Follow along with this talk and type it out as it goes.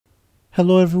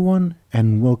Hello everyone,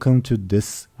 and welcome to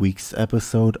this week's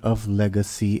episode of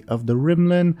Legacy of the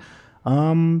Rimlen.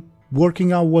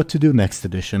 Working out what to do next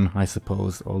edition, I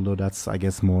suppose, although that's, I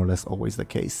guess, more or less always the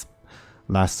case.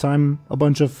 Last time, a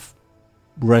bunch of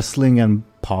wrestling and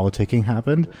politicking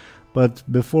happened, but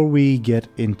before we get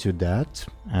into that,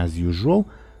 as usual,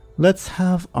 let's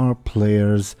have our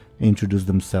players introduce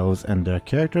themselves and their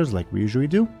characters like we usually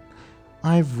do.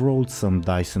 I've rolled some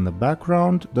dice in the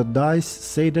background. The dice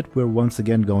say that we're once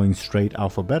again going straight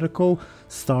alphabetical,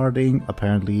 starting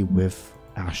apparently with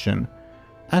Ashen.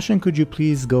 Ashen, could you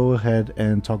please go ahead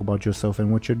and talk about yourself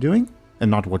and what you're doing?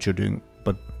 And not what you're doing,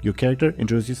 but your character.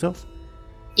 Introduce yourself.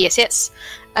 Yes.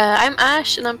 I'm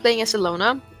Ash, and I'm playing as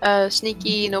Illona, a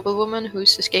sneaky noblewoman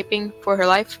who's escaping for her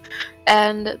life,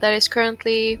 and that is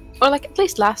currently, or like at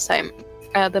least last time,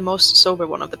 the most sober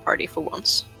one of the party for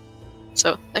once.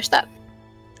 So there's that.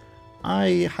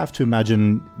 I have to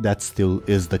imagine that still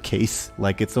is the case.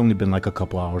 Like, it's only been like a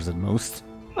couple hours at most.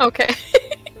 Okay.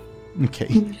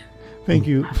 Okay. Thank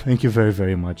you very,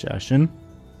 very much, Ashen.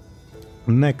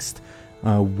 Next,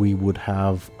 we would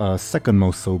have a second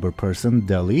most sober person,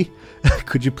 Dely.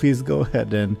 Could you please go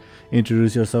ahead and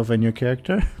introduce yourself and your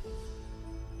character?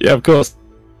 Yeah, of course.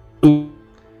 Oh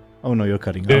no, you're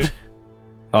cutting out.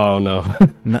 Oh no.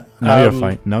 Now you're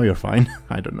fine. Now you're fine.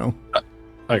 I don't know.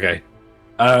 Okay.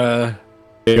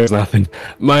 Here's nothing.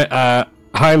 Hi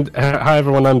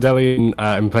everyone. I'm Dely. And,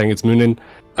 I'm playing as Muninn.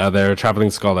 They're a traveling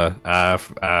scholar.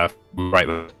 Right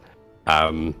there.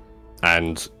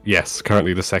 And yes,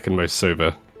 currently the second most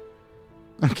sober.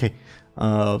 Okay.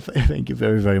 Thank you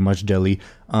very, very much, Dely.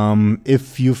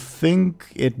 If you think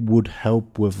it would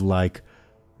help with like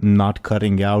not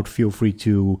cutting out, feel free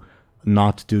to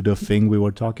not do the thing we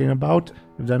were talking about,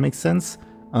 if that makes sense.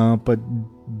 But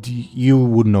you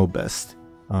would know best.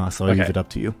 So I leave it up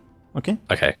to you. Okay?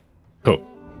 Okay. Cool.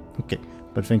 Okay.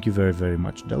 But thank you very, very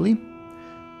much, Dely.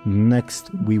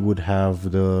 Next, we would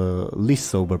have the least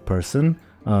sober person,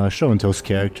 Show&Tell's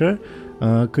character.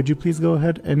 Could you please go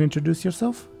ahead and introduce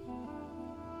yourself?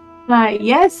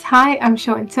 Yes. Hi, I'm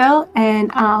Show&Tell, and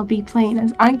I'll be playing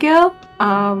as Anghel.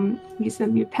 He's a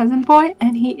new peasant boy,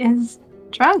 and he is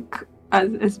drunk, as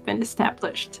has been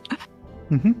established.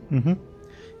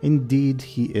 Indeed,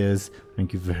 he is.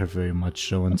 Thank you very, very much,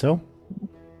 Show&Tell.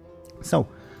 So,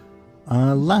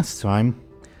 last time,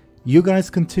 you guys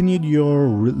continued your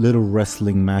little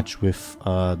wrestling match with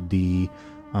the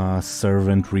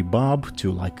servant Ribob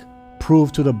to, like,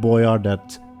 prove to the boyar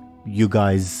that you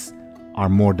guys are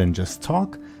more than just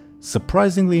talk.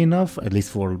 Surprisingly enough, at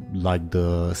least for, like,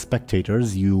 the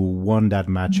spectators, you won that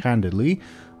match handedly,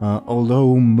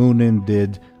 although Muninn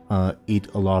did eat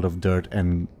a lot of dirt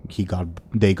and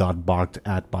they got barked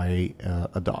at by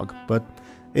a dog, but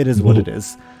it is what it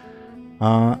is.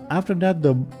 After that,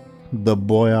 the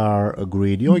boyar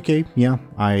agreed, okay, yeah,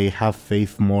 I have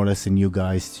faith more or less in you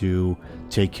guys to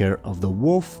take care of the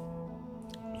wolf.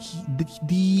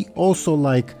 He also,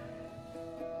 like,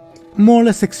 more or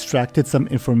less extracted some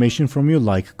information from you,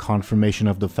 like confirmation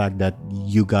of the fact that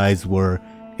you guys were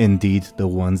indeed the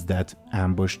ones that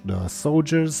ambushed the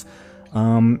soldiers.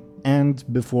 And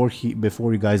before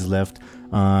you guys left,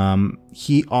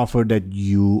 he offered that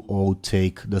you all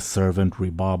take the servant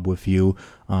Ribob with you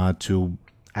to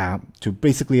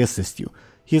basically assist you.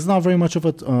 He's not much of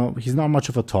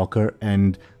a talker,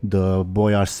 and the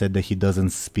boyar said that he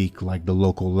doesn't speak like the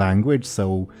local language.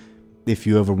 So if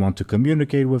you ever want to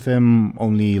communicate with him,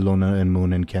 only Illona and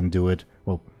Muninn can do it.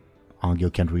 Well,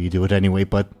 Anghel can't really do it anyway,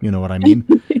 but you know what I mean.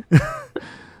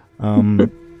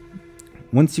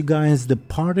 Once you guys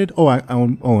departed,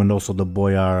 and also the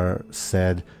boyar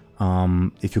said,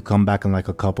 if you come back in like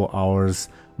a couple hours,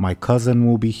 my cousin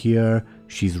will be here.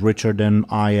 She's richer than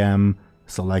I am,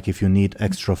 so like if you need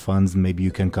extra funds, maybe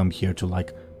you can come here to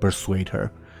like persuade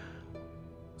her.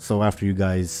 So after you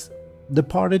guys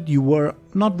departed, you were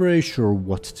not very sure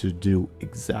what to do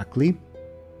exactly.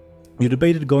 You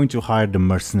debated going to hire the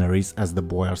mercenaries as the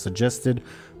boyar suggested,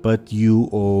 but you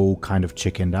all kind of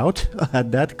chickened out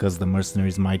at that because the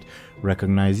mercenaries might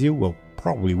recognize you. Well,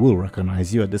 probably will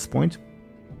recognize you at this point.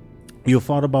 You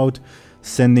thought about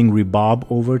sending Ribob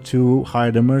over to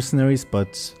hire the mercenaries,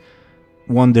 but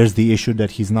one, there's the issue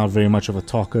that he's not very much of a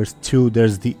talker. Two,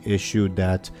 there's the issue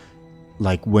that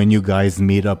like when you guys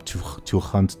meet up to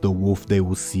hunt the wolf, they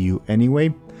will see you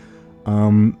anyway.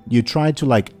 You tried to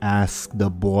like ask the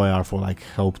boyar for like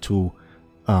help to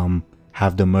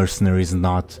have the mercenaries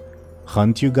not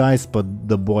hunt you guys, but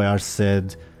the boyar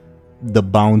said the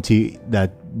bounty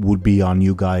that would be on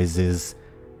you guys is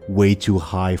way too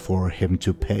high for him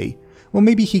to pay. Well,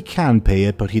 maybe he can pay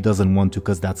it, but he doesn't want to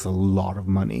because that's a lot of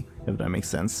money, if that makes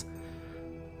sense.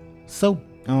 So,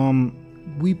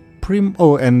 we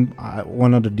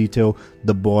one other detail,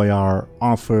 the boyar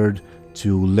offered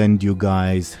to lend you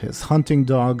guys his hunting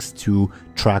dogs to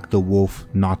track the wolf,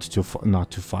 not to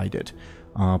fight it.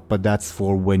 But that's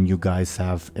for when you guys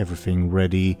have everything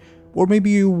ready, or maybe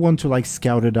you want to like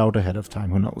scout it out ahead of time,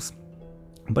 who knows.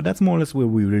 But that's more or less where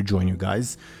we rejoin you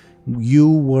guys. You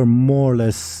were more or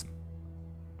less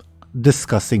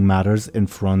discussing matters in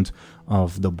front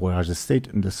of the boyar's estate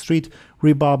in the street.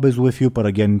 Rebob is with you, but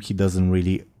again, he doesn't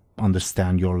really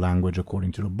understand your language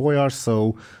according to the boyar,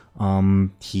 so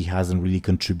he hasn't really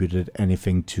contributed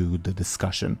anything to the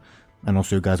discussion. And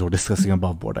also you guys were discussing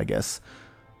above board, I guess.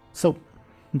 So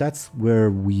that's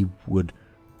where we would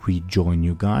rejoin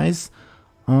you guys.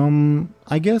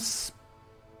 I guess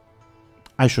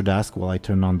I should ask while I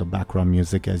turn on the background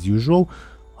music as usual.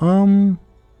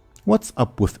 What's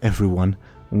up with everyone?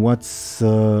 What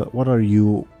are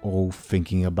you all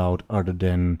thinking about other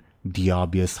than the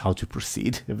obvious how to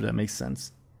proceed, if that makes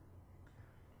sense?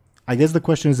 I guess the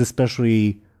question is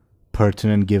especially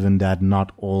pertinent given that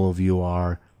not all of you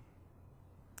are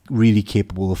really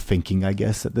capable of thinking, I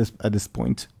guess, at this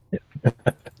point.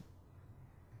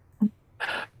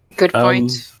 Good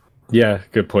point. Yeah,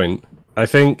 good point. I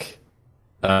think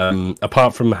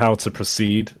apart from how to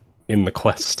proceed in the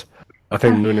quest, I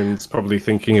think Muninn's probably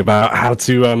thinking about how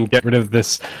to get rid of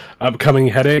this upcoming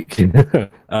headache.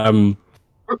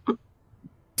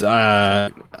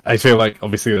 I feel like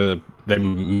obviously they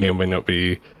may or may not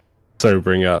be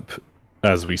sobering up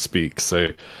as we speak, so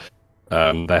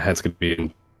their heads could be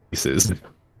in pieces.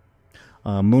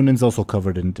 Muninn's also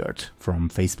covered in dirt from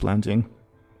face planting.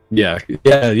 Yeah,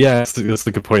 that's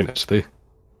a good point actually.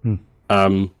 So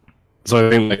I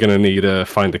think they're gonna need to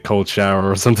find a cold shower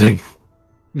or something.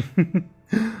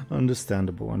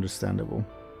 Understandable.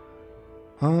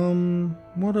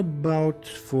 What about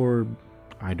for,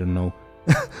 I don't know.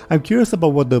 I'm curious about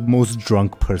what the most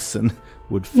drunk person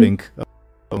would think of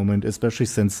the moment, especially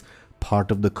since part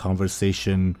of the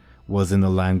conversation was in a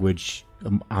language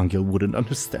Anghel wouldn't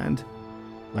understand.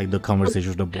 Like the conversation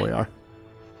with the boyar.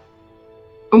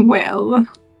 Well,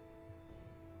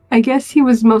 I guess he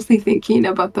was mostly thinking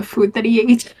about the food that he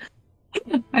ate.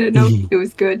 I don't know. It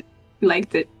was good. He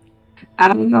liked it.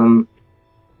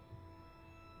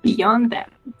 Beyond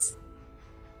that,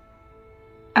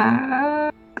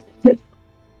 I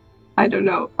don't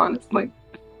know, honestly.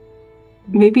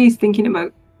 Maybe he's thinking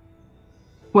about.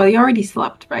 Well, he already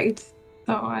slept, right?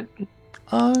 So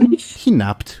he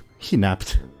napped.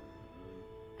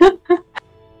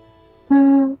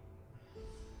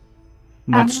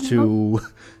 Much to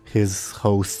his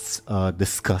host's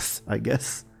disgust, I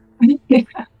guess.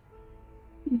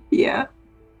 Yeah.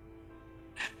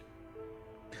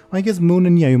 I guess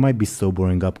Muninn, yeah, you might be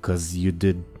sobering up because you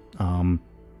did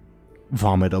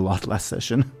vomit a lot last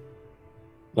session.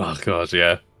 Oh god,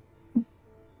 yeah.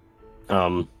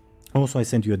 Also, I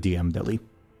sent you a DM, Deli.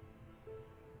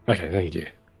 Okay, thank you.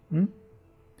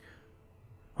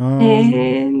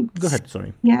 And go ahead,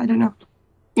 sorry. Yeah, I don't know.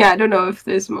 Yeah, I don't know if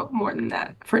there's more than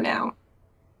that for now.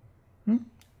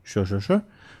 Sure.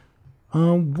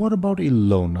 What about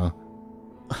Illona?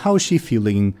 How is she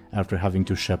feeling after having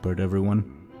to shepherd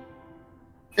everyone?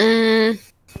 The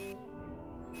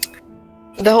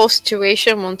whole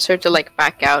situation wants her to like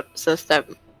back out, since that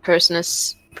person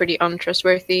is pretty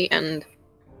untrustworthy, and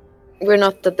we're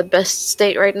not at the best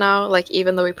state right now. Like,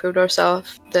 even though we proved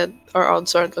ourselves, that our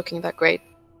odds aren't looking that great.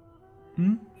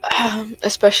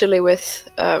 Especially with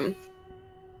what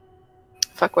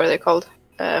are they called?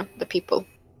 The people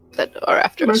that are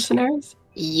after us. Mercenaries?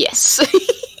 Yes.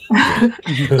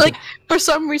 Like, for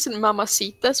some reason,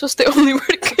 Mamacitas was the only word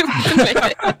I could make.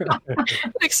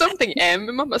 Like something M,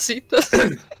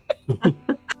 Mamacitas.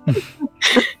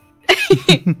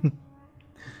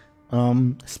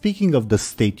 Speaking of the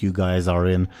state you guys are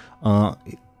in,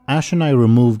 Ash and I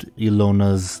removed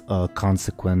Illona's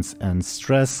consequence and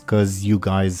stress because you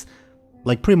guys,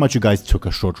 like pretty much you guys took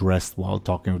a short rest while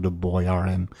talking with the boyar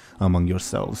and among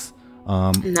yourselves.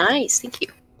 Nice, thank you.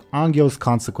 Anghel's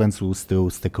consequence will still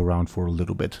stick around for a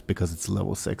little bit because it's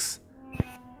level 6.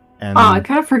 And I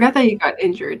kind of forgot that you got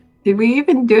injured. Did we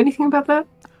even do anything about that?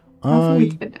 We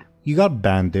did. You got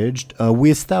bandaged.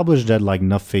 We established that like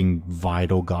nothing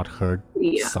vital got hurt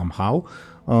somehow.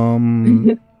 I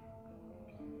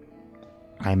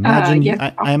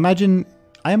imagine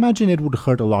I imagine it would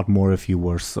hurt a lot more if you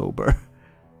were sober.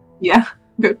 Yeah,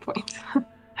 good point.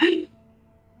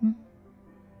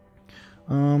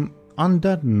 On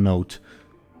that note,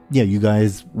 yeah, you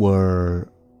guys were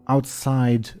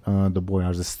outside the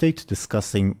boyar's estate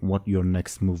discussing what your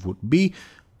next move would be.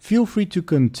 feel free to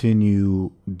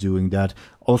continue doing that.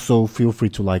 Also, feel free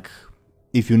to, like,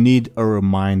 if you need a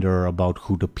reminder about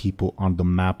who the people on the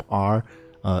map are,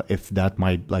 if that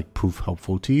might, like, prove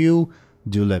helpful to you,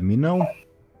 do let me know.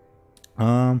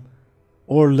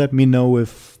 Or let me know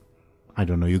if, I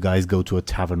don't know, you guys go to a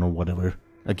tavern or whatever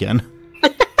again.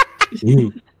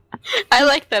 I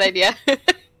like that idea.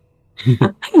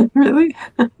 Really?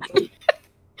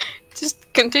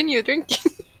 Just continue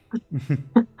drinking.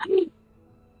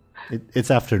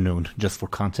 It's afternoon, just for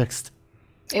context.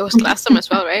 It was last time as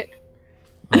well, right?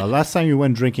 Last time you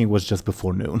went drinking was just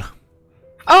before noon.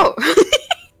 Oh!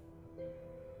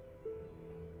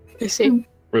 I see.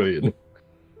 Brilliant.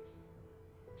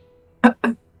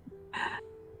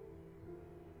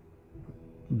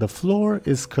 The floor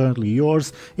is currently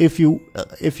yours. If you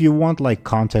want, like,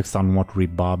 context on what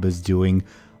Rebob is doing,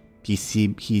 he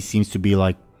seems to be,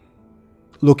 like,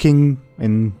 looking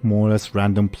in more or less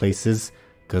random places,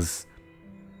 because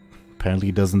apparently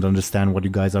he doesn't understand what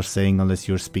you guys are saying unless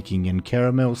you're speaking in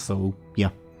caramel. So yeah,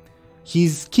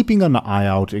 he's keeping an eye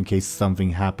out in case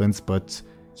something happens, but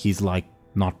he's, like,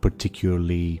 not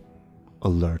particularly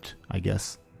alert, I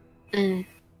guess.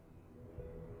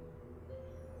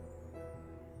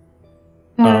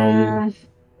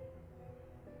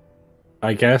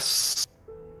 I guess.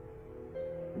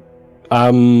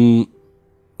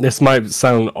 This might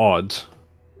sound odd,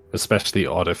 especially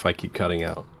odd if I keep cutting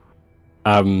out.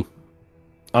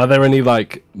 Are there any,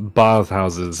 like,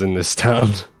 bathhouses in this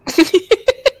town?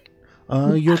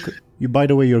 You by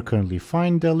the way, you're currently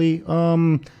fine, Deli.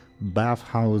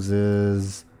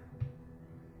 Bathhouses.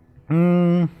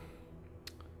 I'm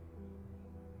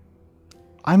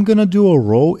gonna do a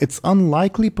roll. It's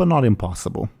unlikely, but not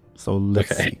impossible. So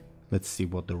let's see. Let's see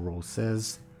what the roll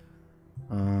says.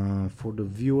 For the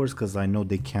viewers, because I know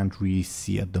they can't really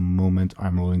see at the moment,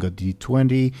 I'm rolling a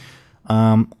d20.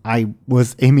 I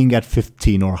was aiming at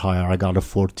 15 or higher. I got a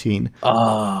 14.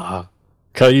 Ah,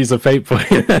 can I use a fate point?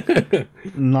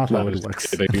 Not how No, it I'm works.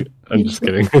 just kidding. I'm just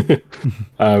kidding.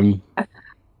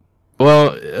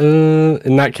 Well,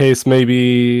 in that case,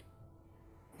 maybe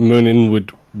Muninn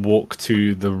would walk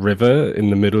to the river in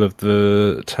the middle of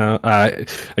the town. I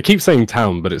keep saying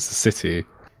town, but it's a city.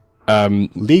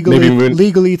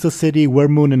 Legally, it's a city. Where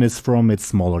Muninn is from, it's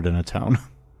smaller than a town.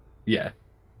 Yeah.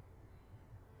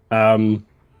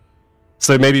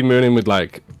 So maybe Muninn would,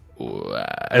 like,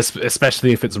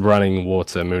 especially if it's running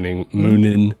water,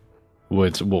 Muninn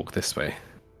would walk this way.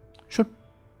 Sure.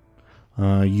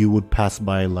 You would pass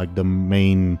by, like, the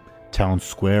main town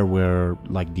square where,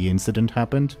 like, the incident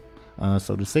happened,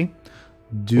 so to say.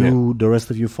 Do the rest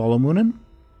of you follow Muninn?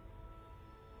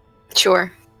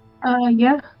 Sure.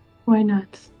 Yeah. Why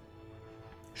not?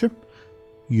 Sure.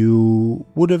 You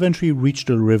would eventually reach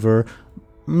the river,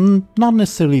 not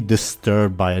necessarily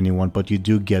disturbed by anyone, but you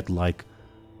do get, like,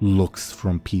 looks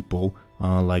from people,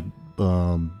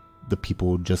 the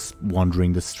people just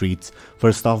wandering the streets.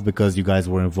 First off, because you guys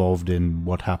were involved in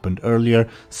what happened earlier.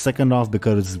 Second off,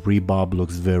 because Rebob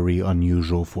looks very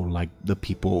unusual for, like, the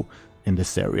people in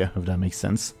this area, if that makes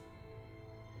sense.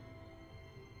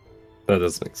 That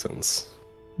does make sense.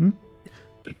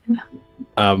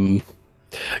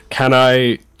 Can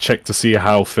I check to see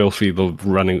how filthy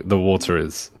the water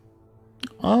is?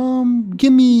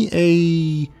 Give me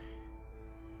a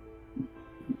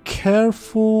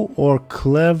careful or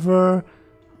clever.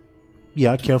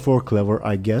 Yeah, careful or clever,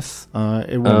 I guess.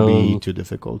 It won't be too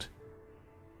difficult.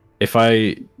 If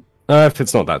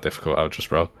it's not that difficult, I'll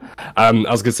just roll. I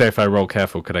was gonna say if I roll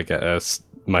careful, could I get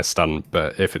my stun?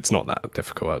 But if it's not that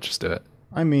difficult, I'll just do it.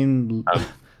 I mean,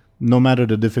 no matter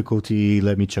the difficulty,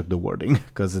 let me check the wording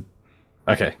because it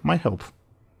might help.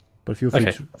 But feel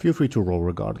free to roll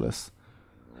regardless.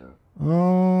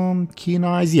 Keen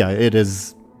eyes, yeah, it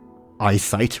is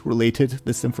eyesight related.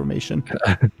 This information.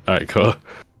 All right, cool.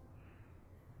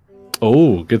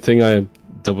 Oh, good thing I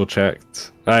double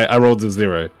checked. I rolled a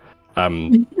 0.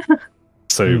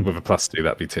 So with a +2,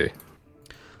 that'd be 2.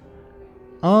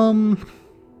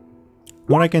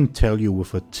 What I can tell you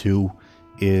with a 2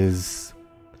 is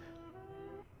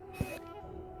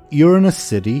you're in a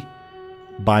city.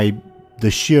 By the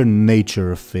sheer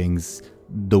nature of things,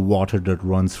 the water that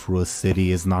runs through a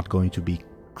city is not going to be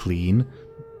clean.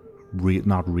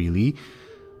 Not really.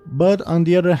 But on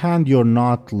the other hand, you're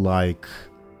not, like,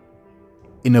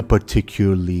 in a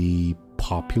particularly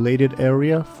populated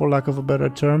area, for lack of a better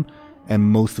term, and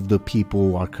most of the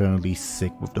people are currently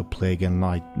sick with the plague and,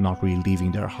 like, not really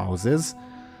leaving their houses.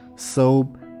 So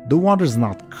the water's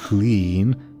not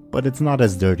clean, but it's not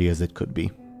as dirty as it could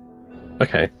be.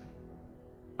 Okay.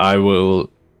 I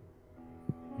will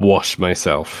wash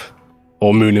myself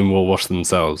or Muninn will wash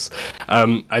themselves.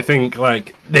 I think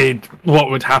like what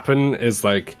would happen is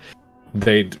like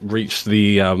they'd reach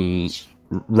the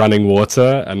running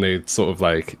water, and they'd sort of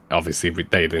like obviously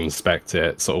they'd inspect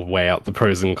it, sort of weigh out the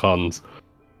pros and cons,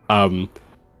 and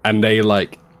they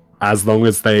like as long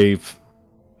as they've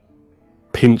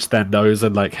pinched their nose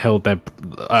and like hold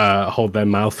their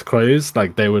mouth closed,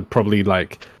 like they would probably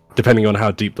like, depending on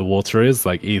how deep the water is,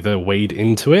 like either wade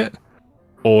into it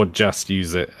or just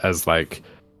use it as like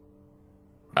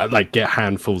get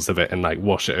handfuls of it and like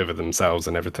wash it over themselves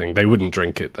and everything. They wouldn't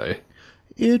drink it though.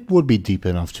 It would be deep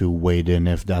enough to wade in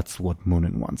if that's what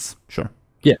Muninn wants. Sure.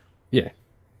 Yeah.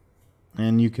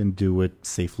 And you can do it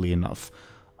safely enough.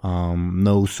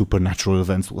 No supernatural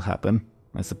events will happen,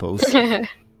 I suppose.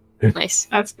 Nice.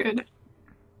 That's good.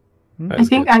 That's I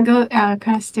think good. Anghel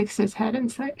kind of sticks his head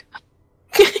inside.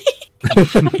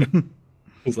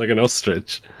 It's like an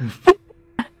ostrich.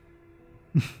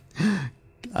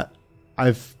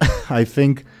 I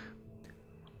think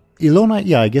Illona,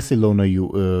 yeah, I guess Illona, you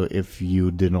if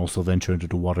you didn't also venture into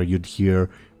the water, you'd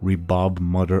hear Rebob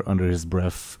mutter under his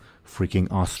breath,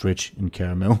 freaking ostrich in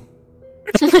caramel.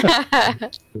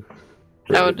 I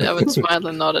would smile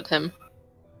and nod at him.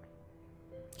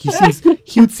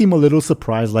 He would seem a little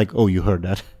surprised, like, oh, you heard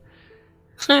that.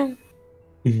 So,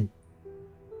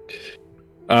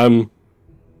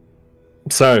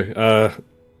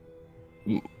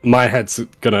 my head's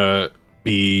gonna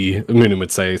be, Muninn would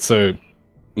say, so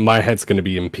my head's gonna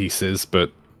be in pieces,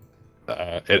 but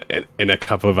in a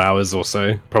couple of hours or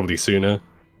so, probably sooner.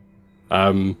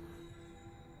 I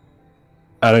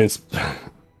don't.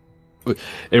 It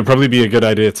would probably be a good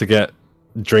idea to get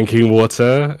drinking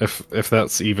water, if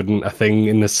that's even a thing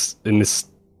in this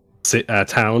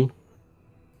town.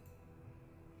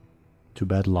 Too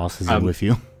bad Loss isn't with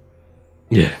you.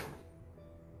 Yeah.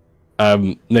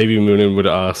 Maybe Muninn would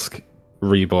ask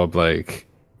Rebob, like,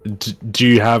 do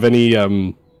you have any,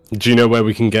 do you know where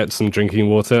we can get some drinking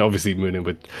water? Obviously, Muninn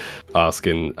would ask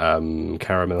in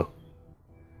caramel.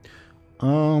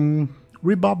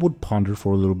 Rebob would ponder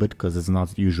for a little bit, because it's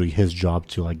not usually his job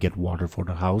to, like, get water for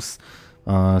the house.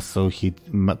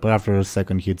 But after a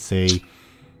second, he'd say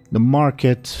the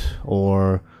market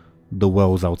or the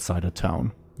wells outside of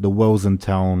town. The wells in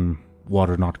town,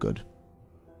 water not good.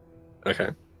 Okay.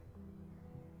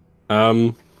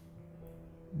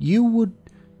 You would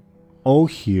all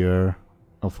hear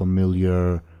a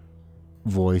familiar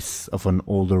voice of an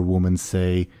older woman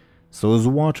say, "So is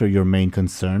water your main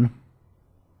concern?"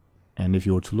 And if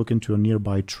you were to look into a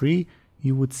nearby tree,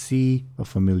 you would see a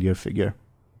familiar figure.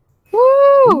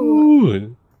 Woo!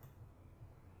 Ooh,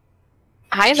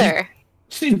 Hi there.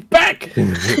 she's back!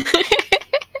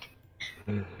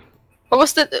 What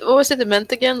was it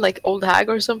meant again? Like old hag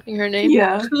or something? Her name?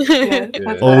 Yeah. That's what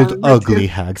I Old, was ugly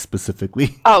hag,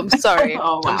 specifically. Oh, I'm sorry.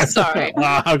 Oh, wow. I'm sorry.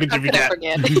 How could How you could I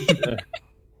forget? forget?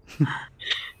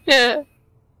 Yeah.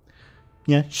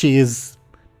 Yeah, she is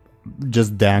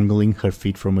just dangling her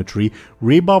feet from a tree.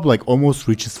 Rebob, like, almost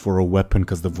reaches for a weapon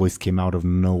because the voice came out of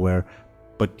nowhere,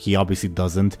 but he obviously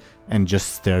doesn't, and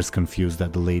just stares confused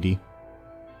at the lady.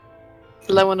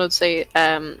 Lewan would say,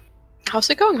 how's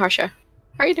it going, Harsha?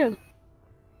 How are you doing?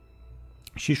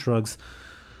 She shrugs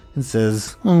and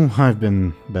says, "Oh, I've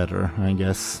been better, I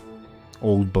guess.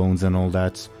 Old bones and all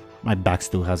that. My back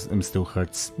still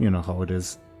hurts. You know how it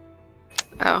is."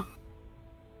 Oh.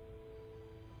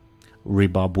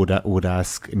 Rebob would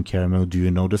ask in caramel, "Do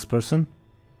you know this person?"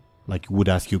 Like, would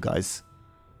ask you guys.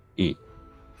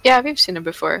 Yeah, we've seen her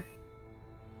before.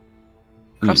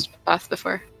 Crossed path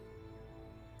before.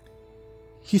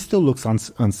 He still looks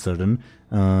uncertain,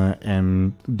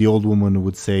 and the old woman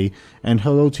would say, "And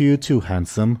hello to you too,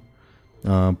 handsome."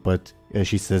 But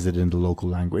she says it in the local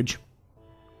language.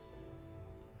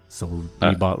 So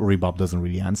Rebob doesn't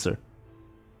really answer.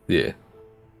 Yeah.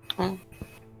 Oh.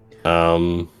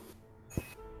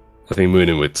 I think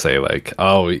Muninn would say, like,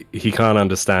 oh, he can't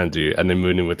understand you, and then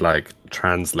Muninn would, like,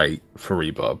 translate for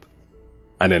Rebob,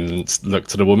 and then look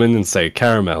to the woman and say,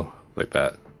 caramel, like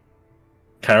that.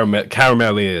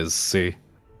 Caramel ears, see?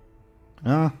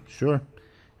 Ah, sure.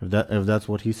 If that's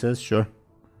what he says, sure.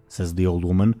 Says the old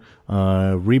woman.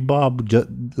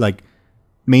 Rebob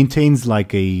maintains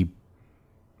like a,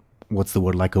 what's the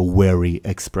word? Like a wary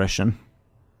expression.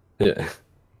 Yeah.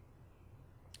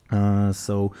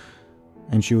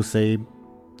 And she will say,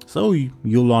 "So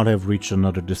you'll not have reached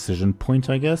another decision point,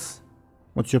 I guess.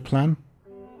 What's your plan?"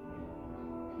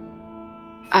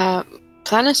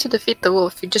 Plan is to defeat the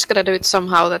wolf. You just gotta do it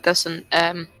somehow that doesn't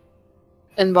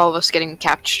involve us getting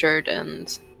captured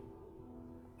and.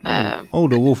 The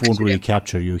wolf won't really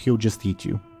capture you. He'll just eat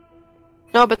you.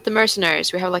 No, but the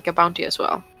mercenaries, we have like a bounty as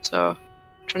well. So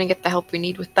trying to get the help we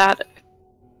need with that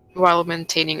while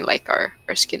maintaining like our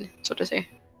skin, so to say.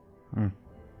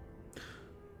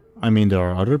 I mean, there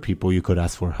are other people you could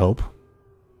ask for help.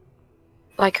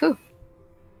 Like who?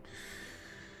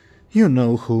 You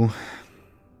know who.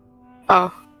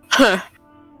 Oh.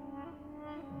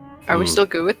 Are we still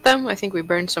good with them? I think we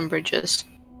burned some bridges.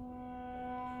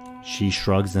 She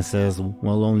shrugs and says,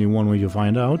 well, only one way to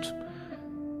find out.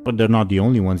 But they're not the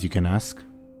only ones you can ask.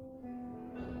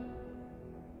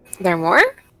 There are more?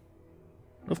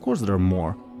 Of course there are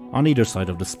more. On either side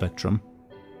of the spectrum.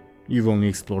 You've only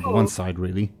explored one side,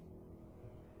 really.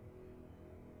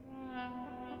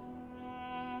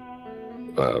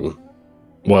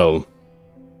 Well,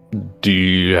 do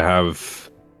you have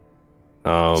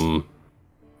some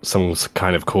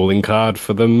kind of calling card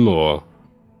for them, or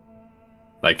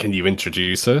like, can you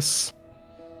introduce us?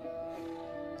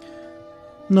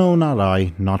 No, not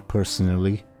I, not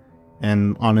personally.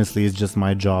 And honestly, it's just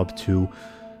my job to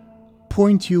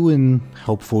point you in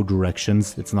helpful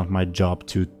directions. It's not my job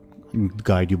to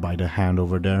guide you by the hand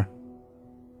over there.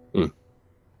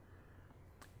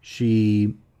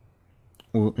 She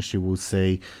will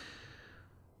say,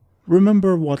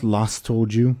 remember what Lost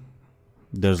told you?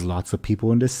 There's lots of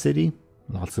people in this city.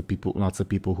 Lots of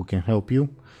people who can help you.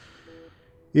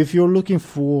 If you're looking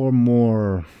for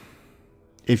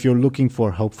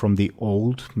help from the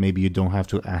old, maybe you don't have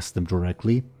to ask them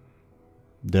directly.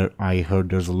 I heard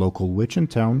there's a local witch in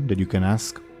town that you can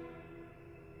ask.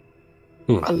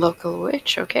 A local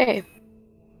witch, okay.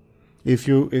 If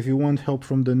you want help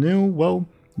from the new, well,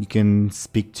 you can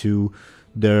speak to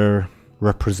their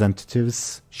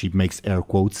representatives. She makes air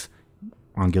quotes.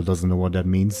 Anghel doesn't know what that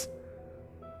means.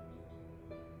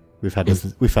 We've had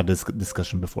this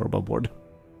discussion before about board.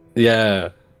 Yeah.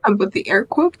 About the air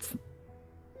quotes?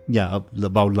 Yeah,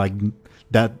 about like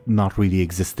that not really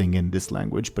existing in this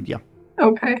language, but yeah.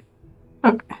 Okay.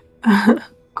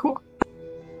 Cool.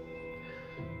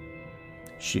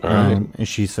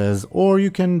 She says, or you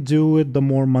can do it the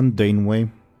more mundane way.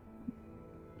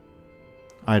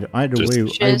 Either way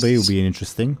will be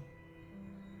interesting.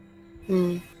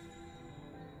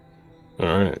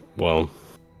 Alright, well,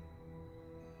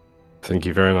 thank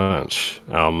you very much.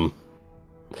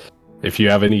 If you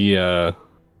have any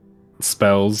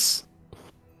spells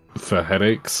for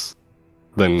headaches,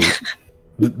 then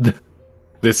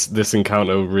this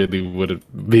encounter really would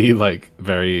be like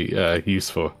very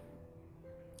useful.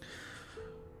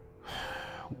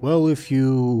 Well, if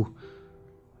you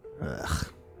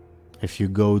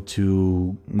go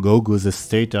to Gogu's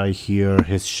estate, I hear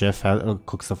his chef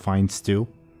cooks a fine stew.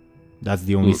 That's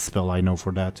the only spell I know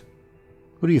for that.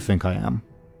 Who do you think I am?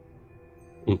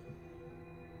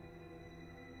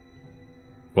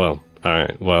 Well,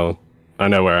 alright, well, I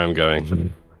know where I'm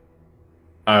going.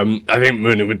 I think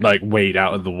Muninn would like wade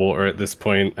out of the water at this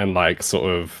point and like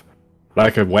sort of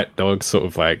like a wet dog sort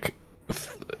of like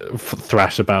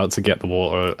thrash about to get the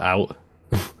water out.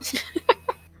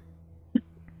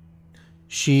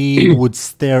 She would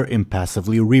stare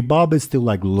impassively. Rebob is still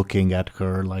like looking at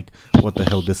her like, what the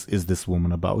hell is this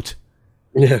woman about?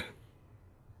 Yeah.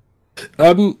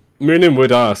 Muninn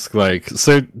would ask, like,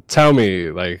 so tell me,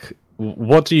 like,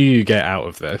 what do you get out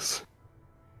of this?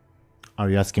 Are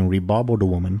you asking Rebob or the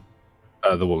woman?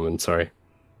 The woman, sorry.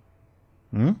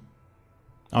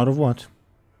 Out of what?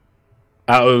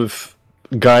 Out of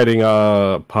guiding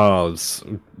our paths,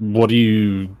 what do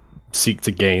you seek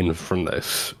to gain from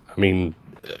this? I mean,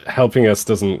 helping us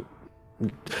doesn't...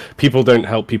 People don't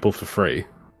help people for free.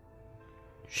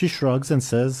 She shrugs and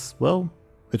says, well,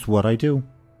 it's what I do.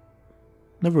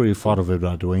 Never really thought of it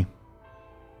that way.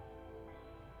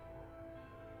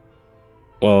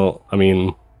 Well, I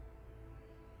mean...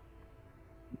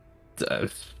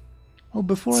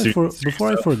 before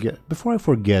I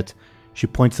forget, she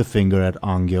points a finger at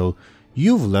Anghel.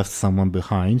 You've left someone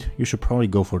behind. You should probably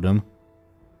go for them.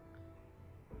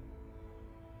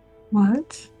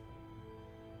 What?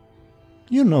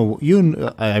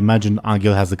 I imagine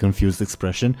Anghel has a confused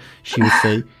expression. She would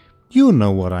say, you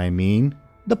know what I mean.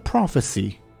 The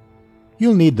prophecy.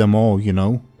 You'll need them all, you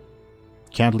know.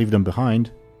 Can't leave them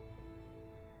behind.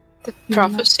 The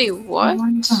prophecy, what?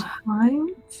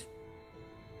 Behind?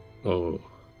 Oh.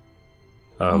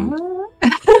 I'm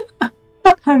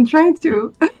trying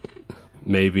to.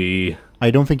 Maybe... I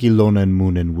don't think Illona and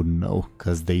Muninn would know,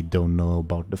 because they don't know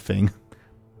about the thing.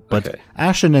 But okay.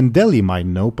 Ashen and Dely might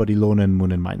know, but Illona and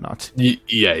Muninn might not.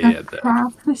 Yeah. The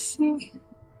prophecy?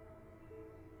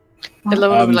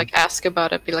 Illona would like ask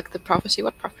about it, be like, the prophecy?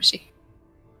 What prophecy?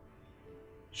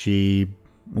 She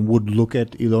would look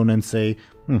at Illona and say,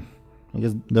 I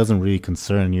guess it doesn't really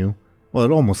concern you. Well,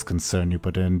 it almost concerned you,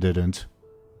 but then didn't.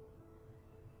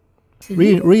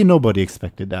 Really, nobody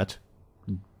expected that.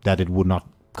 That it would not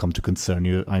come to concern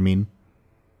you, I mean.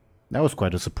 That was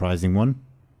quite a surprising one.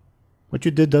 What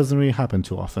you did doesn't really happen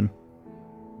too often.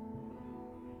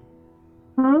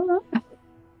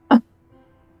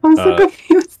 I'm so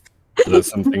confused. Is there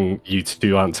something you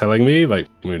two aren't telling me? Like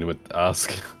Muninn would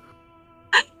ask.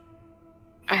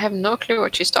 I have no clue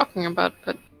what she's talking about,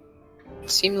 but it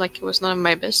seemed like it was none of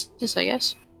my business, I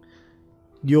guess.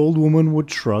 The old woman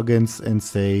would shrug and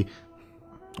say,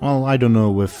 well, I don't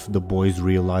know if the boys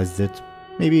realized it.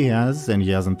 Maybe he has, and he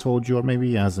hasn't told you, or maybe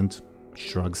he hasn't.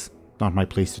 Shrugs. Not my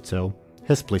place to tell.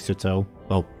 His place to tell.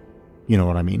 Well, you know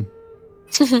what I mean.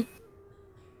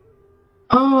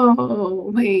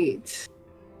 Oh, wait.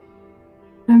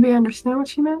 Maybe I understand what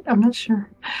she meant? I'm not sure.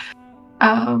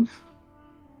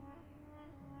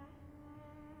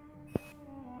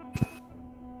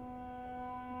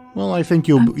 Well, I think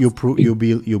you'll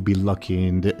be lucky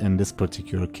in this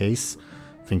particular case.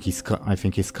 I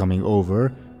think he's coming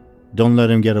over. Don't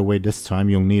let him get away this time.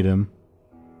 You'll need him.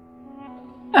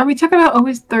 Are we talking about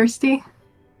always thirsty?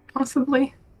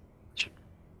 Possibly.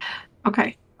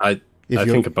 Okay. I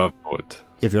think above board.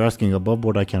 If you're asking above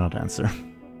board, I cannot answer.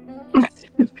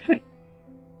 Okay.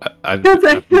 I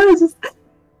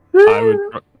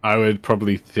would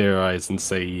probably theorize and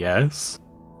say yes.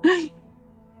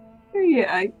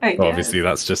 Yeah, I guess. Obviously,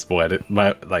 that's just what it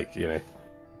might like.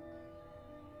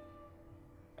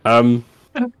 Okay.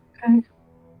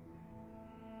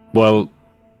 Well.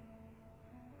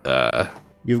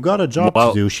 You've got a job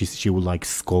to do. She would like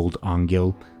scold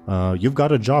Anghel. You've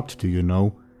got a job to do, you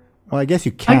know. Well, I guess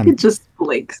you can. I could just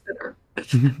blink at her.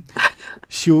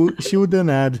 She would then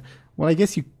add, well, I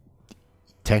guess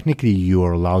technically you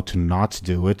are allowed to not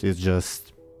do it. It's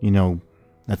just,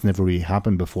 that's never really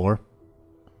happened before.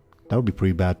 That would be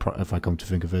pretty bad if I come to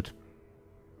think of it.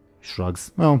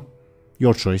 Shrugs. Well,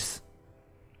 your choice.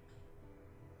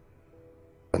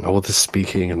 And all this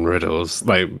speaking in riddles,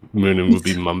 like Muninn would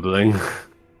be mumbling.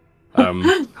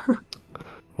 All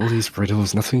these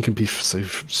riddles, nothing can be so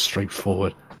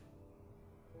straightforward.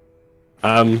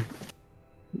 Well,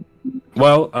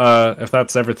 if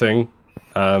that's everything,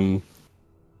 like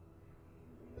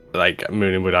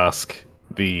Muninn would ask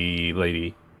the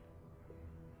lady.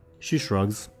 She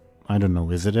shrugs. I don't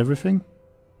know, is it everything?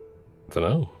 I don't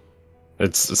know.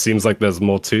 It seems like there's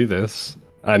more to this.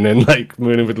 And then, like,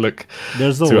 Muninn would look.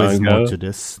 There's always more to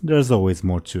this. There's always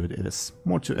more to this.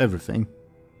 More to everything.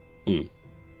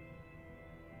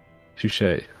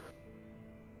 Touché.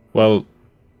 Well,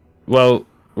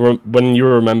 when you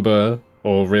remember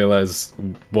or realize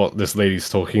what this lady's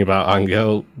talking about,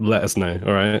 Anghel, let us know,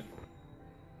 alright?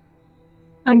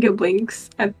 Anghel blinks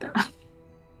at that.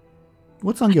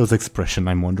 What's Anghel's expression,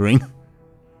 I'm wondering?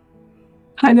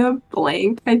 Kind of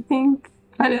blank, I think.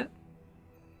 Kind of.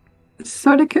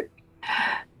 Sort of.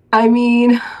 I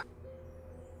mean.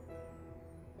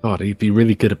 God, he'd be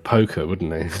really good at poker,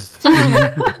 wouldn't he?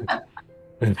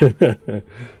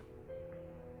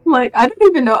 Like, I don't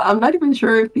even know. I'm not even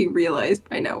sure if he realized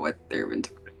by now what they were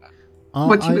talking about.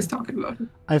 What she was talking about.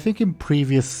 I think in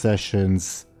previous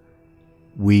sessions,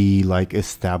 we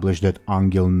established that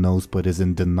Anghel knows but is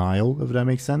in denial, if that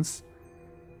makes sense.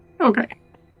 Okay.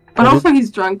 But also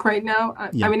he's drunk right now.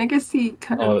 I mean, I guess he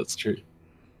kind of... Oh, that's true.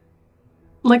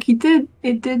 Like, it did,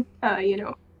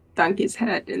 dunk his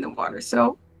head in the water,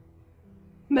 so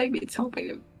maybe it's helping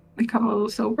him become a little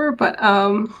sober, but,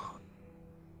 I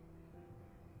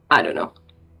don't know.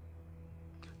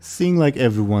 Seeing,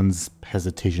 everyone's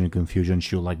hesitation and confusion,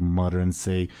 she'll, mutter and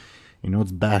say,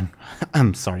 it's bad.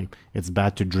 I'm sorry. It's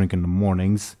bad to drink in the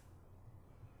mornings.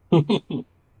 It's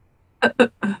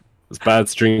bad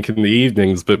to drink in the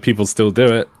evenings, but people still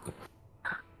do it.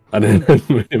 And then it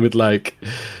would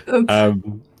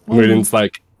Muninn's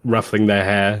ruffling their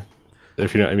hair,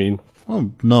 if you know what I mean. Well,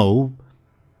 no.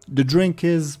 The drink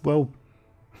is,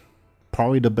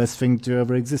 probably the best thing to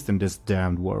ever exist in this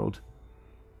damned world.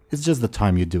 It's just the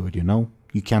time you do it, You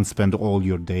can't spend all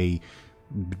your day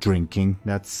drinking.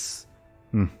 That's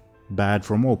bad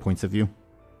from all points of view.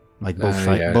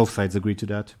 Both sides agree to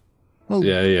that. Well,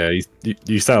 yeah.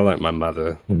 You sound like my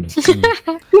mother.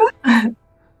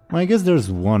 I guess there's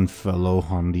one fellow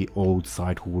on the old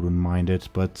side who wouldn't mind it,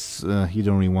 but you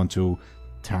don't really want to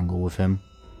tangle with him.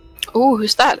 Oh,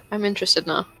 who's that? I'm interested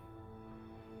now.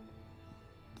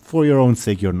 For your own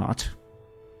sake, you're not.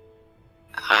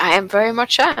 I am very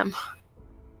much am.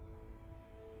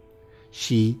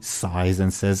 She sighs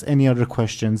and says, any other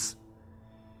questions?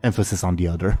 Emphasis on the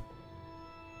other.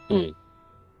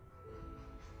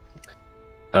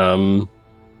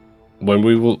 when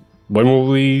will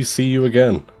we see you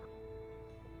again?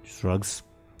 Shrugs.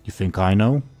 You think I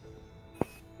know?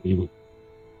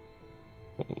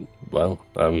 Well,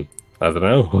 I don't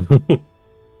know.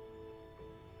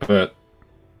 But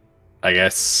I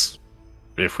guess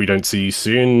if we don't see you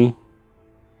soon,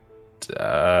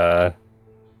 don't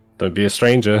be a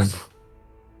stranger.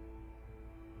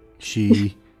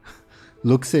 She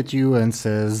looks at you and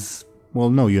says, well,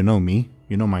 no, you know me.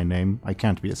 You know my name. I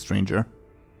can't be a stranger.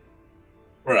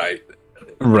 Right,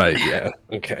 yeah,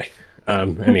 okay.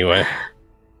 Anyway.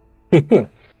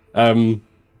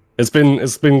 It's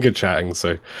been good chatting,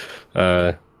 so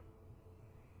and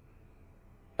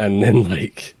then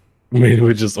like Muninn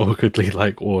would just awkwardly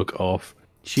like walk off.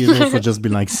 She's also just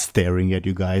been like staring at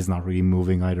you guys, not really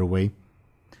moving either way.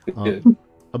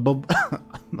 Above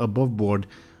above board,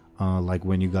 like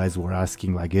when you guys were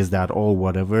asking like, is that all,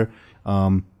 whatever,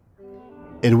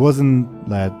 it wasn't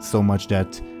that so much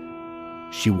that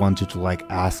she wanted to like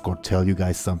ask or tell you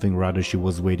guys something, rather she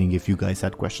was waiting if you guys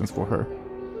had questions for her.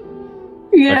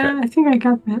 Yeah, Okay. I think I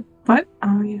got that. But,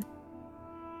 yeah.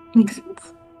 Makes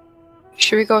sense.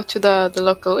 Should we go to the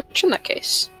local witch in that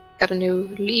case? Got a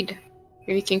new lead.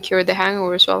 Maybe we can cure the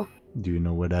hangover as well. Do you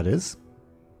know where that is?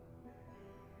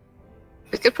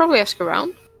 We could probably ask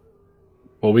around.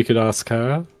 Or we could ask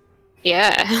her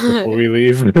Yeah. before we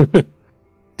leave. Did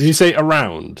you say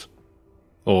around?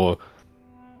 Or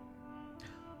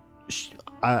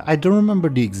I don't remember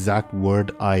the exact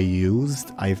word I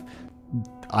used.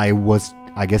 I was,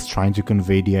 I guess, trying to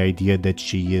convey the idea that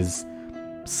she is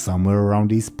somewhere around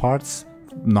these parts,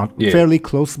 not fairly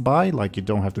close by, like you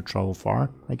don't have to travel far,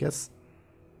 I guess.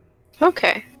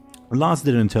 Okay. Lars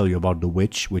didn't tell you about the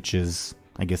witch, which is,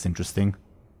 I guess, interesting.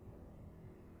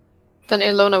 Then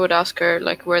Illona would ask her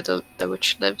like where the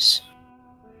witch lives.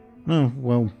 Oh,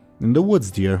 well, in the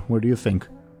woods, dear. Where do you think?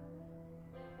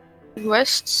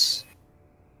 West,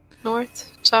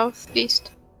 north, south,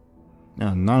 east.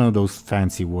 None of those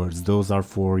fancy words. Those are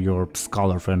for your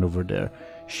scholar friend over there.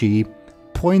 She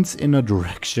points in a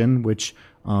direction which,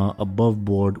 above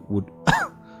board,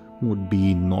 would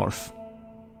be north.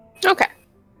 Okay.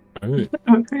 alright.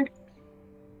 Okay.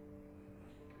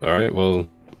 Alright, well,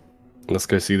 let's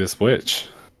go see this witch.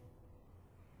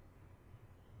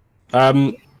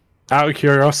 Out of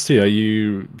curiosity, are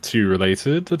you two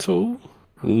related at all?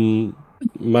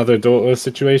 Mother-daughter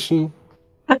situation?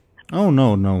 Oh,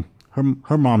 no.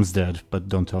 Her mom's dead, but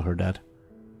don't tell her that.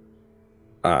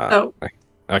 Oh.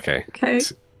 Okay. Okay.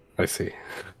 I see.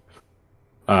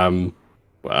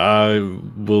 I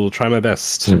will try my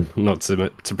best not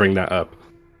to bring that up.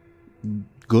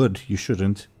 Good, you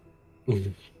shouldn't.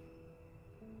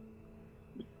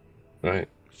 Right.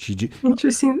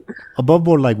 Interesting. Above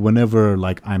board, like whenever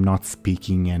like I'm not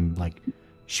speaking and like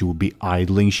she would be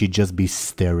idling, she'd just be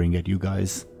staring at you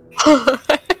guys.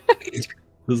 This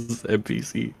is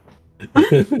NPC.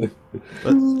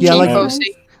 But, yeah, like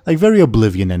Posing. very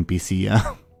Oblivion NPC,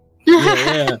 yeah.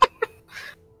 Yeah.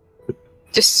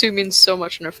 Just zoom in so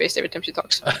much on her face every time she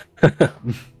talks.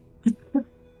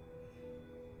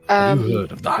 Have you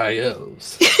heard of the High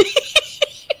Elves?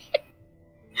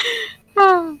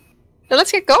 Now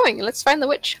let's get going. Let's find the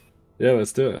witch. Yeah,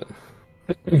 let's do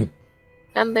it.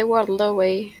 And they waddled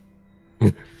away.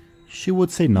 She would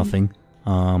say nothing.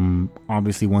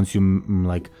 Obviously, once you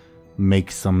like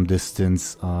make some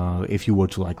distance, if you were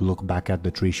to like look back at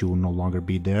the tree, she will no longer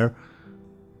be there.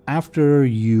 After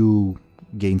you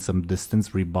gain some distance,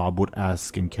 Rebob would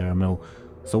ask in Caramel,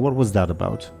 so what was that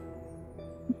about?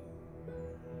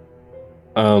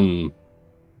 Well,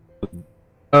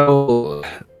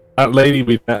 that lady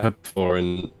we've met her before,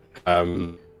 and I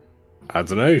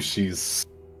don't know, she's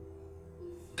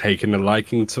taken a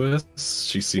liking to us.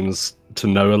 She seems to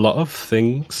know a lot of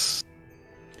things.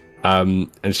 And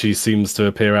she seems to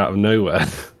appear out of nowhere.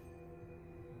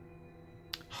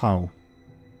 How?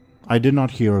 I did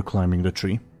not hear her climbing the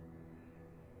tree.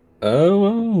 Oh,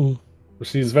 well,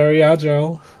 she's very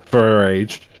agile for her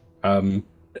age.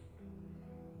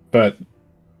 But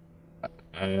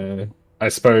I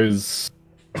suppose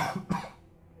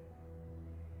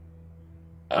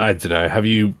I don't know. Have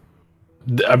you?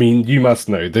 I mean, you must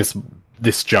know this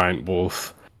giant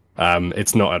wolf.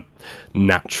 It's not a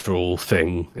natural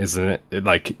thing, isn't it?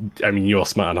 Like, I mean, you're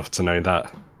smart enough to know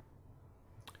that.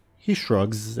 He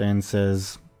shrugs and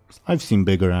says, I've seen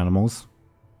bigger animals.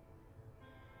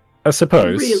 I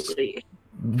suppose. Really?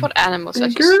 What animals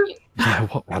have Bigger? you seen? Yeah,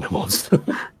 what animals?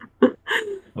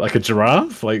 Like a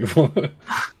giraffe? Like what?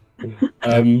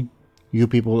 You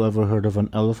people ever heard of an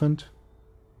elephant?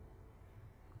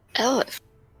 Elephant.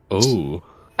 Oh.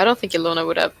 I don't think Illona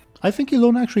would have. I think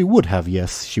Illona actually would have,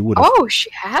 yes. She would have. Oh, she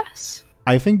has?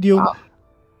 I think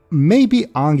maybe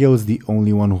Anghel is the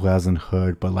only one who hasn't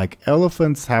heard, but like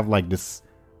elephants have like this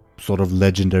sort of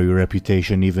legendary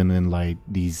reputation even in like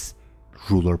these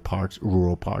rural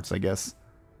parts, I guess.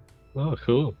 Oh,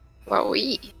 cool. Wow.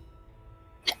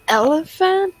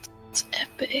 Elephant? It's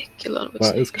epic. Illona would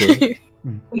That say. is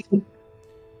cool.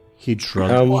 He'd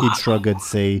shrug and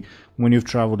say, when you've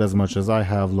traveled as much as I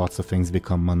have, lots of things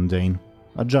become mundane.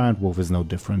 A giant wolf is no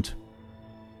different.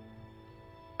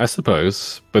 I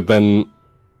suppose, but then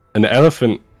an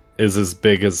elephant is as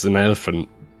big as an elephant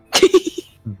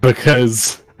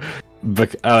because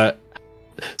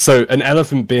so an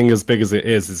elephant being as big as it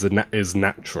is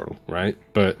natural, right?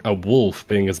 But a wolf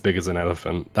being as big as an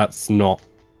elephant, that's not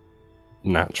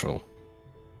natural.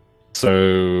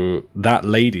 So that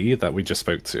lady that we just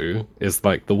spoke to is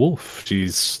like the wolf.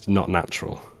 She's not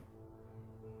natural.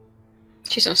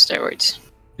 She's on steroids.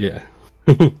 Yeah.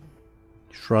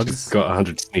 Shrugs. She's got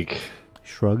 100 sneak.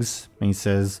 Shrugs, and he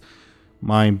says,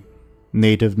 my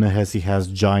native Nehesi has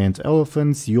giant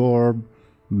elephants, your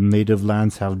native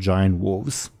lands have giant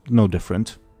wolves. No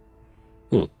different.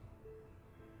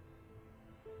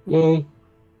 Well,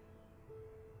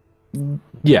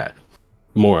 yeah,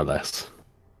 more or less.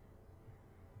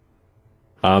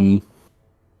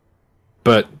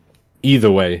 But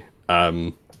either way,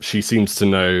 she seems to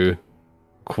know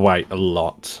quite a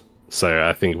lot. So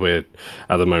I think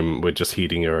at the moment we're just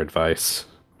heeding her advice,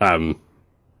 and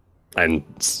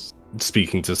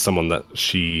speaking to someone that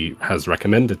she has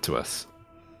recommended to us.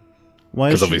 Why?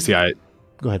 Because obviously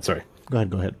Go ahead. Sorry. Go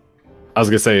ahead. I was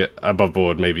gonna say above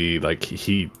board, maybe like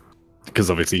because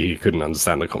obviously he couldn't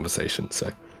understand the conversation.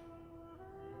 So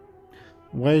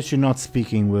Why is she not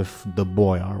speaking with the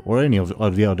boyar or any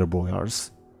of the other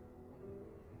boyars?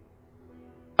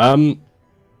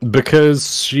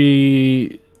 Because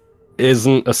she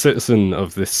isn't a citizen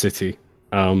of this city.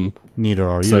 Neither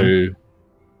are So, you.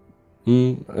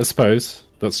 I suppose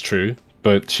that's true.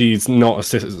 But she's not a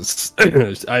citizen.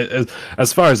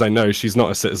 As far as I know, she's not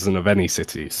a citizen of any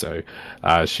city. So,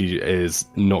 she is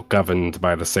not governed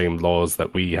by the same laws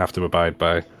that we have to abide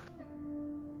by.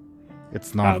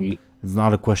 It's not. It's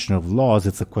not a question of laws.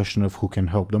 It's a question of who can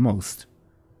help the most.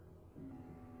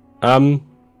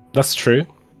 That's true.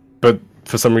 But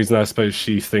for some reason, I suppose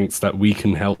she thinks that we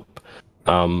can help.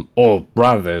 Or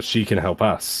rather, she can help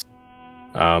us.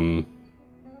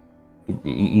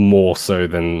 More so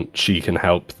than she can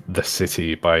help the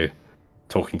city by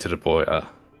talking to the boyar.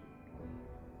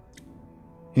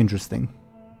 Interesting.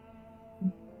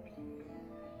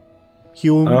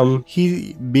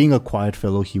 He being a quiet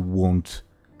fellow, he won't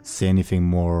say anything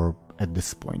more at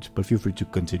this point. But feel free to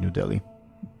continue, Deli.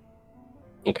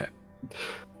 Okay.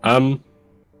 I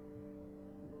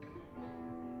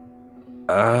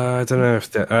don't know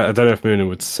if Muninn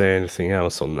would say anything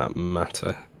else on that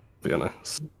matter. To be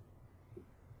honest.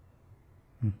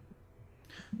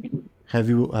 Have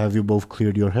you both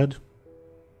cleared your head?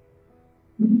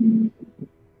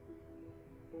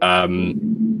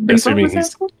 Assuming was he's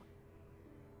asking?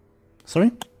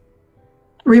 Sorry?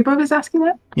 Rebo is asking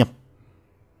that? Yep.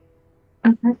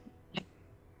 Okay.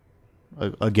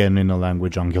 Again, in a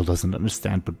language Anghel doesn't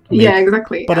understand, but Yeah,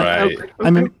 exactly. But Right. Okay.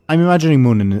 I'm imagining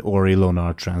Muninn or Illona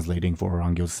are translating for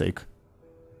Anghel's sake.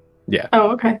 yeah.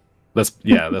 Oh, okay. Let's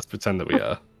pretend that we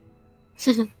are.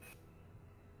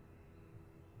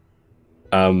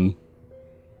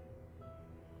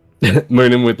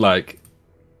 Muninn would like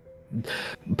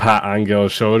pat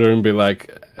Anghel's shoulder and be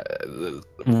like,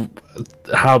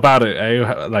 "How about it,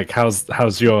 eh? Like,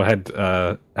 how's your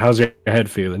head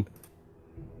feeling?"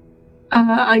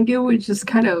 Anghel would just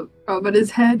kind of rub his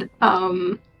head,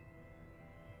 and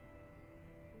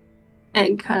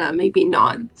kind of maybe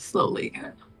nod slowly,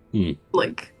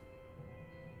 like,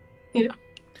 you know.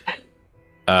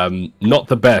 Not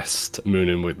the best.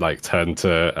 Muninn would like turn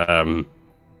to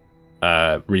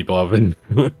Rebob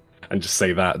and just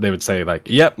say that. They would say like,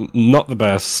 "Yep, not the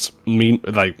best. Me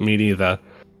neither.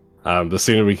 The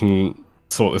sooner we can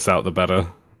sort this out, the better."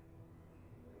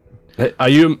 Are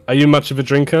you much of a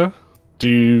drinker? Do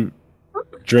you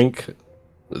drink,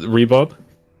 Rebob?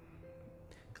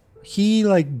 He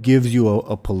like gives you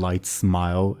a polite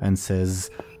smile and says,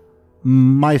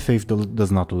 "My faith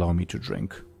does not allow me to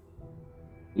drink.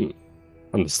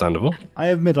 Understandable. I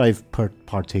admit I've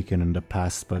partaken in the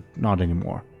past, but not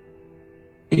anymore."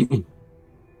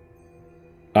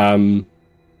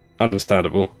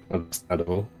 Understandable.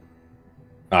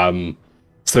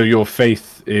 So your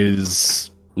faith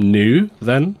is new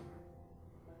then?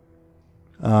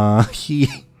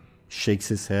 He shakes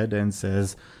his head and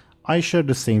says, "I share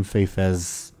the same faith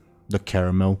as the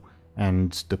caramel.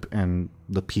 and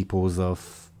the peoples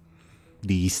of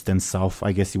the East and South,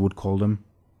 I guess you would call them.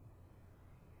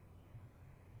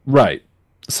 Right.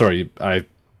 Sorry, I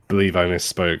believe I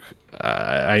misspoke.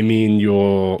 I mean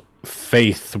your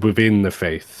faith within the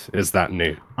faith. Is that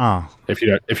new? Ah. If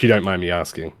you don't mind me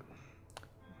asking.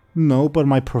 No, but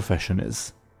my profession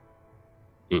is.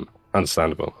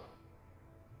 Understandable.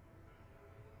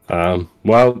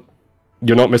 Well,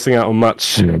 you're not missing out on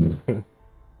much.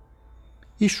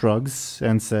 He shrugs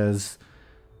and says,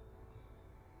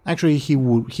 actually, he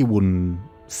wouldn't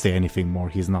say anything more.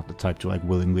 He's not the type to like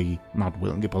not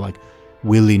willingly, but like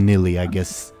willy-nilly, I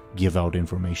guess, give out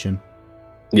information.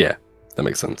 Yeah, that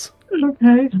makes sense.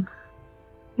 Okay.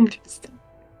 Interesting.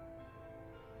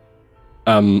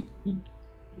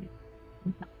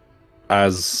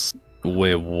 As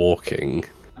we're walking,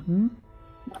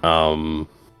 I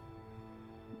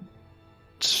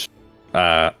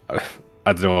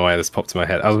don't know why this popped in my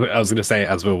head. I was going to say,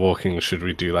 as we're walking, should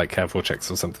we do like careful checks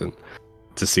or something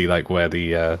to see like where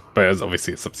the? But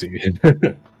obviously it's up to you.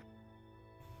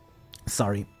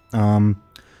 Sorry. I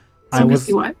was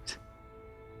what?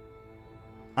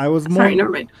 I was more. Sorry, never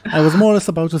mind. I was more or less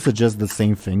about to suggest the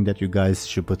same thing, that you guys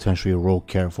should potentially roll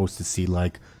careful to see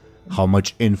like how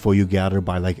much info you gather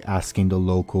by like asking the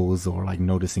locals or like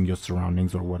noticing your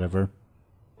surroundings or whatever.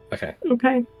 Okay.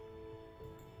 Okay.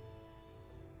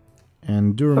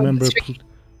 And do remember,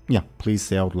 please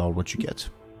say out loud what you get.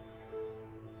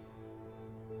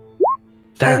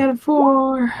 I got a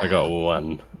 4. I got a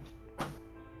 1.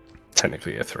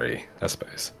 Technically a 3, I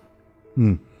suppose.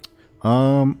 Muninn,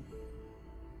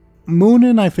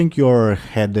 I think your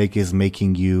headache is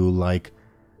making you like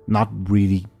not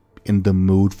really in the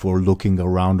mood for looking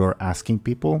around or asking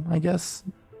people, I guess.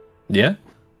 Yeah.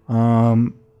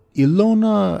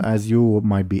 Illona, as you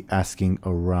might be asking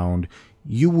around,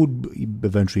 you would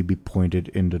eventually be pointed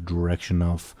in the direction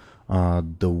of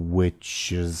the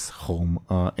witch's home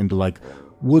in the like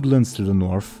woodlands to the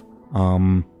north.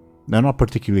 They're not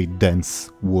particularly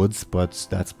dense woods, but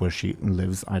that's where she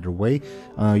lives either way.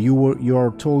 You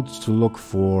are told to look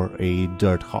for a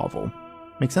dirt hovel.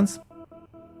 Make sense?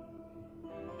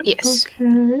 Yes.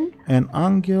 Okay. And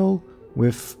Anghel,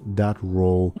 with that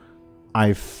roll,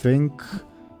 I think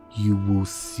you will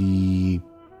see...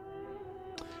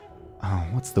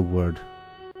 what's the word?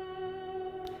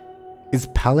 Is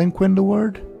palanquin the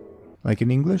word? Like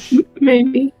in English?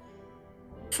 Maybe.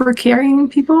 For carrying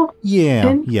people?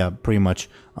 Yeah, pretty much.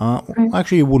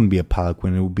 Actually, it wouldn't be a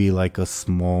palanquin. It would be like a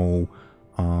small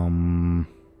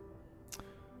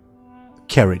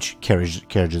carriage.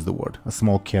 Carriage is the word. A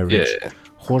small carriage. Yeah.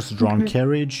 Horse-drawn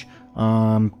carriage.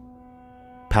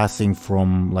 Passing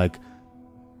from like,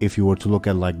 if you were to look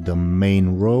at like the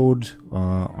main road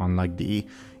on like the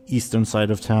eastern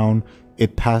side of town,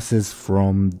 it passes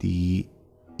from the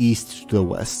east to the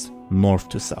west, north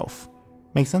to south.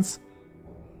 Make sense?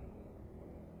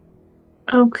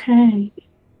 Okay.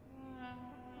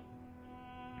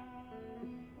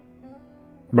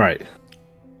 Right.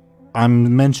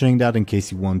 I'm mentioning that in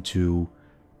case you want to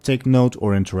take note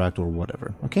or interact or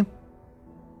whatever, okay?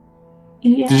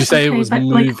 Yeah, Did you say it was but,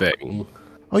 moving?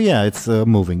 Oh yeah, it's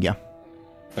moving, yeah.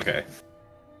 Okay.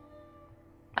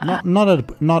 Not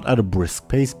at a brisk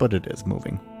pace, but it is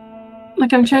moving.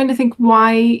 Like, I'm trying to think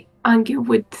why Anghel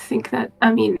would think that.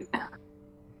 I mean,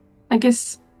 I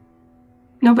guess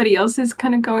nobody else is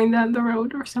kind of going down the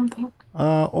road or something.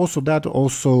 Also,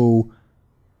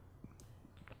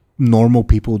 normal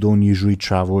people don't usually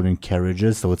travel in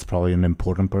carriages, so it's probably an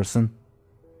important person.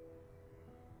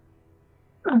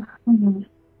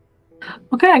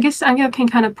 Okay, I guess Anghel can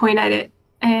kind of point at it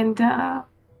and,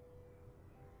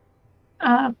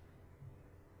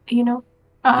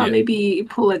 maybe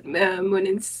pull at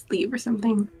Muninn's sleeve or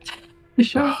something to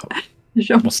show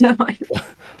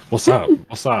What's up?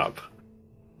 What's up?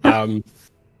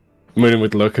 Muninn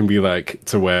would look and be like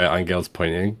to where Angel's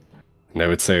pointing, and they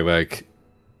would say like,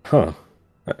 "Huh,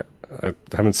 I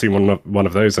haven't seen one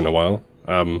of those in a while."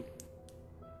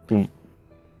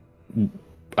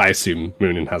 I assume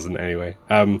Muninn hasn't anyway.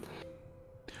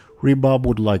 Rebob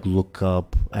would like look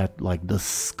up at like the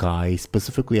sky,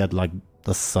 specifically at like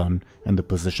the sun and the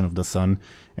position of the sun,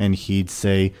 and he'd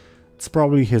say, "It's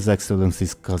probably His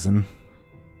Excellency's cousin,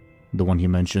 the one he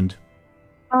mentioned."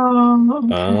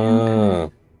 Okay.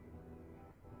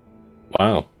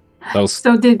 Wow. That was...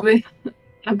 So did we,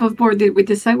 above board, did we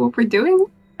decide what we're doing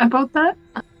about that?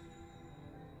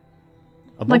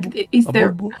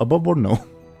 Above board? No.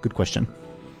 Good question.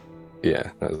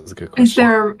 Yeah, that was a good question. Is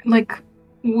there, like,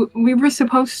 we were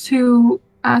supposed to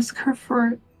ask her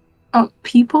for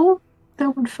people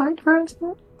that would fight for us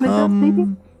with us, maybe?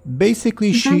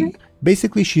 Basically,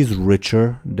 she's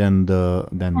richer than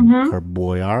her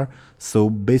boyar. So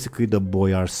basically, the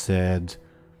boyar said,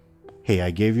 "Hey,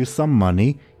 I gave you some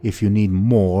money. If you need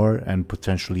more and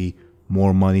potentially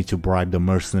more money to bribe the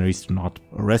mercenaries to not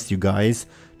arrest you guys,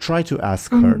 try to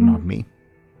ask her, not me."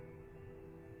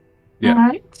 Yeah.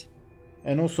 Right.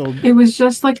 And also, It was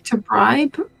just like to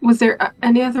bribe. Was there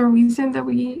any other reason that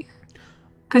we?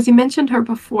 Because you mentioned her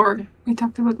before. We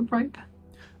talked about the bribe.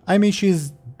 I mean,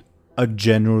 she's a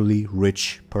generally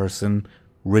rich person,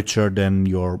 richer than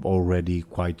your already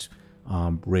quite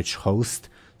rich host.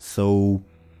 So,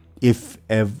 if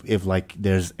like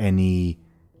there's any,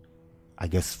 I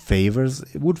guess, favors,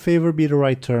 would favor be the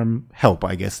right term? Help,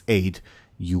 I guess, aid.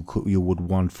 You would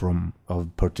want from a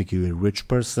particularly rich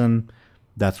person.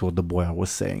 That's what the boyar was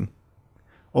saying.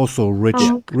 Also,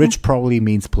 rich probably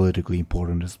means politically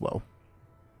important as well.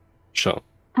 Sure.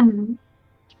 Okay.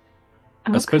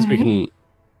 I suppose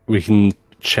we can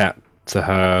chat to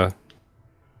her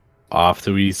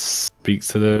after we speak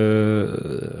to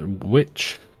the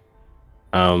witch.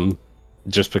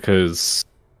 Just because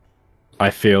I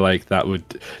feel like that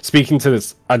would speaking to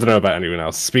this. I don't know about anyone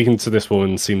else. Speaking to this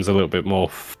woman seems a little bit more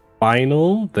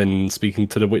final than speaking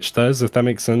to the witch does. If that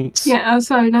makes sense. Yeah. I'm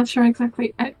sorry. Not sure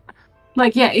exactly.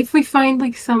 If we find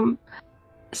like some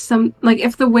like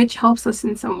if the witch helps us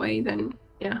in some way, then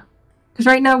yeah. Because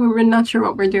right now we're not sure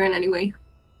what we're doing anyway.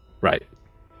 Right.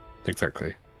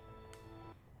 Exactly.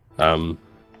 So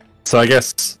I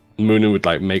guess Muninn would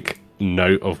like make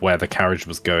note of where the carriage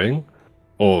was going,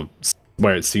 or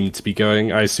where it seemed to be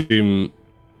going. I assume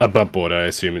above board. I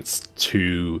assume it's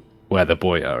to where the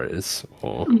boyar is,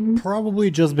 or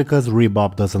Probably just because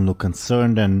Rebop doesn't look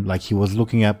concerned and like he was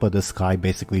looking up at the sky,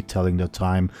 basically telling the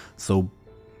time. So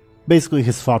basically,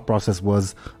 his thought process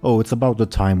was, "Oh, it's about the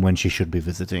time when she should be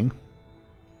visiting."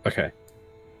 Okay.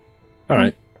 All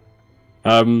right.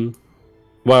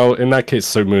 Well, in that case,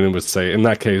 so Muninn would say, in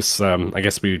that case, I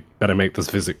guess we better make this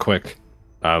visit quick.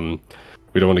 We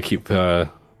don't want to keep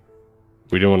her.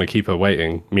 We don't want to keep her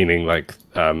waiting. Meaning, like,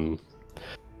 the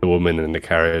woman in the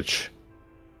carriage.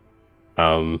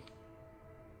 Rebop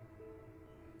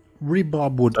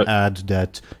would add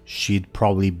that she'd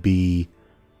probably be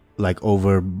like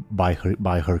over by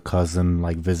her cousin,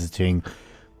 like visiting,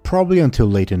 probably until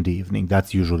late in the evening.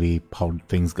 That's usually how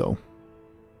things go.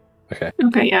 Okay.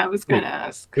 Okay. Yeah, I was gonna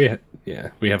ask. We have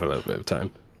a little bit of time.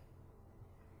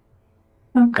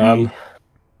 Okay.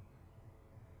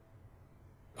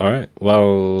 All right.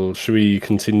 Well, should we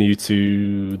continue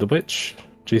to the witch?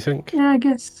 Do you think? Yeah, I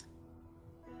guess.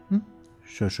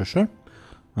 Sure.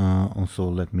 Also,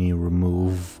 let me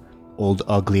remove old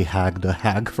ugly hag, the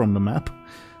hag, from the map.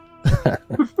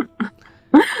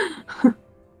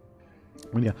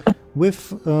 Yeah, with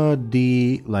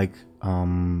the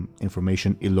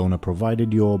information Illona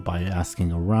provided you by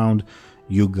asking around,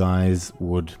 you guys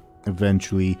would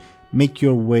eventually make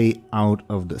your way out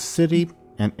of the city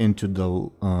and into the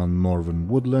northern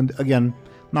woodland. Again,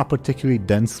 not particularly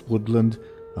dense woodland.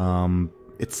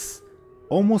 It's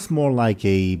almost more like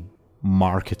a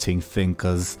marketing thing,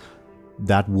 because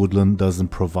that woodland doesn't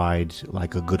provide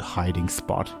like a good hiding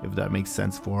spot, if that makes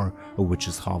sense, for a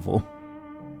witch's hovel.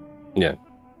 Yeah.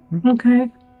 Okay.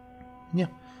 Yeah.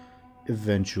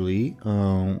 Eventually,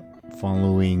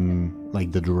 following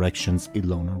like the directions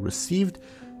Illona received,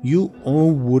 you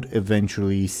all would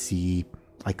eventually see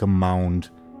like a mound,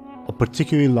 a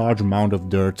particularly large mound of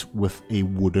dirt with a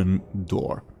wooden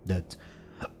door that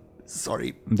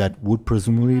would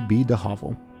presumably be the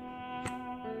hovel.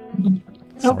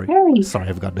 Sorry, Okay. sorry,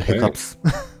 I've got the hiccups.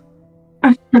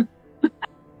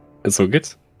 It's all good.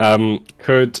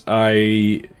 Could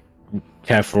I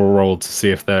care for a roll to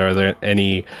see if there are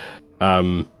any?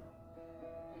 I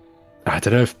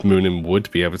don't know if Muninn would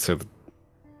be able to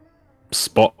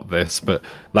spot this, but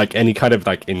like any kind of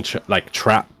like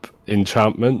trap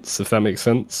enchantments, if that makes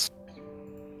sense.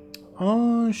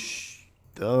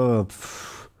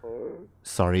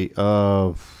 Sorry.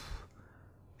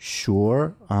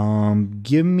 Sure.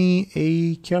 Give me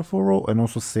a careful roll and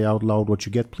also say out loud what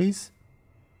you get, please.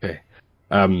 Okay.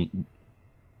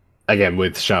 Again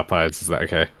with sharp eyes, is that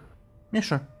okay? Yeah,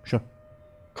 sure.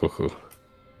 Cool.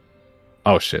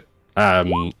 Oh shit.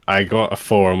 I got a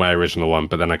 4 on my original one,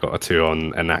 but then I got a 2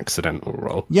 on an accidental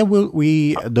roll. Yeah,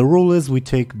 the rule is we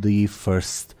take the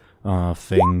first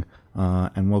thing,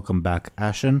 and welcome back,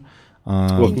 Ashen.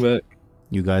 Welcome back.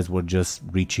 You guys were just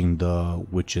reaching the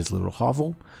witch's little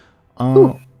hovel.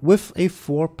 With a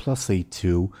 4 plus a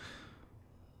 2,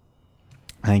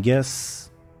 I guess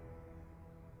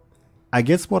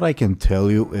what I can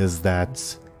tell you is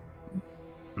that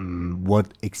what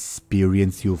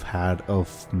experience you've had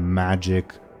of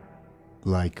magic,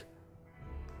 like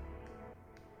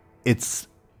it's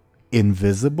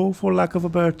invisible, for lack of a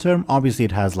better term. Obviously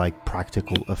it has like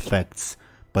practical effects,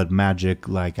 but magic,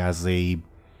 like as a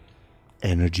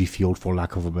energy field, for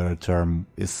lack of a better term,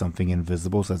 is something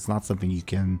invisible, so it's not something you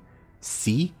can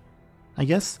see, I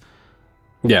guess.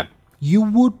 Yeah. You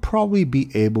would probably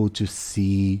be able to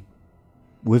see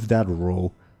with that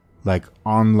roll, like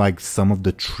on like some of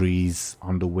the trees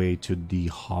on the way to the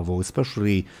hovel,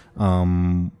 especially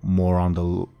more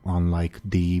on like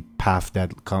the path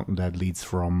that leads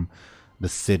from the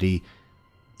city,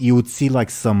 you would see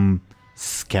like some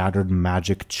scattered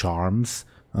magic charms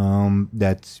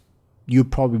that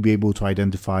you'd probably be able to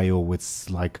identify, or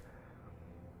it's like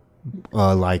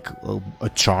a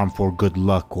charm for good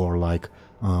luck, or like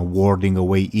warding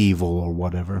away evil or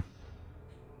whatever.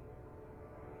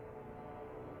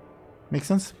 Make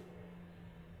sense?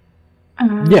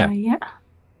 Yeah. Yeah.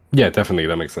 Yeah, definitely,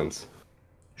 that makes sense.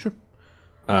 Sure.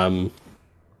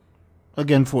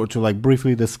 Again, to like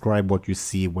briefly describe what you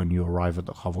see when you arrive at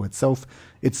the hovel itself,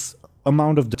 it's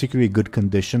amount of particularly good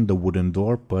condition, the wooden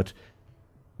door, but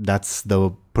that's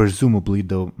presumably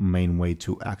the main way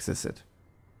to access it.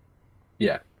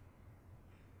 Yeah.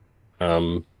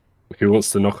 Who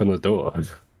wants to knock on the door?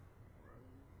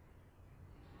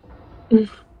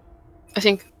 I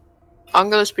think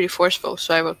Anghel is pretty forceful,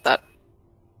 so I vote that.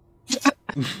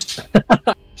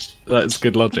 That's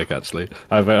good logic, actually.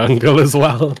 I vote Anghel as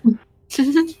well.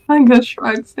 Anghel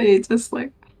shrugs and he just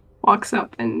like walks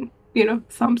up and,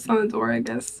 thumps on the door, I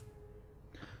guess.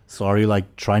 So are you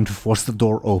like trying to force the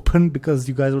door open because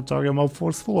you guys were talking about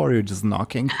forceful, or are you just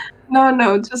knocking?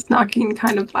 No, just knocking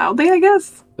kind of loudly, I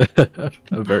guess. A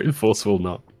very forceful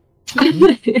knock.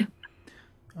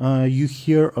 You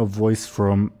hear a voice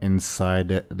from inside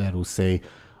that will say,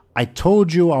 "I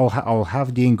told you I'll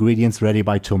have the ingredients ready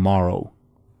by tomorrow."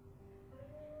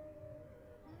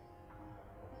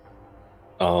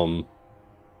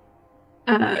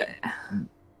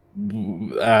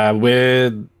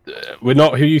 We're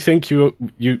not who you think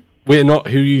we're not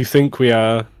who you think we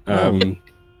are.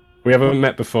 We haven't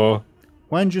met before.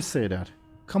 Why didn't you say that?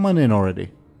 Come on in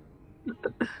already.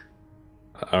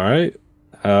 All right.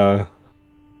 So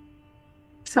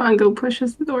Anghel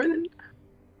pushes the door then.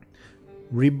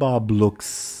 Rebob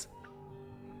looks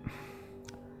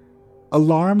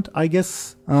alarmed, I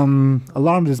guess.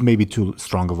 Alarmed is maybe too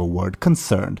strong of a word.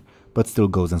 Concerned, but still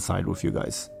goes inside with you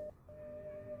guys.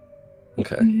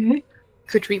 Okay.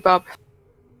 Good Rebob.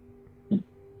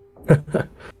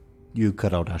 You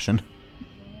cut out Ashen.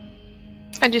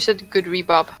 I just said good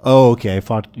Rebob. Oh, okay. I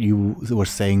thought you were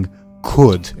saying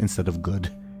could instead of good.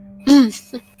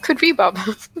 Good Rebob.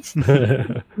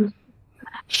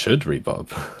 Should Rebob.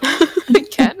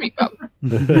 Can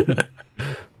Rebob.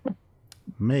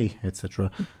 May, etc.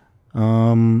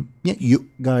 Yeah, you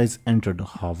guys enter the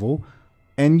hovel,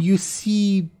 and you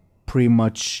see pretty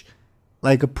much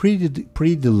like a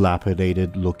pretty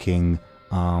dilapidated looking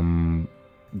not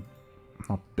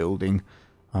building,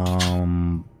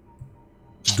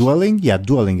 dwelling. Yeah,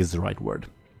 dwelling is the right word.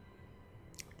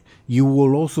 You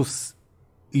will also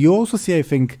see, I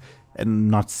think, and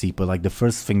not see, but like the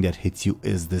first thing that hits you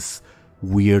is this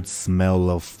weird smell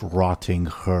of rotting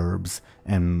herbs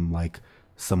and like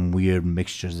some weird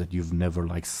mixtures that you've never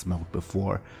like smelled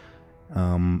before.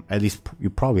 At least you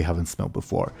probably haven't smelled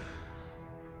before.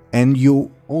 And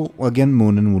you again,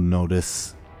 Muninn, would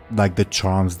notice like the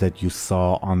charms that you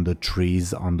saw on the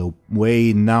trees on the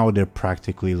way. Now they're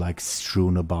practically like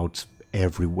strewn about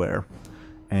everywhere.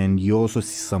 And you also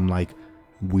see some like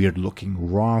weird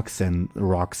looking rocks, and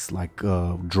rocks like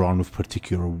drawn with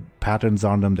particular patterns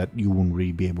on them that you wouldn't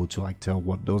really be able to like tell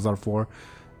what those are for.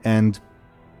 And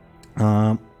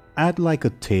at like a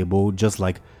table, just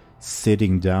like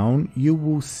sitting down, you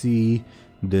will see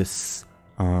this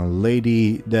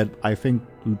lady that I think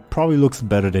probably looks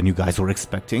better than you guys were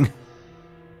expecting.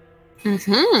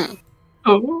 Mm-hmm.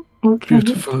 Oh, okay.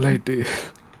 Beautiful lady.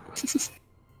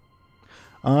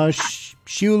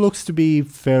 She looks to be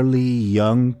fairly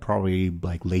young, probably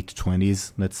like late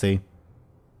 20s, let's say.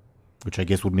 Which I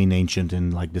guess would mean ancient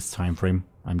in like this time frame.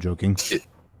 I'm joking.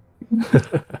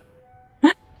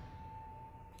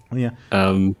 Oh, yeah.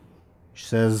 She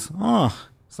says,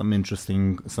 some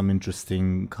interesting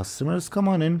customers. Come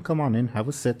on in, have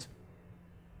a sit.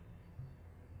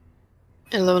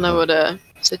 Illona would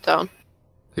sit down.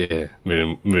 Yeah,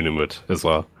 Muninn would as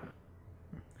well.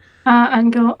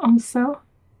 Anghel also.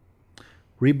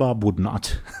 Rebob would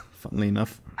not, funnily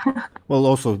enough. Well,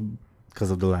 also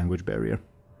because of the language barrier.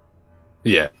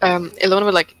 Yeah. Illona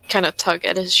would like kind of tug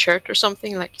at his shirt or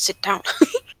something, like sit down.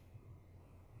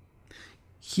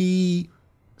 he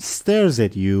stares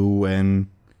at you, and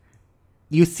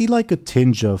you see like a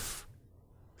tinge of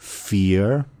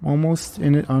fear almost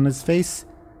in it on his face,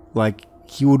 like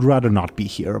he would rather not be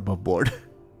here above board.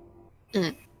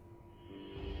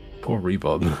 Poor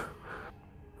Rebob.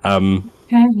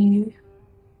 Hey.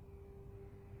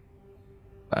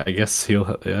 I guess he'll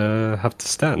have to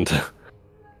stand.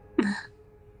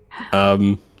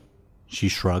 She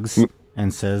shrugs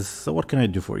and says, "So what can I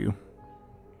do for you?"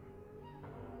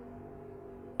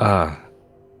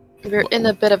 We're in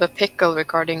a bit of a pickle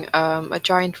regarding a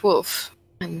giant wolf,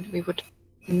 and we would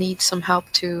need some help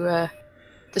to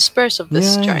disperse of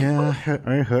this giant wolf.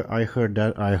 I heard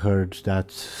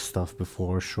that stuff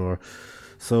before, sure.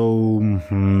 So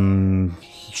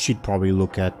she'd probably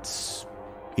look at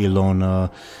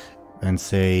Illona and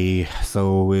say,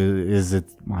 "So is it,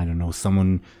 I don't know,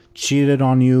 someone cheated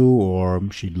on you?" Or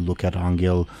she'd look at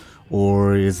Anghel,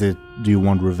 or is it, do you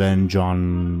want revenge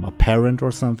on a parent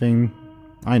or something?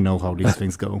 I know how these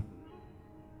things go.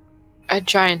 A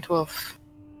giant wolf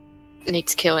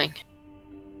needs killing.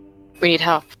 We need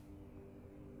help.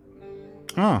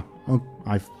 Oh,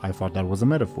 I thought that was a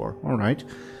metaphor. All right.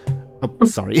 Oh,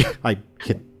 sorry, I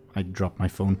dropped my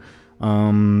phone.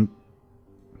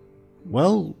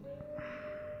 Well,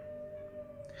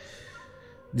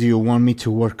 do you want me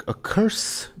to work a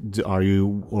curse?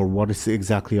 Or what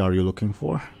exactly are you looking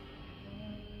for?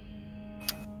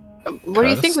 What do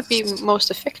you think would be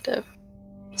most effective?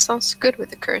 Sounds good with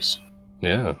the curse.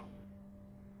 Yeah.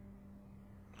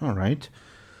 All right.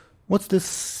 What's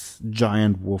this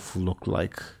giant wolf look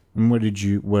like? And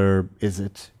where is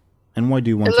it? And why do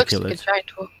you want to kill It it? looks like a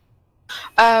giant wolf.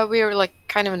 We are like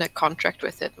kind of in a contract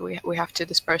with it. We have to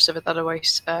dispose of it,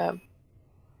 otherwise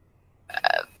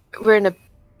we're in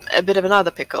a bit of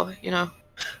another pickle, you know.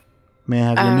 May I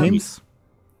have your names?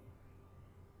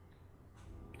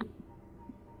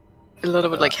 Illona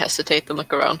would like hesitate and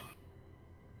look around.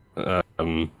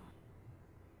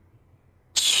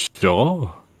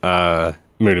 Sure.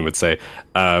 Muninn would say,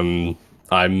 I'm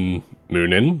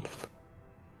Muninn.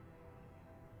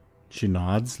 She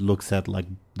nods, looks at like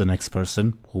the next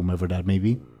person, whomever that may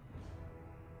be.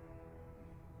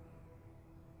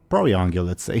 Probably Anghel,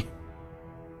 let's say.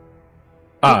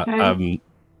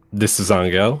 This is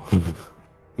Anghel.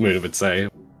 Muninn would say,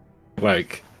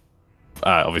 like,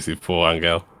 obviously for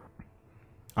Anghel.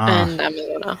 And I'm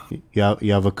Illona.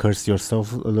 You have a curse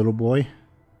yourself, a little boy?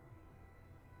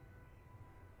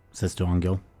 Says to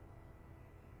Anghel.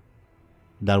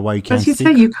 That why you can't But speak?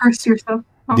 you say you cursed yourself.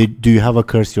 Oh. Do you have a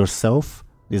curse yourself?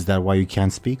 Is that why you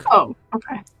can't speak? Oh,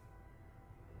 okay.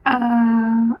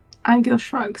 Anghel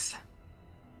shrugs.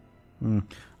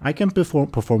 I can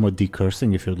perform a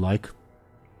decursing if you'd like.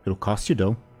 It'll cost you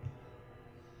though.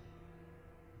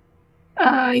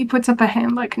 He puts up a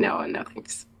hand like, no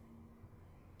thanks.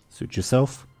 Suit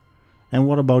yourself. And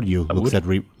what about you? Looks at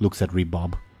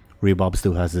Rebob. Rebob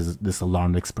still has this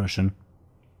alarmed expression.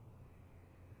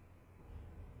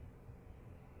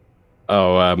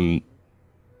 Oh,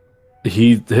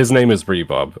 his name is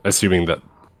Rebob, assuming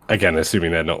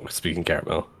they're not speaking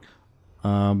caramel.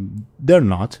 They're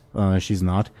not. She's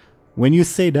not. When you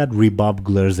say that, Rebob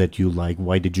glares at you like,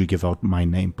 "Why did you give out my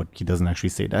name?" But he doesn't actually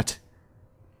say that.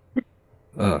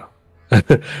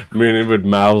 Muninn would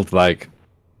mouth like,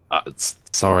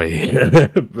 "Sorry,"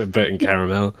 but in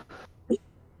caramel.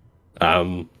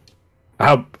 How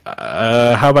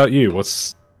about you?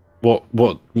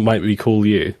 What might we call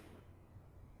you?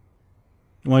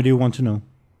 Why do you want to know?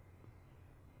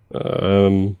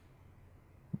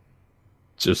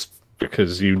 Just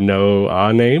because you know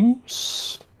our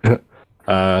names.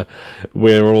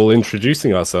 We're all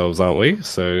introducing ourselves, aren't we?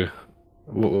 So,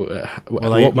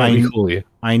 what might we call you?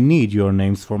 I need your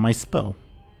names for my spell.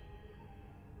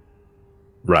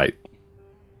 Right.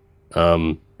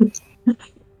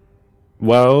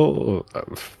 Well,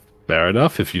 fair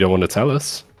enough. If you don't want to tell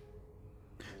us.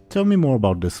 Tell me more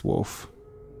about this wolf.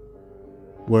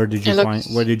 Where did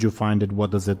you find it?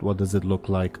 What does it look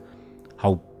like?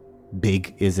 How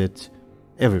big is it?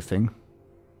 Everything.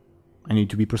 I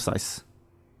need to be precise.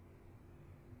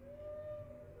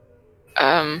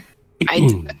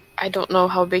 I don't know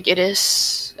how big it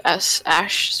is. As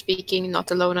Ash speaking, not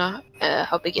Illona.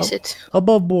 How big is it?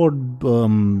 Above board,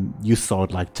 you saw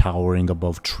it like towering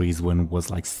above trees when it was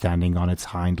like standing on its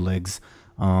hind legs.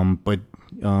 But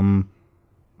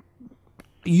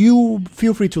you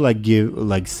feel free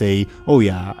to say, "Oh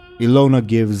yeah, Illona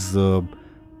gives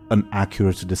an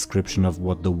accurate description of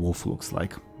what the wolf looks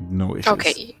like." No issues.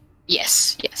 Okay.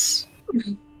 Yes.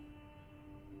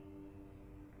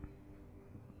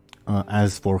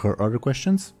 As for her other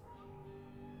questions,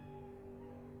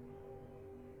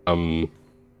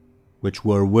 Which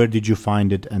were, where did you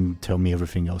find it, and tell me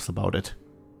everything else about it.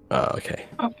 Okay.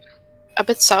 A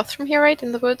bit south from here, right?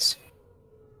 In the woods?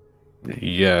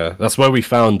 Yeah, that's where we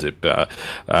found it, but,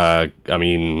 I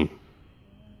mean...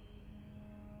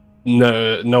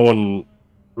 No one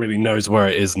really knows where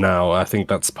it is now. I think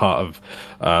that's part of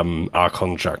our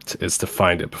contract, is to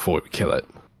find it before we kill it.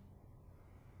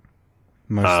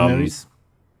 Mercenaries?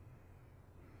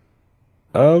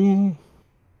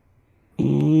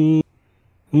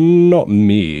 Not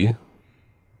me.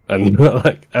 And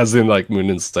like, as in like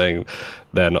Muninn saying,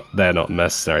 they're not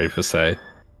mercenary per se.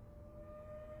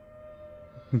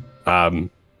 I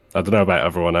don't know about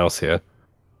everyone else here.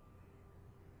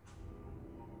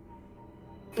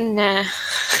 Nah.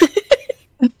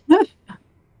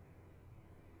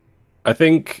 I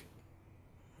think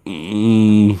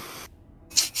we're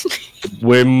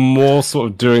more sort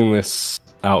of doing this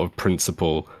out of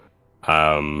principle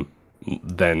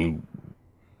than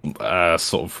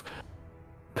sort of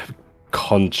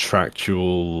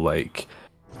contractual, like,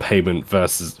 payment for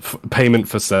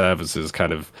services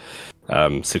kind of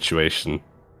situation.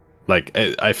 Like,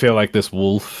 I feel like this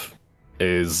wolf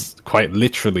is quite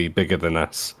literally bigger than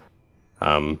us.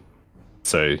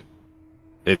 So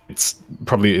it's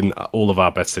probably in all of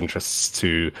our best interests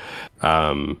to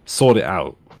sort it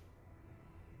out.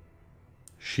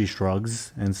 She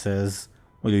shrugs and says,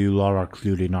 well, you lot are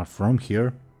clearly not from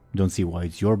here. Don't see why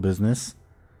it's your business.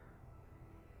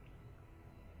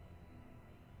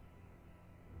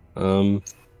 We're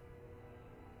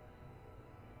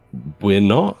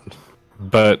not,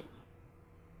 but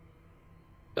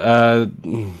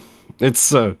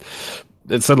it's a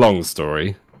long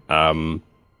story. But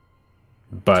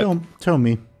tell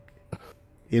me,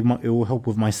 it will help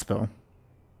with my spell.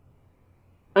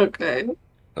 Okay.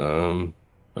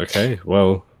 Okay.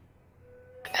 Well,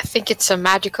 I think it's a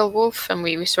magical wolf, and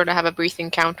we sort of have a brief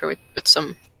encounter with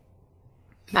some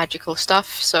magical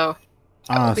stuff. So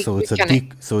so it's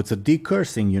a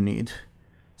decursing you need.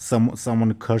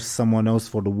 Someone curse someone else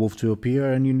for the wolf to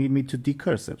appear, and you need me to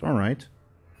decurse it. All right.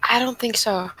 I don't think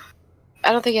so.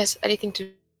 I don't think it has anything to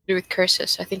do with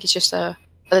curses. I think it's just a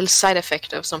little side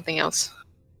effect of something else.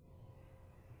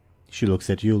 She looks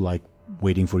at you like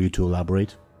waiting for you to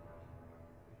elaborate.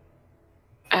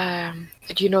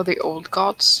 Do you know the old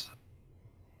gods?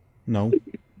 No.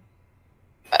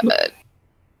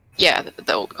 Yeah,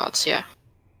 the old gods, yeah.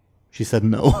 She said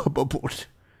no, but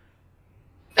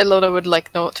Illona would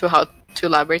like know how to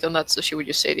elaborate on that, so she would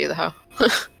just say the other how.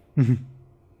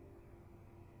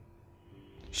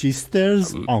 She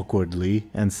stares awkwardly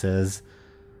and says,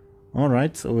 all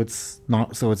right, so it's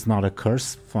not a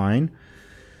curse, fine.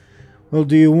 Well,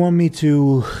 do you want me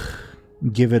to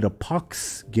give it a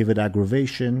pox, give it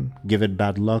aggravation, give it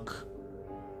bad luck?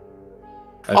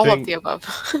 All of the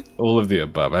above. All of the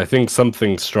above. I think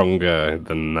something stronger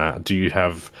than that. Do you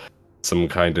have some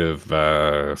kind of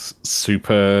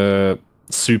super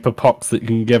pox that you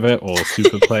can give it, or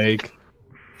super plague?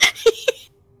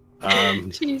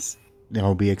 Jeez.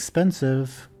 It'll be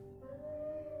expensive.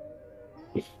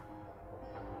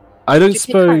 I don't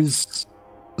suppose.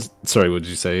 Sorry, what did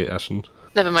you say, Ashen?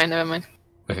 Never mind.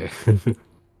 Okay.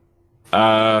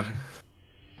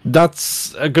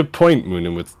 That's a good point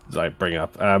Muninn would like bring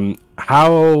up. How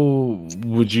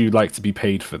would you like to be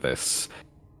paid for this?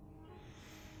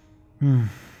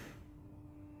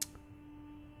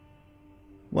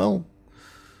 Well,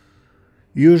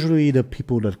 usually the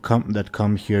people that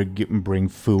come here bring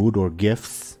food or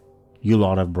gifts. You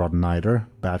lot have brought neither.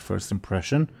 Bad first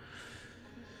impression.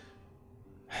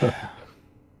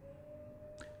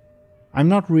 I'm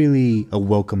not really a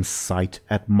welcome sight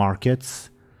at markets,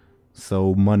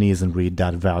 so money isn't really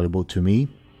that valuable to me.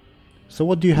 So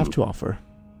what do you have to offer?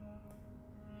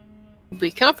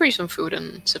 We can offer you some food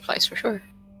and supplies for sure.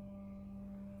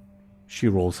 She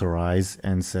rolls her eyes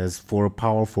and says, for a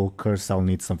powerful curse, I'll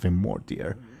need something more,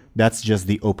 dear. That's just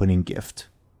the opening gift.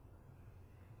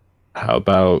 How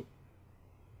about...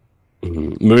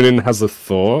 Muninn has a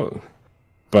thought,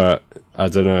 but I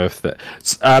don't know if that...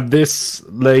 this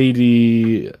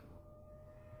lady...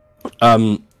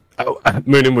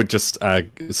 Muninn would just,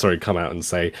 come out and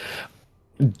say,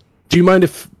 do you mind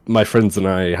if my friends and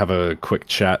I have a quick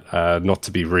chat, not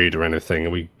to be rude or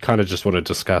anything, we kind of just want to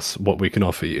discuss what we can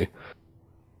offer you?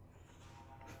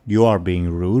 You are being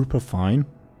rude, but fine.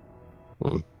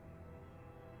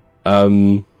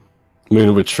 Muninn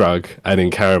would shrug, and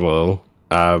in Caramel,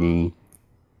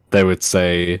 they would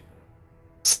say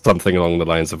something along the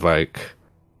lines of like,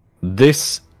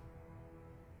 this...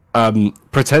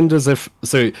 pretend as if...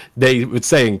 So they would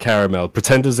say in Caramel,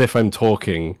 pretend as if I'm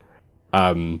talking,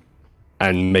 and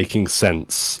and making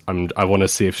sense. I want to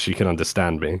see if she can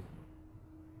understand me.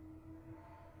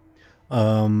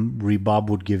 Rebob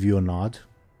would give you a nod.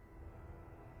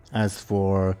 As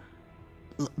for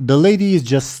the lady is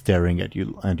just staring at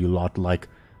you lot like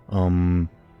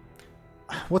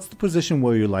what's the position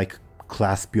where you like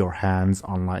clasp your hands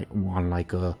on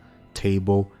like a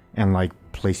table and like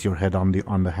place your head on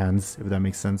the hands, if that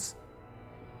makes sense.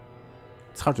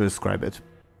 It's hard to describe it.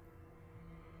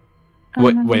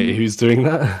 Wait, who's doing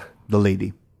that? The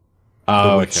lady.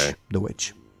 Oh, the witch, okay. The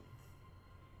witch.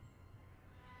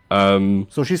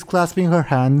 So she's clasping her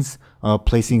hands,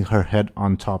 placing her head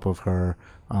on top of her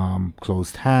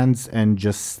closed hands, and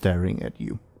just staring at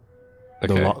you.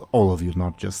 Okay. All of you,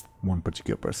 not just one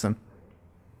particular person.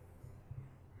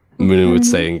 Muninn would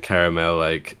say in Caramel,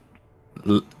 like,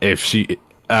 if she...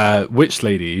 witch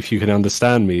lady, if you can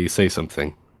understand me, say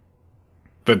something.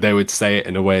 But they would say it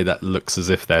in a way that looks as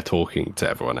if they're talking to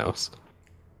everyone else.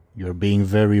 You're being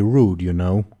very rude, you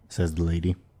know, says the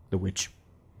lady, the witch.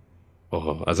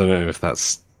 Oh, I don't know if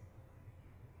that's...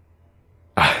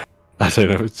 I don't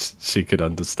know if she could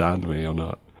understand me or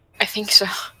not. I think so.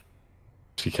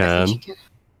 She can.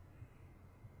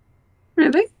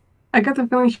 Really? I got the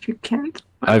feeling she can't.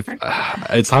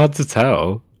 It's hard to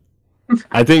tell.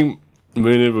 I think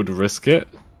Muninn would risk it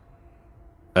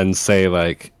and say,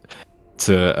 like,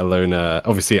 to Illona,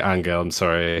 obviously Anghel, I'm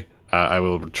sorry, I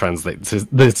will translate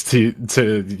this to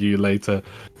you later,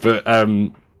 but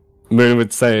Muninn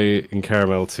would say in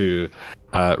Caramel to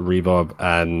Rebob,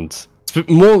 and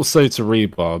more so to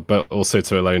Rebob, but also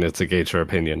to Illona to gauge her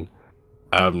opinion.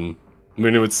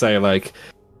 Muninn would say, like,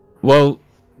 well,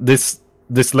 this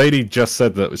lady just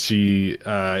said that she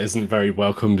isn't very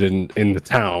welcomed in the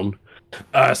town,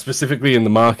 specifically in the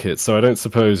market, so I don't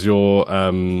suppose your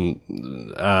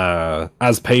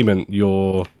as payment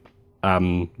your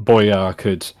boyar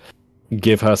could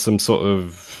give her some sort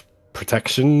of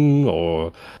protection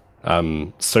or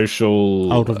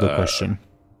social... Out of the question.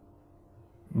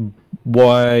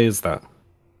 Why is that?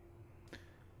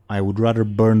 I would rather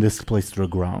burn this place to the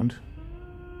ground.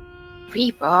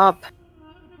 Rebob.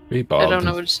 I don't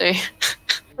know what to say.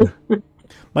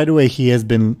 By the way, he has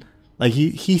been... Like,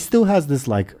 he still has this,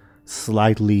 like,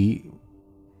 slightly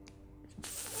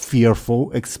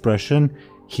fearful expression.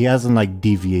 He hasn't, like,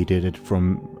 deviated it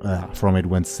from it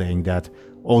when saying that.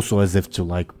 Also as if to,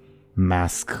 like,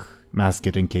 mask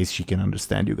it in case she can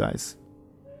understand you guys.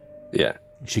 Yeah.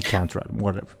 She can't, right?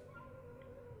 Whatever.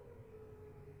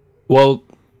 Well,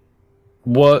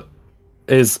 what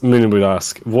is... Muninn would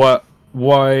ask, why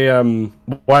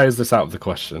is this out of the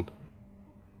question?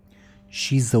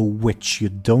 She's a witch. You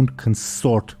don't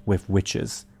consort with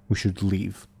witches. We should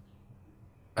leave.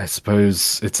 I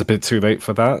suppose it's a bit too late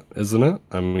for that, isn't it?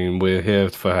 I mean, we're here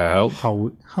for her help.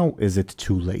 How is it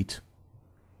too late?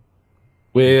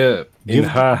 We're in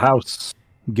her house.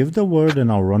 Give the word and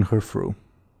I'll run her through.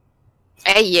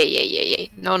 Hey.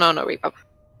 No, Rebob.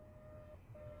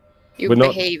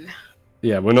 Behave.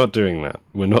 Yeah, we're not doing that.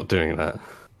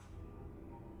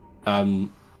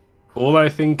 All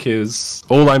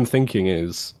I'm thinking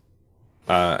is,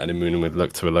 and Muninn would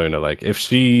look to Illona, like, if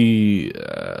she,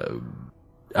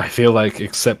 I feel like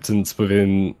acceptance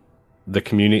within the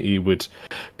community would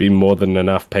be more than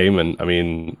enough payment. I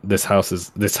mean, this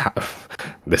house, like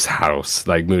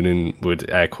Muninn would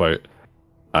air quote,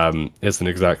 isn't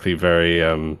exactly very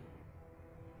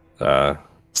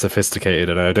sophisticated,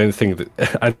 and I don't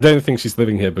think she's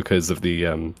living here because of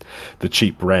the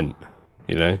cheap rent,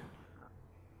 you know.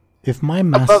 If my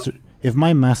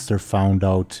master found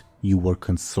out you were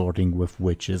consorting with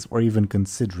witches, or even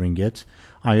considering it,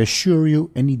 I assure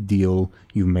you any deal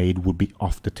you made would be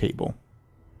off the table.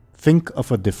 Think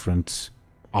of a different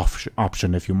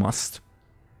option if you must.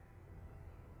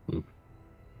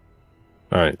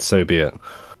 Alright, so be it.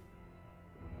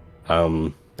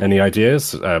 Any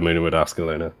ideas? Muninn would ask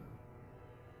Illona.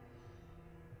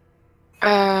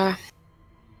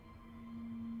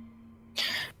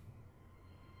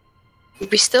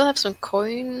 We still have some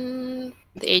coin,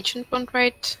 the agent one,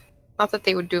 right? Not that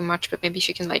they would do much, but maybe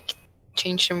she can, like,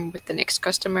 change them with the next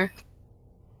customer.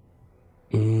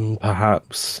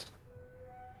 Perhaps.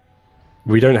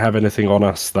 We don't have anything on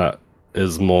us that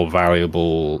is more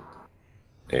valuable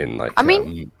in, like... I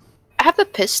mean, I have the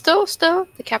pistol still,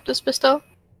 the captain's pistol.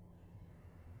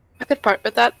 I could part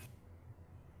with that.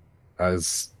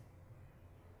 As...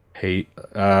 Hey,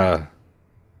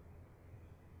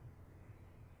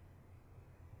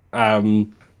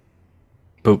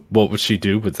 but what would she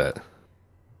do with it?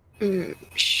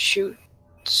 Shoot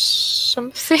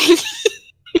something.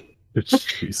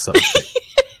 Shoot something.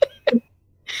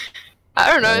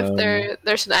 I don't know if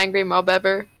there's an angry mob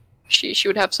ever. She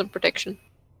would have some protection.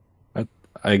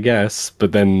 I guess,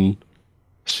 but then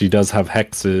she does have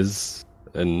hexes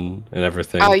and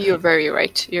everything. Oh, you're very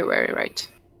right. You're very right.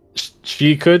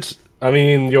 She could. I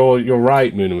mean, you're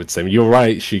right. Muninn would say you're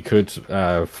right. She could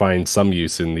find some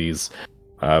use in these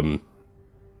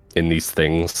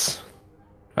things,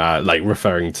 like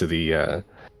referring to the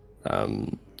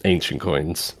ancient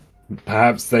coins.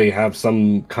 Perhaps they have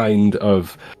some kind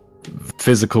of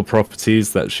physical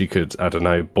properties that she could, I don't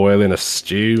know, boil in a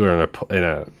stew or in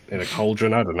a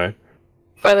cauldron. I don't know.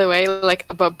 By the way, like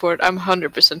above board, I'm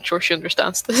 100% sure she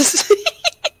understands this.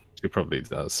 She probably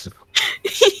does.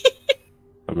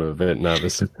 I'm a bit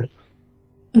nervous.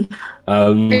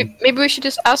 Maybe we should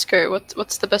just ask her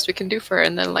what's the best we can do for her,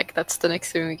 and then like that's the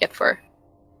next thing we get for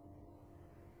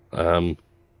her.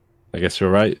 I guess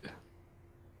you're right.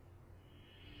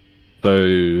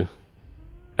 So,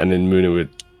 and then Muninn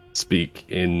would speak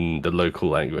in the local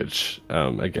language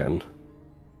again.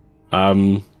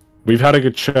 We've had a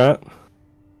good chat.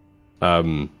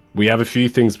 We have a few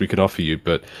things we could offer you,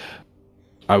 but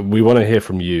we want to hear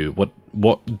from you.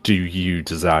 What do you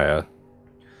desire?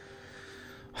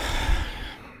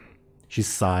 She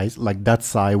sighs, like that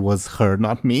sigh was her,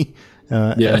 not me.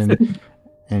 Yeah.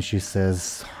 And she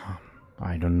says,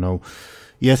 I don't know.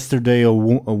 Yesterday a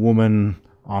woman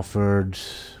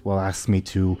asked me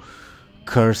to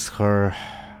curse her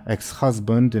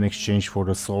ex-husband in exchange for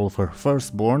the soul of her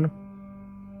firstborn.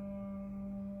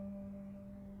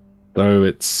 So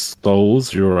it's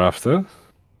souls you're after?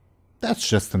 That's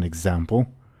just an example.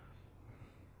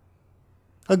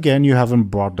 Again, you haven't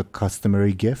brought the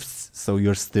customary gifts, so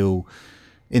you're still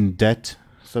in debt,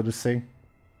 so to say.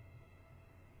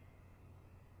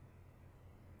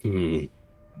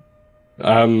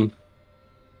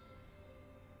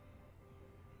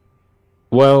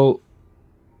 Well,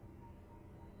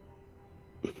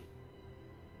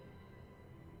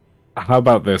 how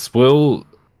about this?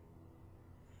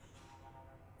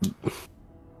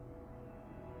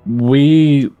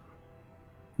 We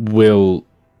will,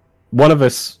 one of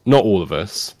us, not all of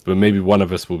us, but maybe one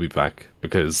of us will be back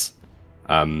because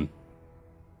above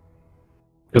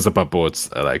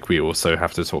boards, like we also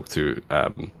have to talk to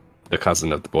the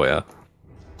cousin of the boyar.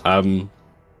 How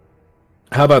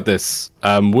about this?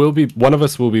 One of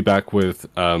us will be back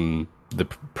with the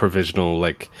provisional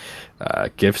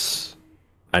gifts,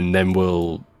 and then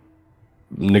we'll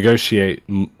negotiate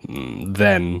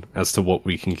then as to what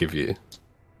we can give you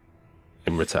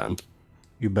in return.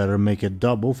 You better make it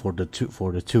double for the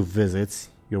two visits.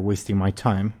 You're wasting my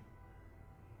time.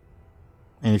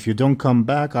 And if you don't come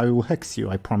back, I will hex you.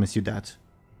 I promise you that.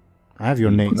 I have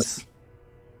your names.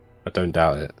 I don't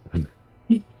doubt it.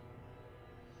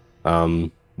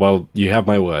 Well, you have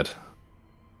my word.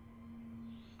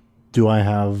 Do I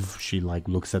have, she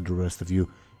looks at the rest of you,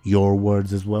 your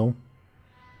words as well?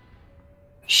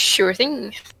 Sure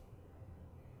thing.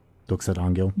 Looks at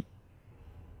Anghel.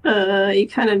 He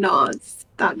kind of nods,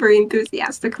 not very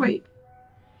enthusiastically.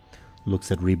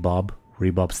 Looks at Rebob.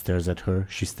 Rebob stares at her.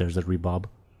 She stares at Rebob.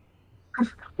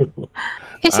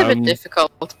 He's a bit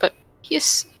difficult, but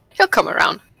he'll come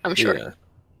around, I'm sure.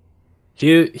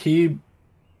 Yeah. He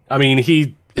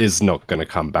is not going to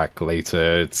come back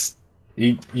later.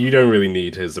 You don't really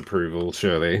need his approval,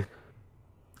 surely.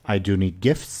 I do need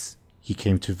gifts. He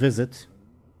came to visit.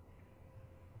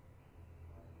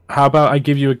 How about I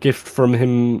give you a gift from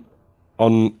him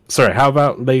how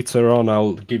about later on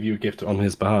I'll give you a gift on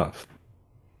his behalf?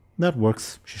 That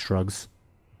works, she shrugs.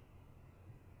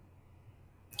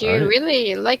 Do you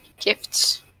really like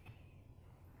gifts?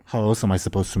 How else am I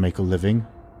supposed to make a living?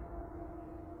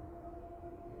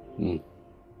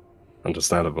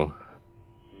 Understandable.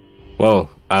 Well,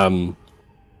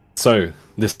 so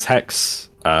this hex,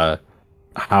 how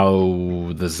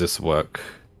does this work?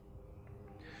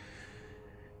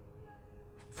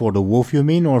 For the wolf, you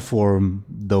mean, or for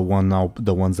the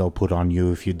ones I'll put on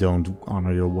you if you don't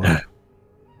honor your word?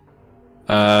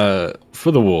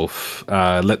 For the wolf,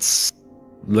 let's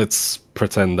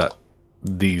pretend that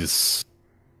these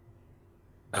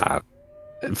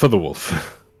for the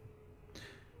wolf.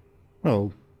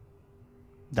 Well,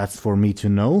 that's for me to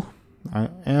know.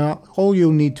 All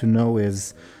you need to know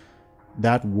is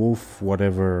that wolf,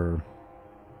 whatever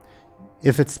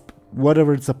it's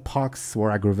a pox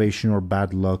or aggravation or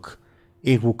bad luck,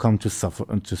 it will come to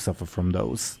suffer from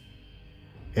those.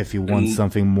 If you want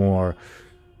something more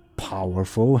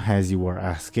powerful, as you were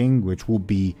asking, which will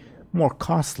be more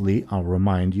costly, I'll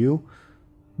remind you,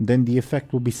 then the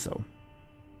effect will be so.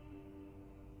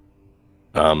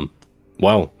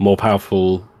 Well, more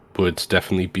powerful would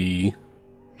definitely be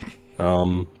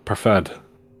Preferred.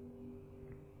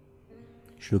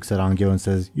 She looks at Anghel and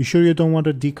says, "You sure you don't want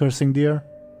a decursing deer?"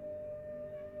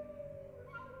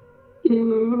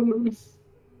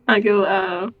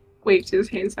 Anghel waves his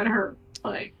hands at her,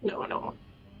 like, no.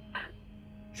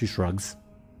 She shrugs.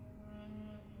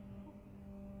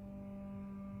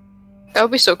 That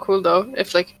would be so cool though,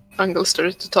 if like Anghel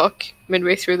started to talk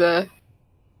midway through the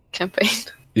campaign.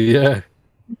 Yeah.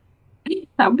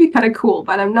 That would be kind of cool,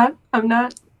 but I'm not.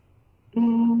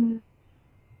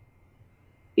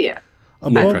 Yeah.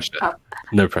 No pressure.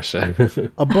 No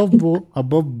pressure.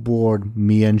 above board,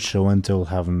 me and Show&Tell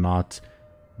have not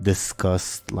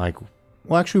discussed, like,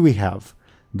 well, actually we have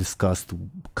discussed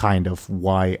kind of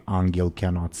why Anghel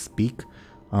cannot speak.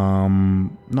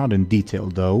 Not in detail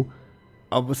though.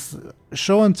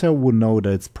 Show&Tell would know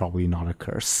that it's probably not a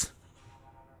curse.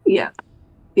 Yeah,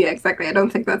 exactly. I don't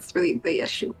think that's really the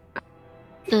issue.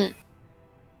 Mm.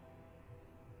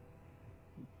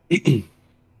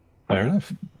 Fair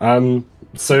enough.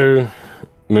 So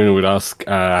Muninn would ask,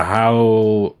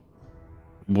 how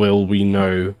will we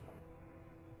know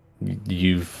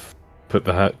you've put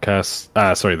the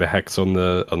the hex on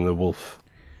the wolf?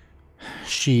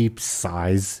 She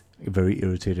sighs, very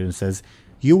irritated, and says,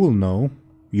 "You will know.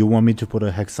 You want me to put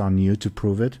a hex on you to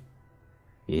prove it?"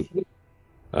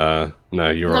 No,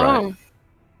 you're alright.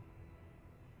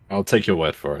 I'll take your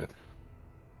word for it.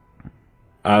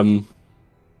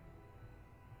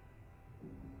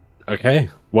 Okay,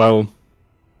 well,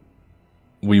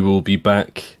 we will be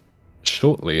back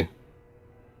shortly.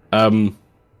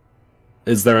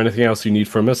 Is there anything else you need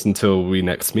from us until we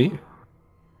next meet?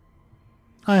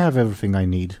 I have everything I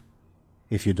need,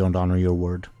 if you don't honor your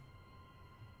word.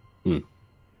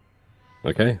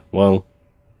 Okay, well,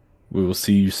 we will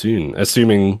see you soon,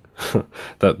 assuming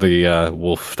that the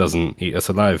wolf doesn't eat us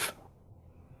alive.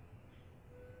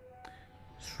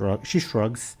 She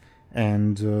shrugs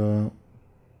and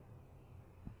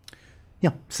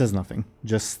says nothing.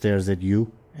 Just stares at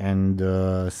you and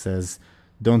says,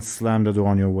 "Don't slam the door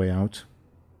on your way out."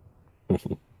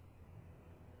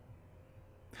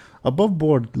 Above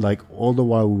board, like, all the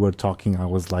while we were talking, I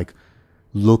was like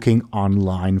looking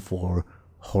online for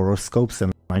horoscopes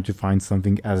and trying to find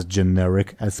something as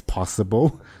generic as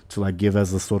possible to like give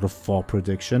as a sort of fall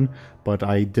prediction, but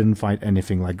I didn't find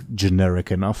anything like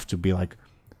generic enough to be like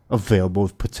available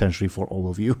potentially for all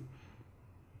of you.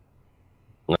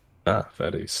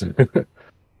 That is.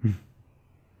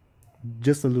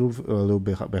 Just a little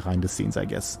bit behind the scenes, I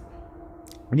guess.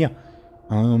 And yeah,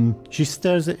 she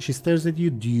stares at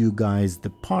you. Do you guys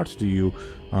depart? Do you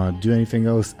do anything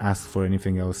else? Ask for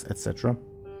anything else, etc.?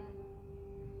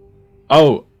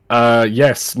 Oh,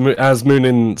 yes. As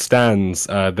Muninn stands,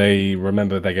 they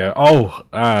remember. They go, "Oh,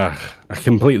 I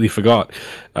completely forgot.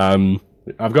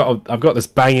 I've got this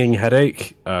banging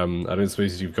headache. I don't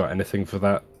suppose you've got anything for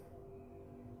that."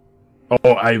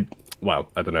 Oh, I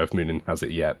don't know if Muninn has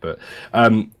it yet, but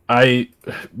I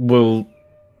will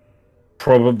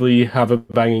probably have a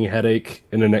banging headache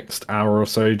in the next hour or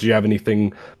so. Do you have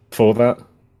anything for that?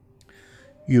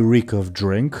 You reek of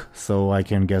drink, so I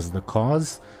can guess the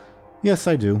cause. Yes,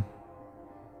 I do.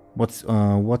 What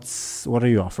are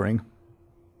you offering?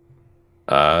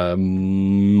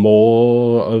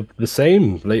 More of the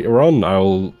same later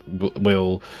on.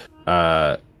 We'll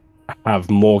have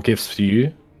more gifts for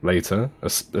you later,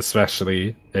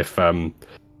 especially if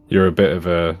you're a bit of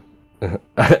a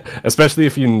especially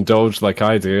if you indulge like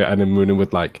I do, and then Muninn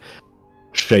would like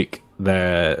shake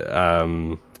their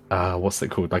what's it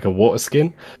called, like a water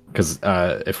skin, because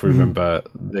if we remember,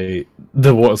 the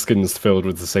water skin is filled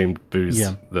with the same booze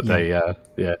they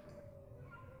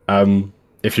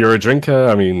if you're a drinker,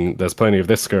 I mean, there's plenty of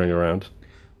this going around.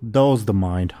 Those the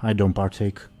mind. I don't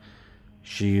partake.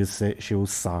 She will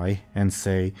sigh and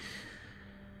say,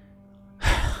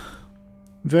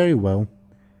 "Very well,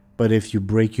 but if you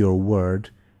break your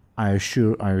word, I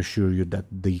assure you that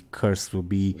the curse will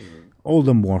be all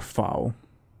the more foul."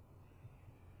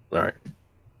 All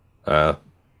right.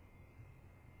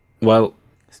 Well,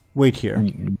 wait here.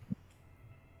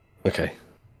 Okay.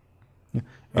 Yeah.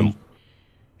 And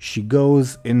she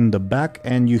goes in the back,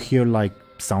 and you hear like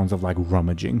sounds of like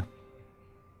rummaging.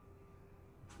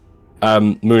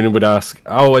 Muninn would ask,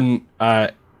 "Oh, and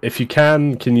if you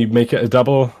can you make it a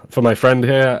double for my friend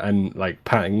here?" And like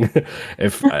patting,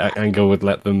 if Anghel would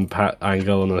let them pat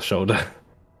Anghel on the shoulder.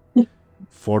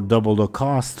 For double the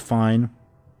cost, fine.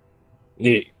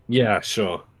 Yeah,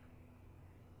 sure.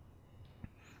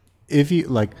 If you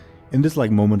like, in this like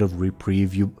moment of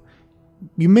reprieve, you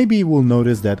maybe will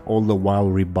notice that all the while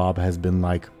Ribob has been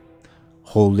like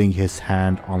holding his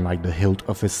hand on like the hilt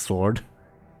of his sword.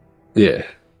 Yeah.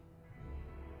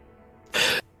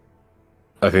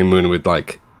 I think Moon would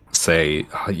like say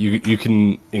you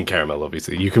can in caramel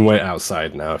obviously you can wait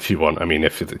outside now if you want. I mean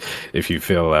if you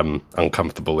feel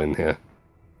uncomfortable in here.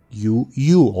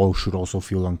 You all should also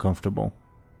feel uncomfortable.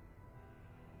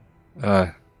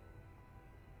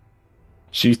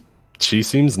 She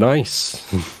seems nice.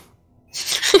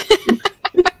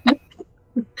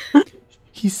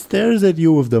 He stares at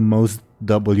you with the most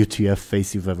WTF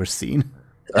face you've ever seen.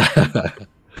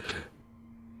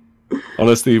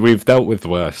 Honestly, we've dealt with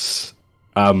worse.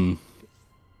 And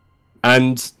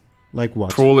like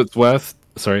what? For all it's worth,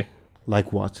 sorry.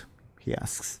 Like what? He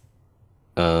asks.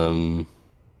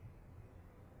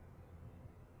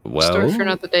 Well, Story for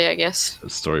another day, I guess. A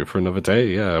story for another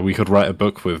day. Yeah, we could write a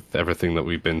book with everything that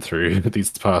we've been through this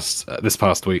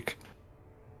past week.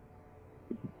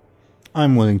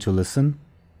 I'm willing to listen.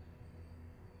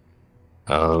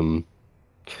 Well,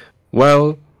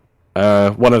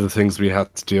 one of the things we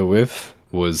had to deal with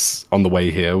was on the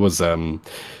way here was I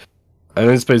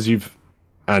don't suppose you've,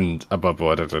 and above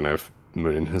all, I don't know if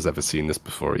Muninn has ever seen this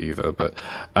before either, but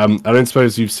I don't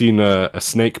suppose you've seen a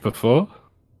snake before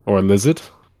or a lizard.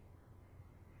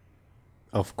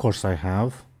 Of course I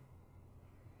have.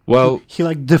 Well, he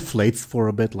like deflates for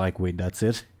a bit, like, wait, that's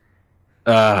it?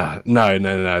 No,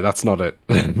 that's not it,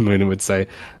 Muninn would say.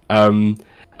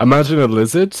 Imagine a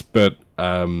lizard, but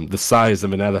the size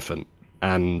of an elephant,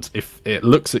 and if it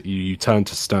looks at you, you turn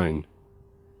to stone.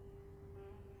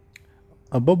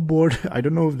 Above board, I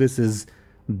don't know if this is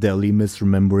Deli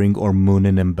misremembering or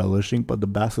Muninn embellishing, but the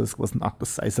basilisk was not the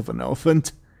size of an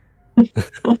elephant.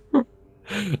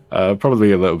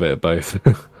 Probably a little bit of both.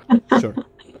 Sure.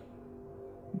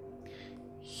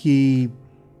 He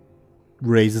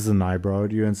raises an eyebrow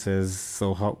at you and says,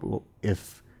 so how,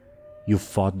 if you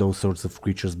fought those sorts of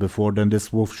creatures before, then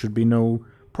this wolf should be no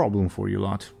problem for you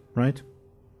lot, right?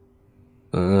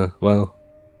 Well,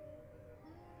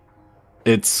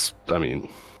 it's, I mean,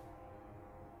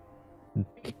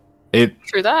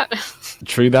 True that.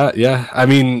 True that, yeah. I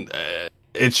mean,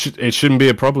 it shouldn't be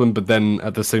a problem, but then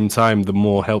at the same time, the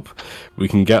more help we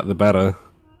can get, the better.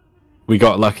 We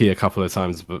got lucky a couple of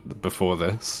times before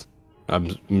this.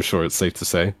 I'm sure it's safe to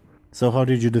say. So how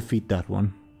did you defeat that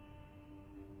one?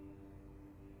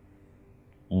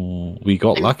 We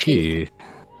got lucky.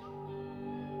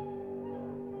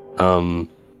 How?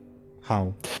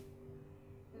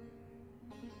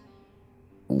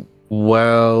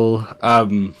 Well,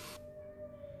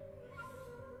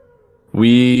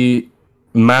 we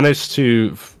managed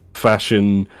to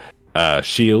fashion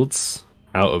shields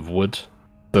out of wood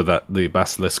so that the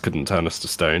basilisk couldn't turn us to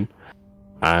stone,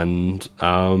 and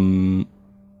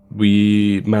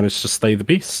we managed to slay the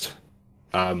beast.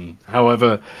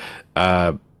 However,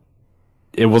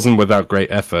 it wasn't without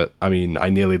great effort. I mean, I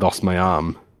nearly lost my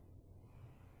arm.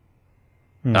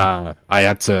 I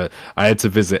had to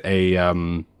visit a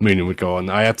Muninn would go on.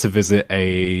 I had to visit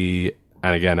a,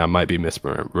 and again, I might be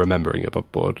misremembering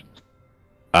above board.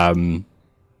 I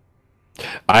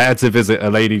had to visit a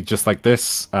lady just like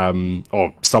this,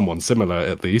 or someone similar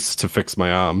at least, to fix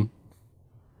my arm.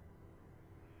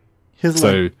 His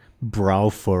brow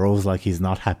furrows like he's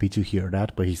not happy to hear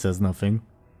that, but he says nothing.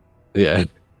 Yeah.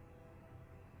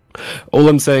 All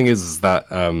I'm saying is that,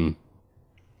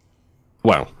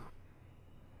 well,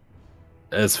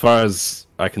 as far as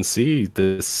I can see,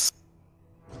 this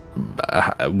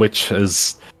witch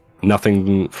has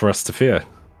nothing for us to fear.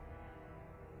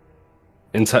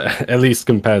 At least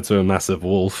compared to a massive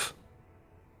wolf.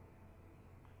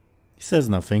 He says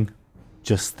nothing,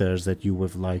 just stares at you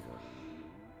with like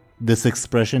this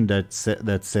expression that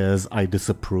says "I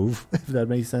disapprove." If that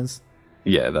makes sense.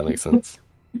 Yeah, that makes sense.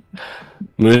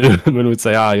 Muninn would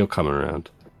say, "You'll come around."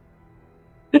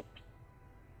 He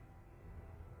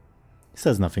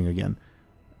says nothing again.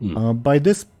 By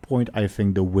this point, I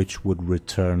think the witch would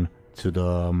return to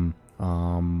the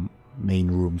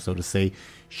main room, so to say.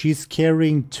 She's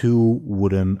carrying two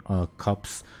wooden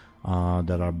cups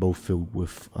that are both filled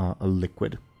with a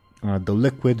liquid. The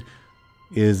liquid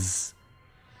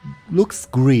looks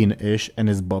greenish and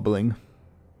is bubbling.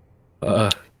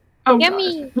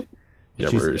 Yummy!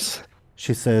 Yummers.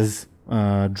 She says,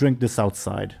 drink this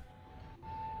outside.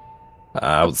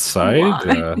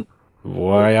 Outside?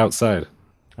 Why outside?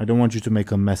 I don't want you to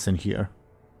make a mess in here.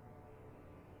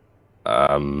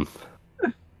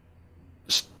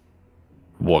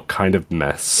 What kind of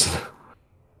mess?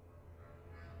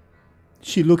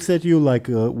 She looks at you like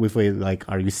with a like,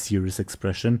 "Are you serious?"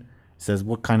 expression. Says,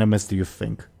 "What kind of mess do you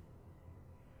think?"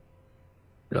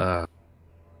 I'm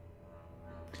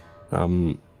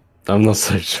not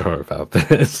so sure about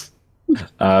this.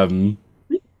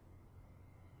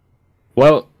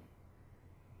 Well,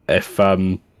 if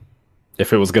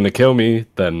it was gonna kill me,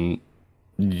 then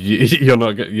you're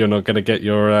not gonna get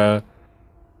your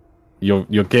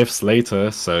gifts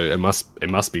later. So it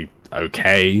must be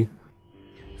okay.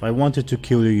 If I wanted to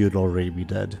kill you, you'd already be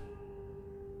dead.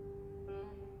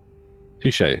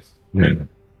 Touche. Illona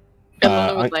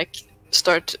would like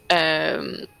start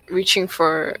reaching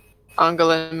for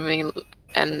Anghel and Muninn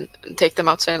and take them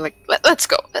outside. Like, let's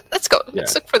go. Let's go. Yeah.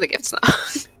 Let's look for the gifts now.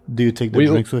 Do you take the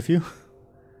drinks with you?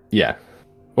 Yeah.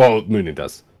 Well, Muninn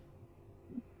does.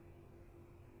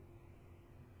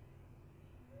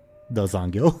 Does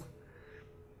Anghel?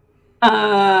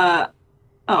 I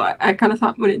kind of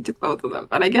thought Muninn took both of them,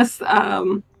 but I guess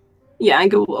yeah,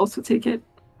 Anghel will also take it,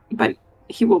 but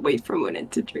he will wait for Muninn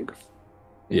to drink.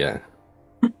 Yeah.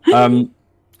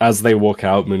 As they walk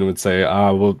out, Muninn would say,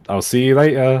 I'll see you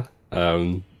later.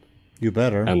 You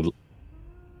better. And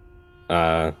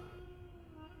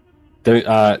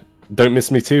don't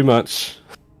miss me too much.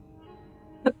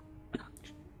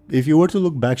 If you were to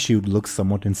look back, she would look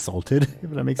somewhat insulted, if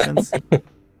that makes sense.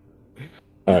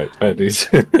 Alright, fair dues.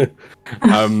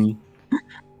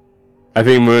 I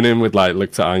think Muninn would like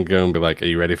look to Anghel and be like, "Are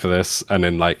you ready for this?" And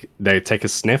then like they take a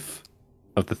sniff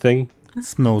of the thing. It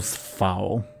smells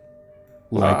foul.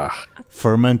 Like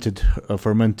fermented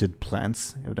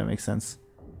plants, if that makes sense.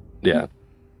 Yeah.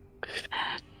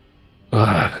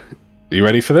 You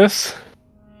ready for this?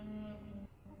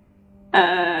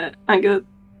 Anghel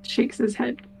shakes his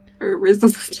head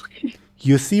restlessly.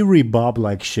 You see Rebob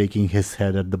like shaking his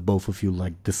head at the both of you,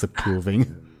 like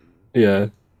disapproving. Yeah.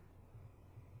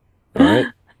 Alright.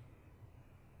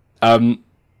 Come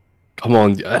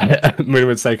on. Muninn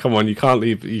would say, "Come on, you can't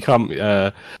leave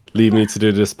me to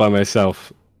do this by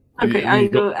myself." Okay,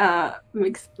 Anghel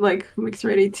makes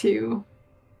ready to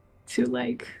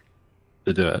like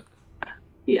to do it.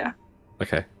 Yeah.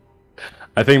 Okay.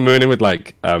 I think Muninn would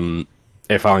like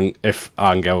if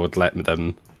Anghel would let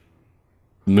them,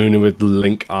 Muninn would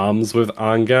link arms with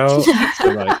Anghel.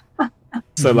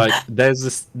 so like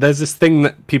there's this thing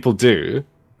that people do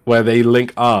where they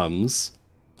link arms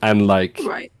and like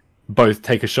both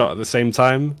take a shot at the same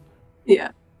time. Yeah.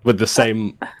 With the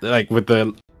same with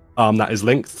the arm that is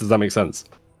linked. Does that make sense?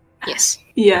 Yes.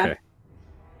 Yeah.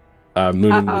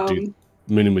 Okay.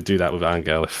 Muninn would do that with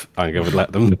Anghel if Anghel would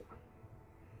let them.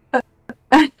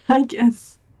 I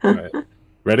guess. Right.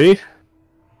 Ready?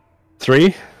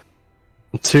 3,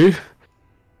 2.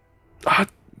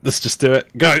 Let's just do it.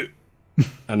 Go.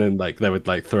 And then like they would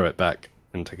like throw it back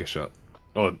and take a shot,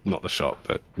 or not the shot,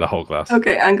 but the whole glass.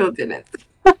 Okay, Anghel didn't.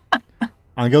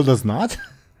 Anghel does not.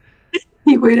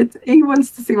 He waited. He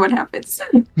wants to see what happens.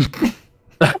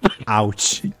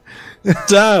 Ouch.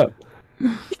 Duh.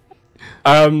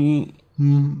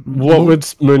 What would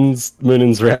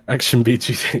Muninn's reaction be,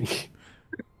 do you think?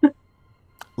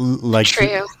 Like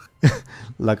Trio.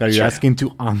 Like, are you asking to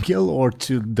Anghel or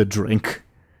to the drink?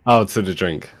 Oh, to the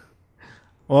drink.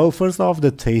 Well, first off, the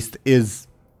taste is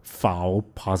foul,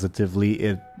 positively.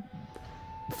 It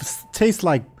tastes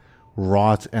like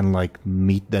rot and like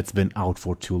meat that's been out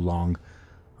for too long.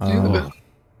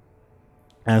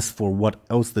 As for what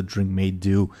else the drink may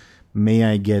do, may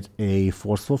I get a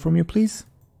forceful from you, please?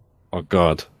 Oh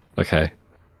god. Okay.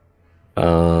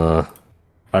 I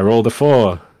rolled a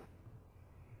 4.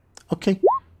 Okay.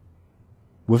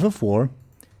 With a 4,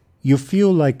 you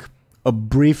feel like a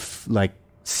brief, like,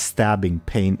 stabbing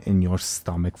pain in your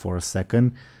stomach for a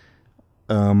second.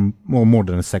 Well, more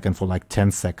than a second, for like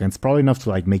 10 seconds. Probably enough to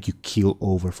like make you keel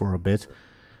over for a bit.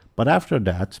 But after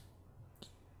that,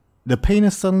 the pain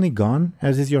is suddenly gone,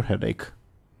 as is your headache.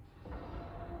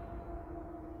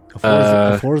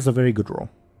 A 4 is a very good roll.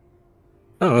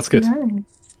 Oh, that's good. Nice.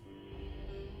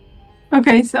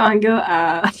 Okay, so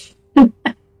Anghel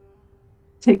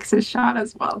takes a shot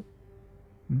as well.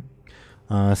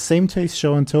 Same taste,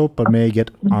 show and tell, but may I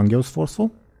get Anghel's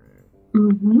forceful?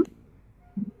 Mm-hmm.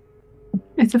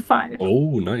 It's a 5.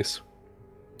 Oh, nice.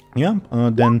 Yeah,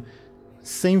 then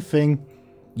same thing.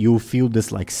 You feel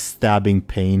this like stabbing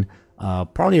pain,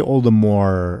 probably all the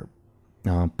more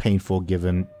painful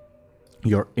given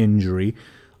your injury.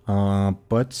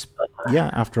 But yeah,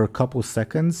 after a couple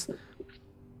seconds,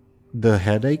 the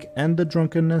headache and the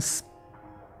drunkenness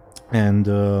and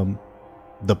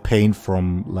the pain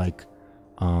from like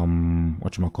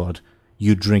whatchamacallit,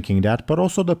 you drinking that, but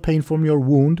also the pain from your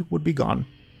wound would be gone.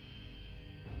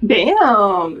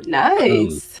 Damn,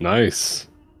 nice. Oh, nice.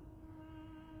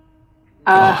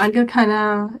 Anghel kind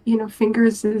of,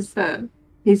 fingers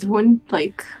his wound,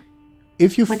 like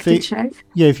if you check.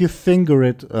 Yeah, if you finger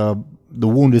it, the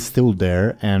wound is still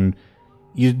there, and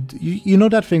you know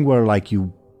that thing where like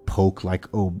you poke like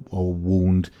a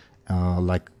wound,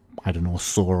 like I don't know,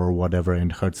 sore or whatever,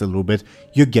 and it hurts a little bit,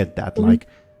 you get that. Like,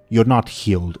 you're not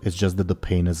healed. It's just that the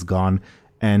pain is gone.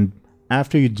 And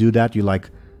after you do that, you like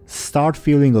start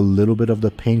feeling a little bit of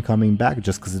the pain coming back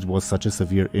just because it was such a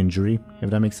severe injury, if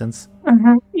that makes sense.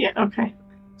 Yeah, okay.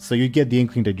 So you get the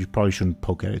inkling that you probably shouldn't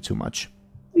poke at it too much.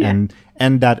 Yeah.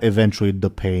 And that eventually the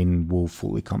pain will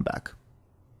fully come back.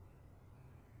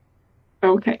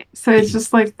 Okay, so it's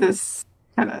just like this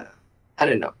kind of, I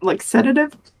don't know, like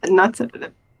sedative? Not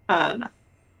sedative.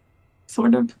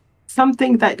 Sort of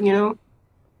something that, you know,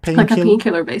 like a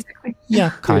painkiller, basically.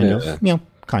 Yeah, kind of. Yeah,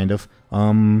 kind of.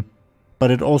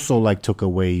 But it also like took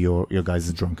away your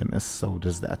guys' drunkenness, so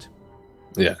there's that.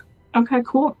 Yeah. Okay,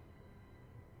 cool.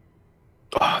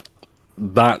 Oh,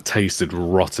 that tasted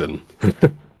rotten,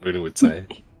 Muninn would say.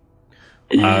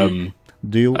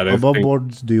 Do you above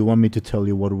board? Do you want me to tell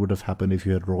you what would have happened if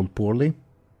you had rolled poorly?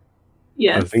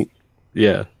 Yes. I think,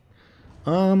 yeah.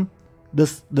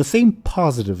 The same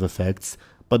positive effects,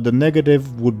 but the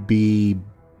negative would be,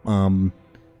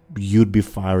 you'd be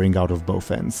firing out of both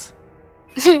ends.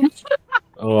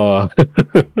 Oh.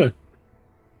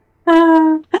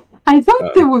 I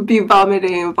thought there would be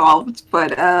vomiting involved,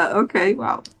 but okay,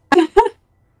 wow.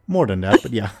 More than that,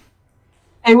 but yeah.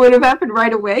 It would have happened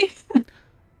right away.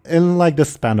 In like the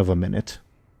span of a minute.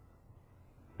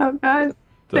 Oh god,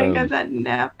 thank God that didn't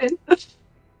happen.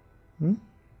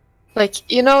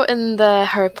 Like, you know, in the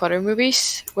Harry Potter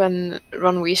movies, when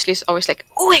Ron Weasley's always like,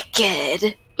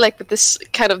 wicked! Like, with this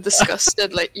kind of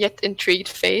disgusted, like, yet intrigued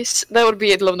face. That would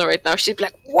be Illona right now. She'd be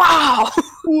like, wow!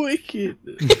 Wicked!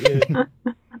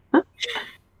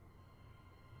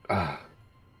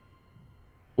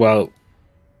 Well,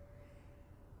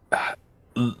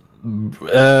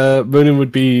 Muninn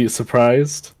would be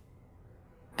surprised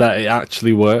that it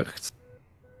actually worked.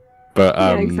 But,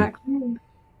 yeah, exactly.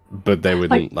 But they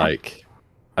wouldn't, like,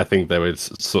 I think they would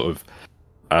sort of,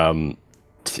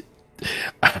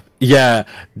 yeah,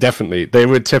 definitely. They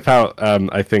would tip out,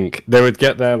 I think, they would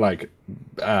get their, like,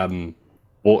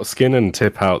 water skin and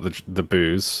tip out the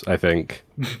booze, I think.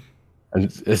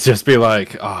 And it's just be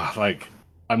like,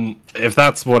 if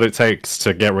that's what it takes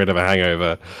to get rid of a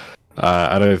hangover,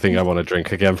 I don't think I want to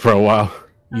drink again for a while.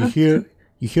 You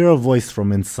hear a voice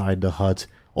from inside the hut.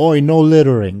 Oi, no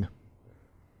littering.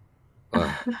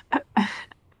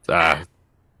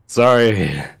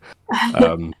 Sorry.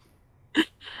 And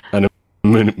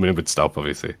Muninn would stop,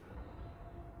 obviously.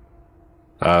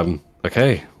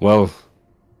 Okay, well,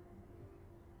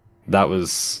 that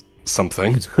was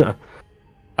something.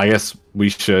 I guess we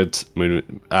should,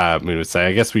 Muninn would say,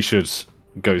 I guess we should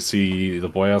go see the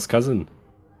boyar's cousin.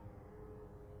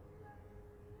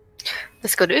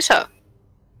 Let's go do so.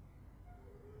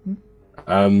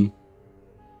 I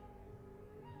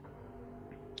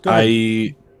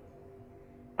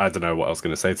don't know what I was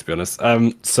going to say, to be honest.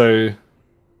 So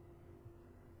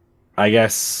I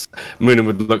guess Muninn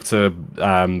would look to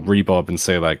Rebob and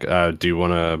say, like, do you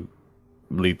want to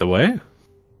lead the way?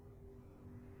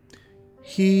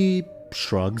 He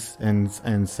shrugs and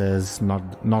says,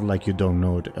 not like you don't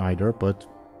know it either, but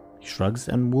he shrugs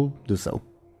and will do so.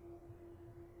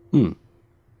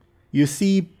 You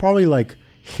see probably like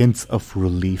hints of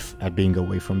relief at being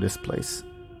away from this place.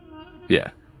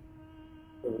 Yeah.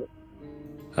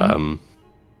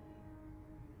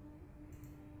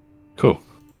 Cool.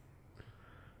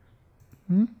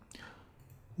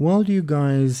 While you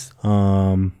guys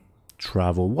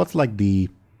travel, what's like the,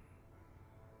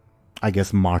 I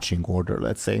guess, marching order,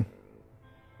 let's say?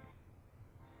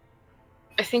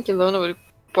 I think Illona would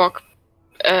walk.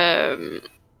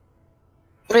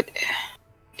 Wait,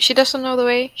 she doesn't know the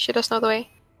way. She does know the way.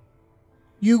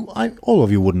 All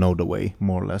of you would know the way,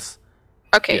 more or less.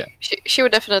 Okay, Yeah. she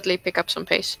would definitely pick up some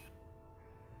pace.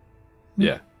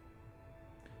 Yeah.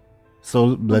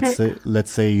 So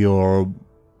let's say you're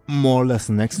more or less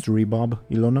next to Rebob,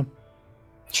 Illona.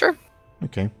 Sure.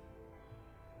 Okay.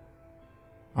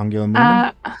 Anghel and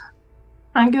Muninn?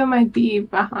 Anghel might be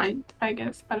behind, I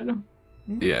guess. I don't know.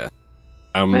 Yeah.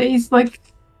 But he's like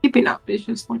keeping up. He's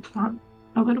just like behind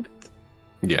a little bit.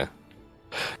 Yeah.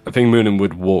 I think Muninn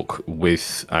would walk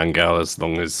with Anghel as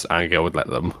long as Anghel would let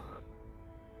them.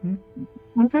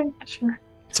 Okay, sure.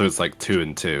 So it's like 2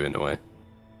 and 2 in a way.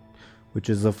 Which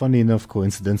is a funny enough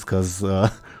coincidence because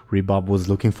Rebob was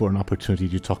looking for an opportunity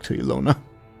to talk to Illona.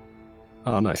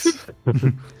 Oh, nice.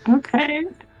 Okay.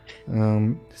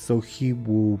 So he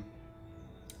will,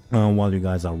 while you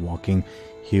guys are walking,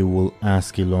 he will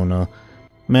ask Illona,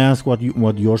 may I ask what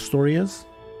your story is?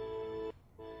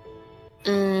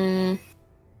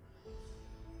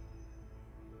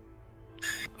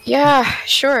 Yeah,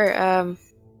 sure.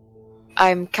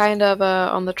 I'm kind of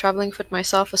on the traveling foot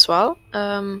myself as well.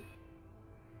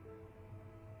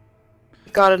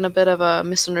 Got in a bit of a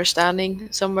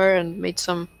misunderstanding somewhere and made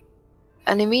some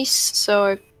enemies, so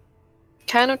I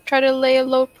kind of try to lay a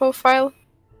low profile,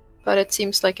 but it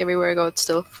seems like everywhere I go it's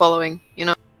still following,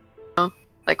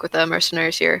 like with the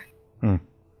mercenaries here. How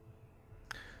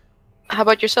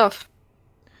about yourself?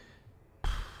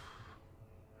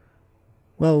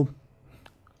 Well,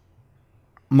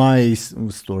 my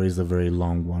story is a very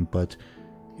long one, but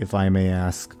if I may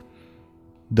ask,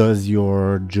 does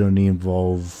your journey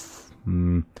involve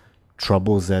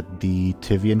troubles at the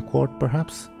Tivian court,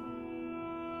 perhaps?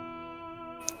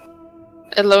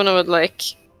 Illona would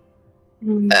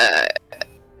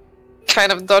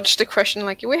kind of dodge the question,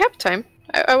 like, we have time.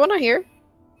 I want to hear.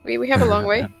 We have a long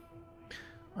way.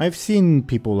 I've seen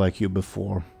people like you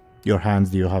before. Your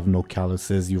hands, you have no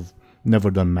calluses, you've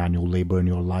never done manual labor in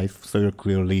your life, so you're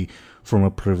clearly from a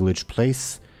privileged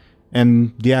place.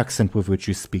 And the accent with which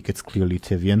you speak, it's clearly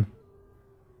Tivian.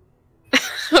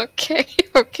 Okay.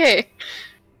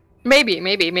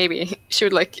 Maybe. She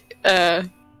would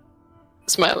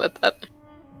smile at that.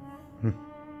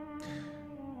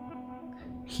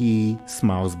 He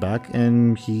smiles back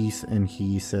and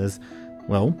he says,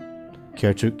 "Well,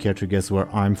 care to guess where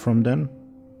I'm from then?"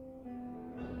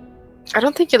 I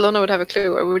don't think Illona would have a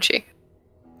clue, or would she?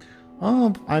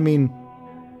 I mean,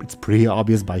 it's pretty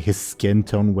obvious by his skin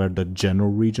tone where the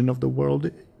general region of the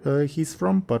world he's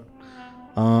from, but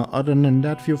other than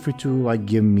that, feel free to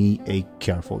give me a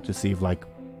careful to see if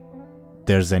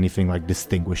there's anything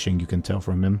distinguishing you can tell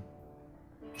from him.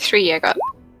 3 I got.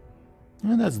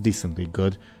 Yeah, that's decently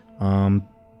good.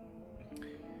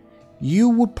 You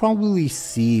would probably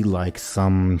see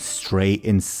some stray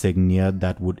insignia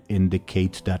that would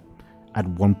indicate that at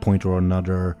one point or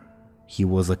another he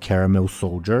was a caramel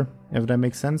soldier, if that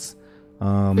makes sense.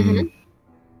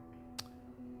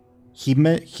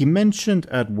 He mentioned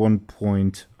at one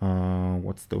point,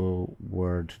 what's the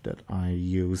word that I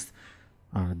used?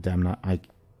 I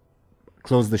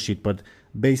closed the sheet, but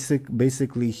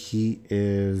basically he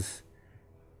is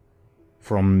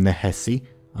from Nehesi,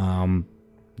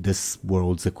 this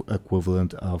world's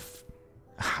equivalent of,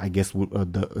 I guess,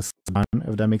 the Sudan,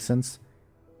 if that makes sense.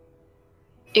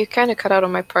 You kind of cut out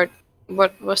on my part.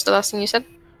 What was the last thing you said?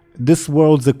 This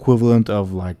world's equivalent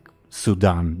of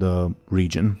Sudan, the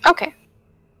region. Okay.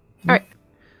 All right.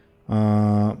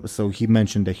 So he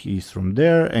mentioned that he's from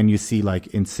there, and you see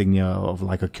insignia of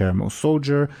a caramel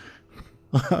soldier.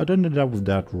 Other than that, with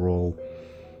that role,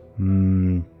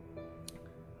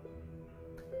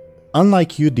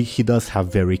 unlike you, he does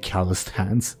have very calloused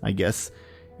hands, I guess.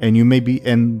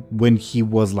 And when he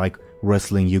was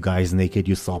wrestling you guys naked,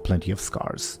 you saw plenty of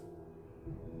scars.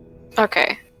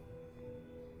 Okay.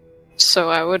 So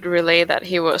I would relay that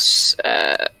he was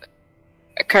a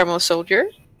caramel soldier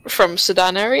from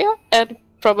Sudan area and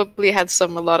probably had a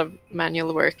lot of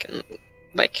manual work and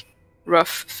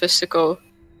rough physical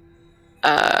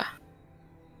what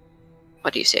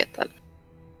do you say it then?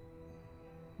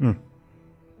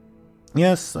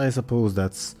 Yes, I suppose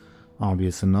that's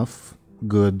obvious enough.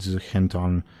 Good hint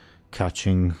on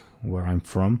catching where I'm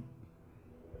from.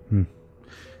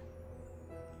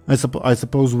 I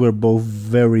suppose we're both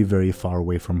very, very far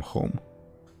away from home.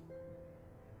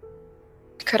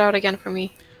 Cut out again for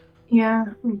me. Yeah.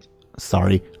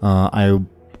 Sorry, I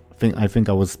think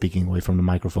I was speaking away from the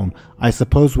microphone. I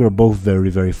suppose we're both very,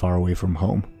 very far away from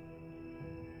home.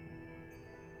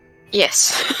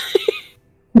 Yes.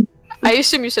 I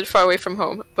assume you said far away from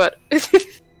home, but...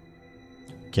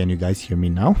 Can you guys hear me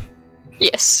now?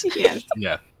 Yes. Yes.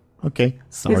 Yeah. Okay,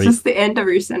 sorry. It's just the end of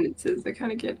your sentences that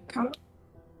kind of get cut up.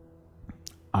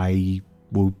 I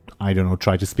will, I don't know,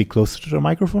 try to speak closer to the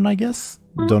microphone, I guess?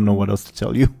 Don't know what else to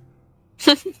tell you.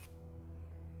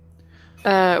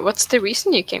 What's the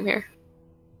reason you came here?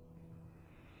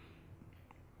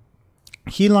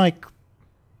 He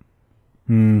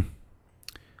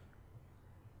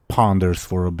ponders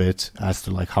for a bit as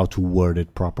to how to word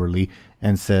it properly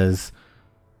and says,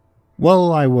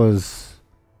 "Well, I was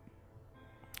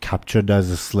captured as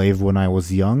a slave when I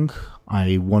was young.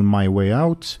 I won my way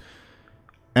out,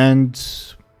 and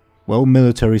well,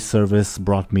 military service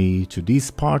brought me to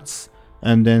these parts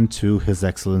and then to His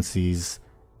Excellency's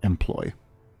employ."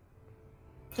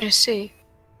 I see.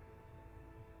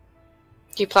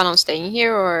 Do you plan on staying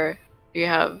here, or do you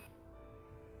have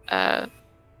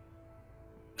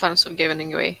plans of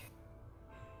giving away?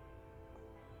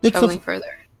 Traveling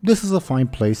further. This is a fine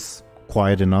place,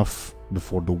 quiet enough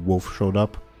before the wolf showed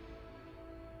up.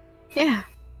 Yeah,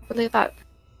 I believe that.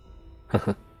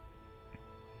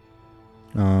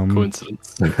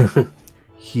 Coincidence.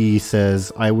 He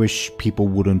says, I wish people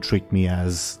wouldn't treat me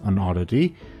as an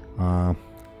oddity,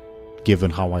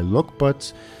 given how I look,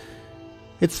 but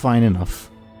it's fine enough.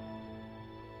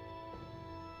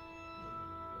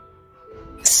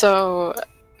 So,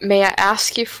 may I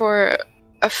ask you for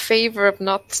a favor of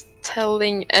not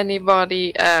telling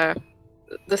anybody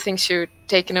the things you've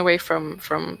taken away from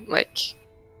like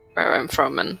where I'm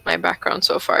from and my background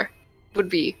so far? Would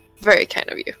be very kind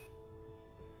of you.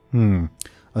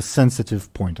 A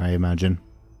sensitive point, I imagine.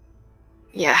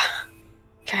 Yeah,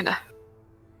 kinda.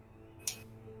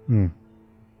 I'm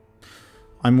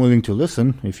willing to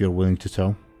listen if you're willing to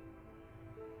tell.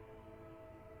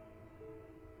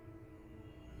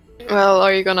 Well,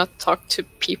 are you gonna talk to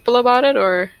people about it,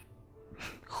 or?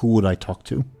 Who would I talk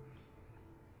to?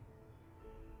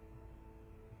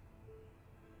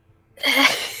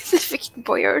 The freaking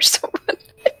boyar or someone.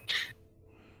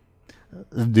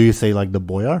 Do you say like the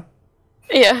boyar?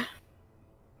 Yeah.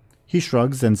 He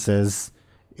shrugs and says,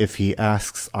 if he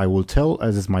asks, I will tell,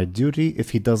 as is my duty. If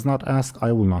he does not ask,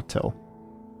 I will not tell.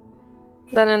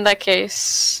 Then in that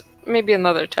case, maybe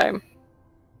another time.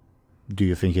 Do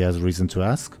you think he has reason to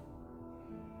ask?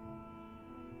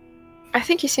 I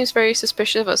think he seems very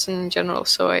suspicious of us in general,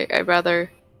 so I'd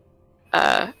rather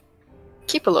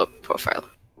keep a low profile.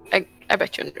 I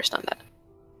bet you understand that.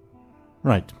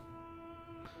 Right.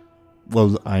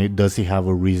 Well, does he have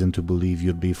a reason to believe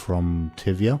you'd be from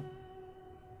Tivia?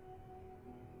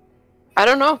 I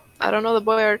don't know. I don't know the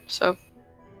boyar, so...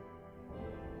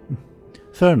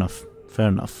 Fair enough. Fair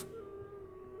enough.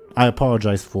 I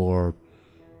apologize for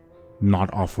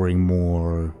not offering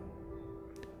more...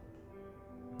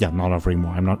 Yeah, not offering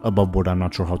more. I'm not above board. I'm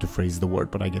not sure how to phrase the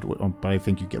word, but I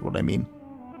think you get what I mean.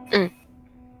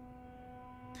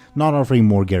 Not offering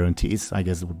more guarantees, I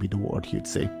guess would be the word you'd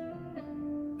say.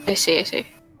 I see.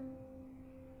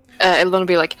 It'll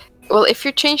be like, well, if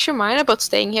you change your mind about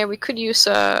staying here, we could use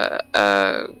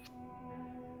a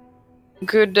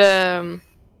good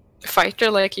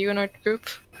fighter like you in our group.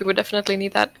 We would definitely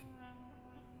need that.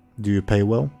 Do you pay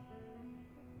well?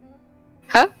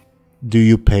 Huh? Do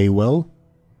you pay well?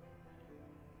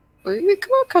 We could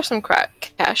work out some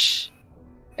cash.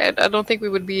 I don't think we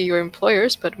would be your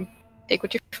employers, but take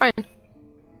what you find.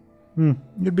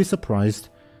 You'd be surprised.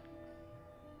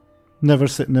 Never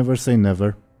say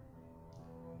never.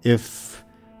 If,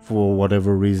 for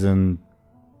whatever reason,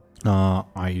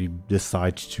 I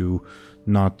decide to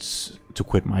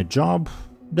quit my job,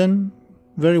 then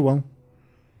very well.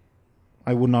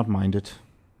 I would not mind it.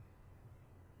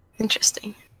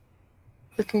 Interesting.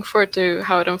 Looking forward to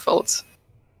how it unfolds.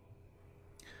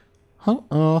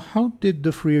 How did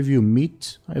the three of you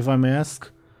meet, if I may ask?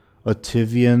 A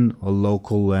Tivian, a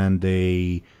local, and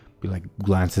he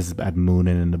glances at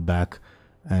Muninn in the back,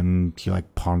 and he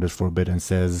ponders for a bit and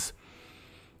says,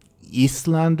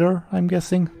 Eastlander, I'm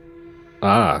guessing?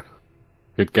 Ah,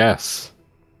 good guess.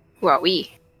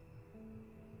 Wowee.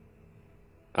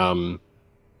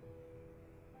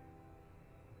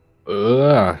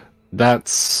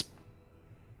 That's...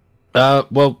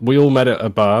 well, we all met at a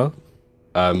bar,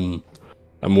 and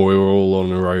we were all on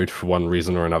the road for one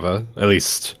reason or another. At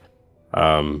least,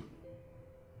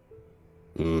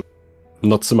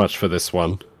 not so much for this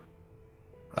one.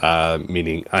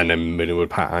 Meaning, and then Muninn would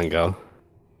pat Anghel.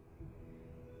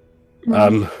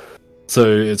 So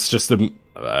it's just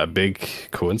a big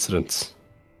coincidence.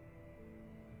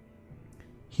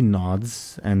 He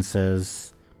nods and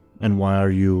says, and why are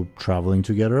you traveling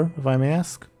together, if I may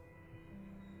ask?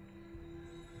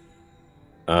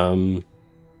 I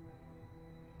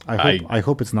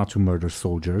hope it's not to murder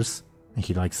soldiers. And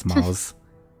he smiles.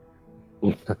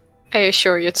 I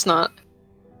assure you it's not.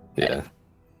 Yeah.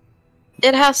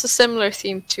 It has a similar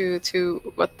theme to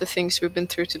what the things we've been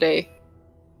through today.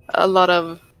 A lot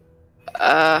of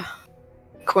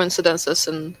coincidences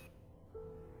and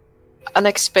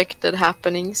unexpected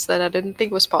happenings that I didn't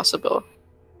think was possible.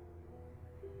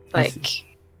 Like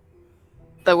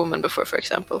the woman before, for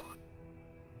example.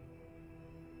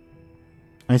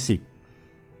 I see.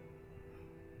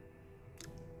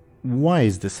 Why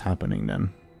is this happening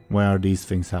then? Why are these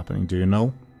things happening? Do you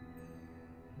know?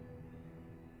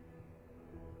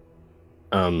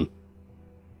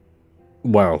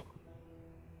 Well,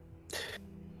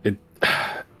 it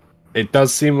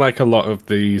does seem like a lot of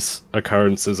these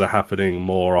occurrences are happening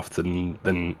more often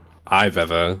than I've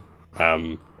ever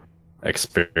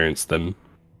experienced them.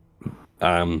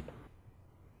 I don't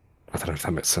know if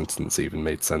that sentence even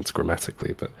made sense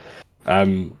grammatically, but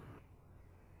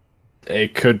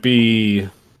it could be,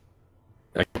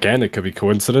 again, it could be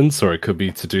coincidence, or it could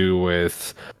be to do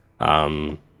with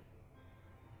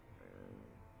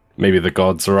maybe the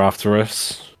gods are after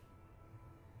us.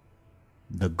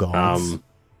 The gods?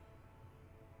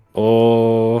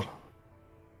 Or...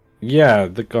 Yeah,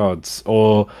 the gods.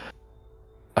 Or...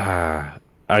 I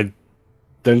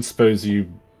don't suppose you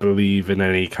believe in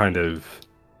any kind of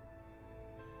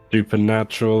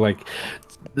supernatural, like...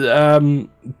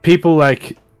 people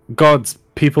like gods,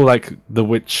 people like the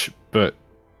witch, but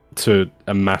to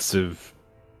a massive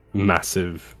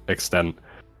extent.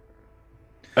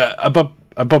 Above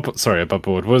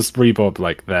board, was Rebob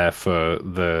like there for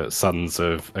the sons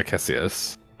of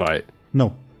Acesius? Right.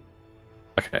 No.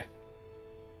 Okay.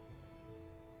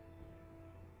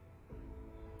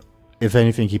 If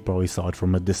anything, he probably saw it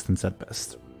from a distance at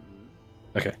best.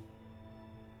 Okay.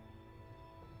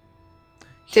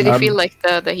 Did he feel like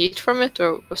the heat from it,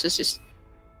 or was this just...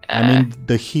 I mean,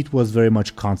 the heat was very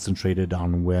much concentrated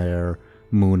on where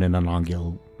Muninn and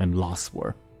Anghel and Loss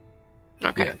were.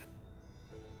 Okay.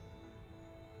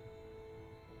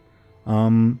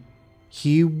 Yeah.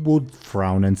 He would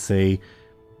frown and say,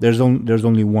 there's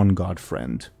only one god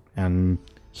friend, and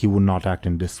he would not act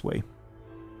in this way.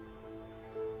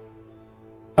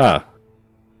 I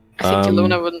think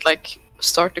Illona wouldn't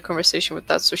start the conversation with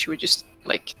that, so she would just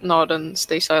nod and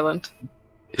stay silent.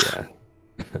 Yeah.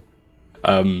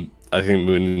 I think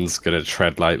Muninn's gonna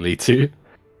tread lightly too.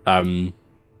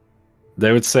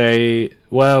 They would say,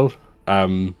 well,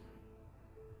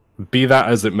 be that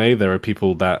as it may, there are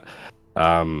people that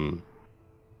hold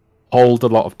a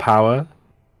lot of power.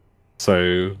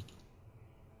 So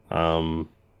a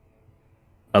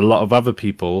lot of other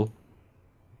people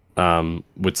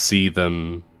would see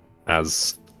them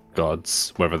as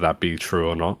gods, whether that be true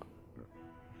or not.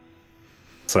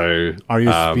 So are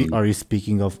you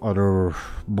speaking of other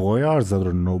boyars,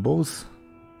 other nobles?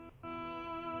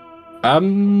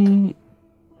 Other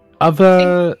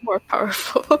more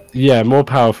powerful. Yeah, more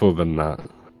powerful than that.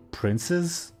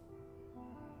 Princes?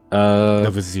 The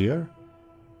vizier?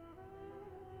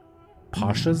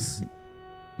 Pashas?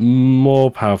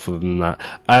 More powerful than that.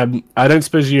 I don't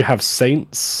suppose you have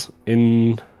saints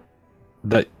in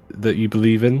that you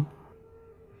believe in?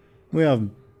 We have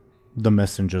the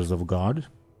messengers of God.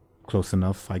 Close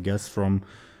enough, I guess,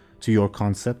 to your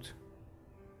concept.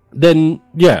 Then,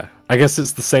 yeah, I guess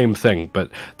it's the same thing,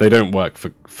 but they don't work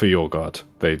for your god.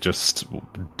 They just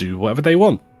do whatever they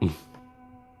want.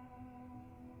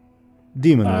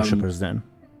 Demon worshippers, then.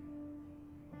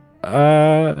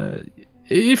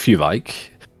 If you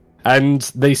like. And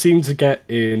they seem to get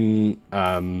in...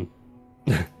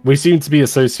 we seem to be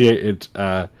associated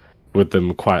with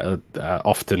them quite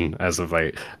often as of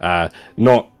late.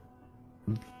 Not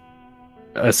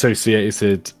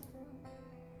associated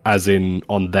as in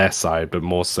on their side, but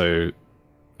more so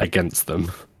against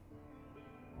them.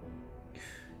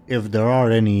 If there are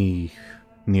any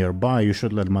nearby, you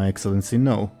should let my excellency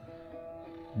know.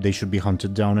 They should be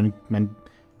hunted down and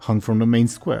hung from the main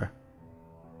square.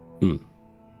 It's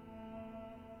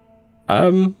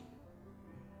a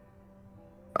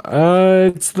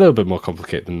little bit more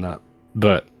complicated than that,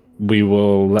 but we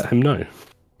will let him know.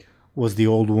 Was the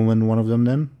old woman one of them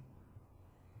then?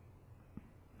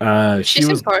 She's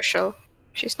impartial.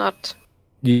 She's not...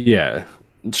 Yeah.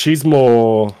 She's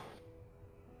more...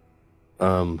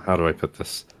 how do I put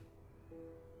this?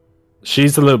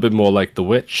 She's a little bit more like the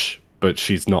witch, but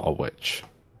she's not a witch.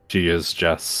 She is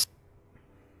just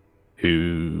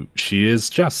who she is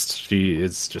just. She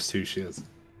is just who she is.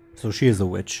 So she is a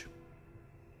witch.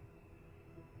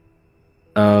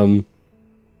 Not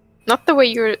the way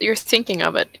you're thinking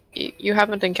of it. You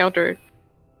haven't encountered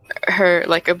her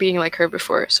a being like her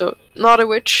before, so not a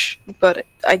witch, but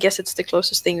I guess it's the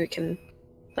closest thing we can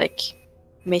make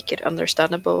it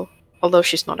understandable, although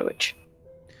she's not a witch.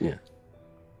 Yeah.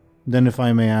 Then if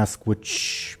I may ask,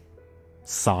 which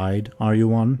side are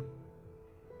you on?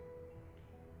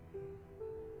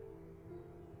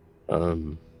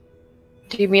 Do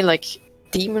you mean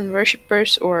demon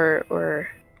worshippers or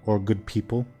good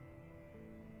people?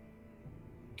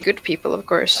 Good people, of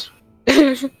course.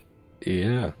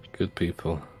 Yeah, good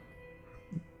people.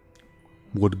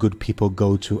 Would good people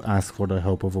go to ask for the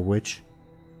help of a witch?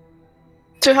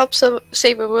 To help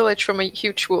save a village from a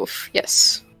huge wolf,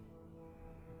 yes.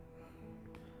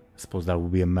 I suppose that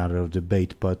would be a matter of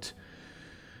debate, but...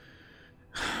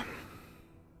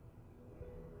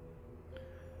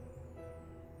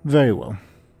 Very well.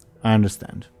 I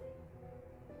understand.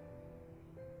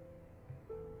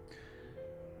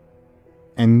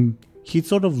 And he'd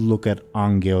sort of look at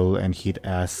Anghel and he'd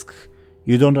ask,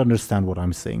 you don't understand what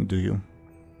I'm saying, do you?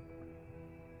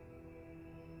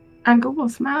 Anghel will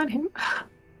smile at him.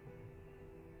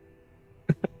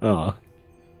 Oh.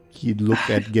 He'd look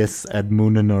at guess at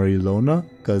Muninn or Illona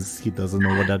because he doesn't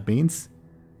know what that means.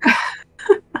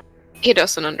 He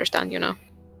doesn't understand, you know.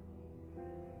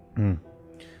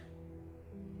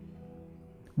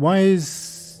 Why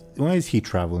is he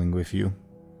traveling with you?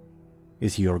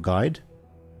 Is he your guide?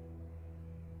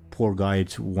 Poor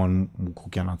guide, one who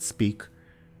cannot speak.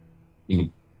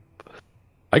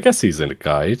 I guess he's a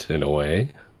guide in a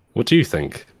way. What do you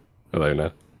think,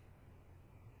 Illona?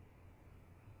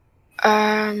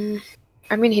 I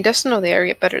mean, he doesn't know the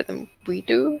area better than we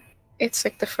do. It's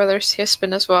like the furthest he's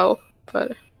been as well,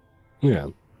 but... Yeah.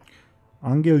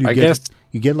 Anghel,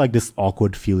 you get like this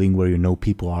awkward feeling where you know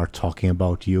people are talking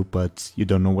about you, but you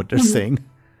don't know what they're saying.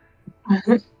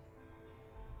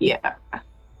 Yeah.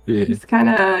 He's kind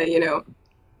of, you know,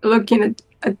 looking at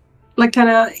like kind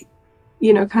of,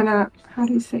 you know, kind of, how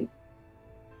do you say?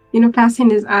 You know, passing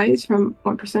his eyes from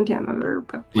one person to another,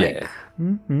 but like... Yeah.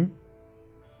 Mm-hmm.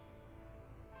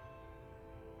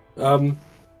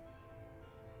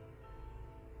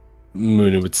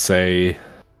 Muninn would say,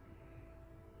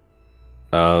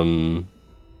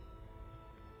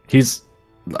 he's,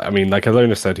 I mean, like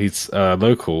Illona said, he's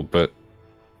local, but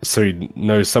so he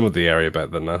knows some of the area better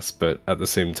than us. But at the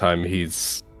same time,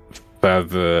 he's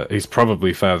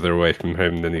probably further away from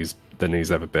home than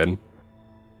he's ever been.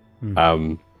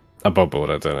 Above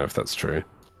board, I don't know if that's true,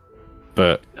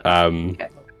 but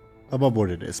above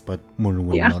board it is, but Muninn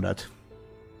wouldn't know that.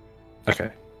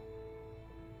 Okay.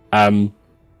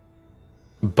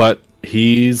 But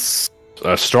he's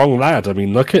a strong lad. I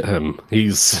mean, look at him.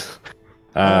 He's.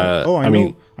 I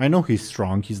know he's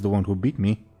strong. He's the one who beat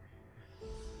me.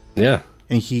 Yeah.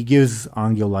 And he gives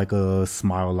Anghel like a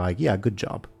smile, like, "Yeah, good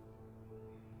job."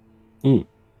 Anghel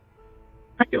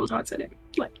nods at him,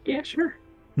 like, "Yeah, sure."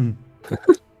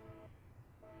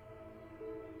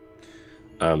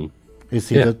 Is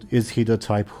he the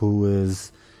type who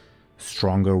is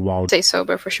stronger while... Stay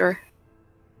sober for sure.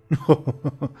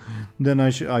 Then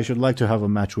I should like to have a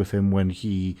match with him when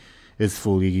he is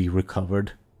fully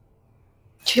recovered.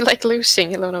 Do you like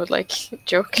losing? Illona would like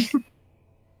joke.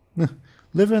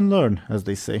 Live and learn, as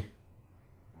they say.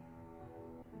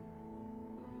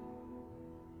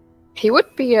 He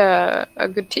would be a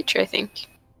good teacher, I think.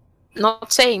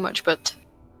 Not saying much, but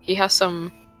he has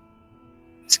some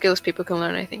skills people can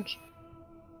learn, I think.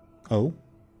 Oh,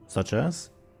 such as?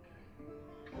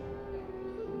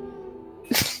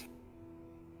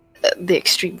 The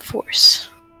extreme force.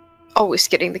 Always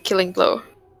getting the killing blow.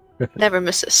 Never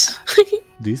misses.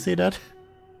 Do you say that?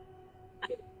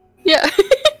 Yeah.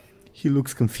 He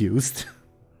looks confused.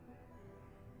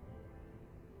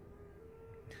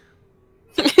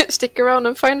 Stick around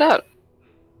and find out.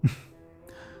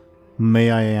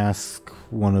 May I ask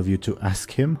one of you to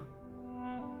ask him?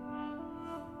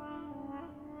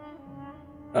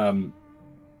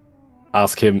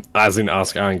 Ask him, as in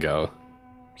ask Anghel.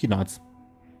 He nods.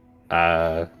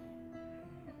 To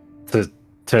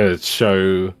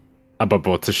show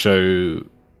Ababo, to show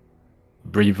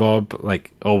Revob,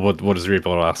 like, or what is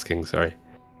Revob asking? Sorry.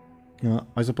 Yeah,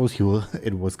 I suppose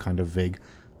it was kind of vague.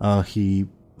 He,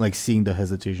 like, seeing the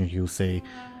hesitation, he'll say,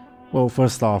 "Well,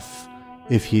 first off,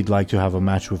 if he'd like to have a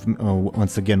match with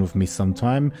once again with me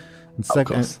sometime,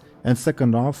 and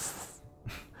second off,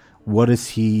 what is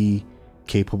he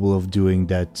capable of doing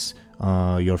that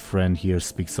your friend here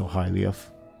speaks so highly of?"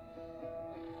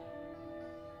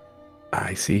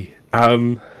 I see.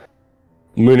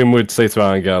 Muninn would say to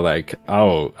Anghel, like,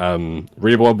 "Oh,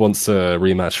 Revob wants a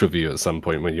rematch with you at some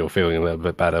point when you're feeling a little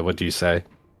bit better. What do you say?"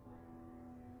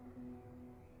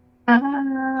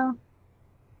 I'm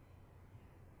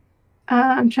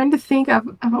trying to think of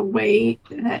a way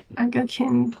that Anghel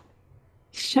can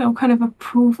show kind of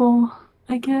approval,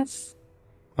 I guess.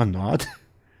 A nod?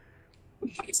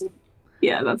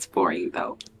 Yeah, that's boring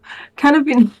though. Kind of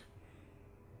in...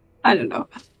 I don't know.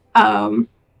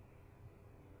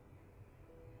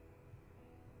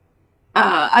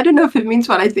 I don't know if it means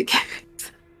what I think.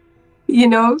 You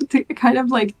know, to kind of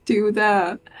like do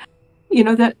the, you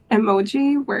know, that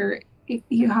emoji where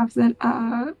you have that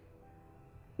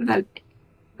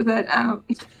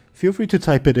Feel free to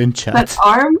type it in chat. That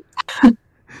arm.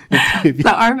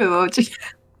 The arm emoji.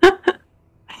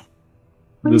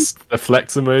 The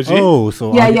flex emoji. Oh,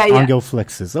 so yeah. Anghel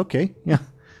flexes. Okay, yeah.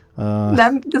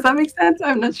 Does that make sense?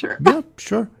 I'm not sure. Yeah,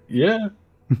 sure. Yeah.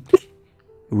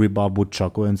 Revob would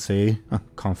chuckle and say,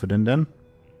 "Confident then."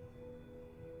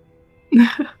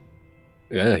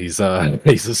 Yeah, he's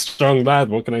a strong lad.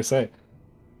 What can I say?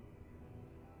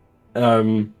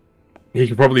 He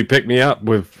could probably pick me up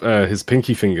with his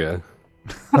pinky finger.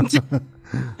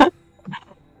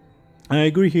 I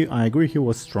agree. He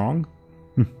was strong.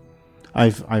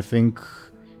 I think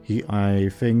actually I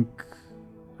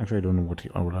don't know what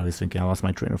I was thinking. I lost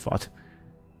my train of thought.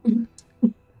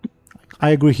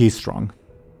 I agree he's strong.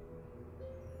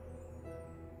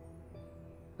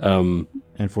 And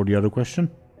for the other question?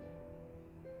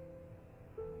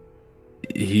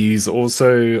 He's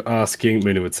also asking,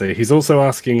 Muninn would say, he's also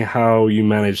asking how you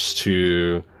managed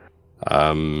to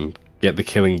get the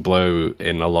killing blow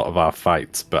in a lot of our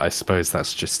fights, but I suppose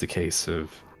that's just a case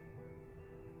of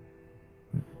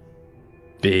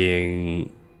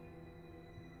being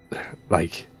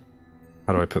like,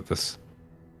 how do I put this?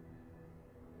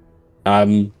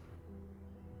 I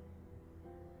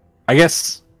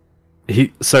guess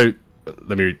so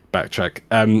let me backtrack.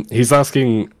 He's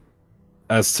asking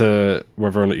as to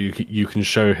whether or not you can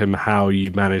show him how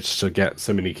you managed to get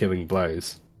so many killing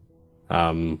blows.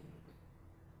 So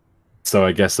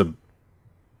I guess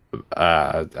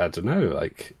I don't know,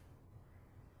 like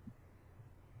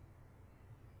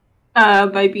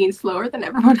by being slower than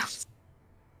everyone else.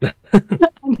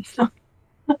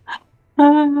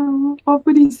 What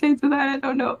would he say to that? I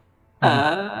don't know.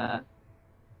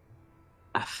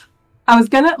 I was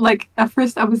gonna at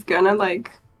first I was gonna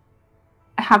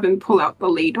have him pull out the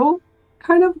ladle,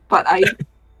 kind of, but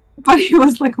he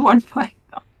was like one fight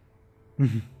though.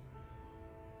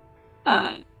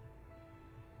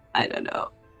 I don't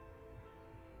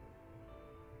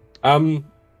know.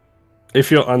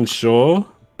 If you're unsure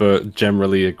but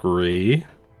generally agree,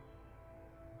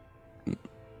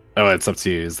 oh, it's up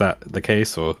to you. Is that the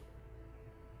case, or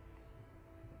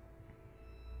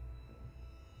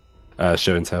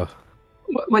show and tell?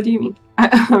 What do you mean?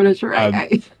 I'm not sure.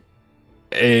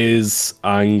 Is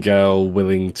Anghel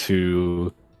willing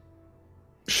to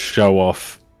show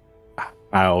off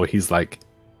how he's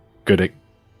good at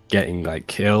getting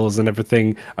kills and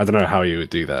everything? I don't know how you would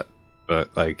do that,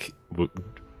 but because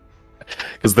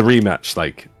the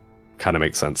rematch kind of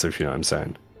makes sense, if you know what I'm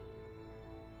saying.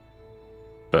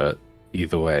 But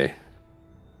either way,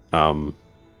 okay,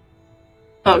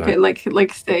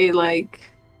 say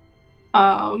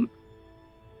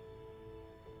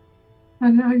how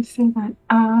do I say that?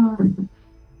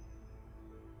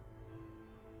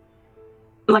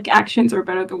 Actions are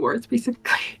better than words,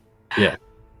 basically. Yeah.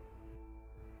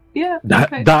 Yeah.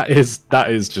 That is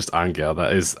just Anghel.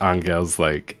 That is Anghel's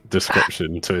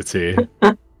description to a T.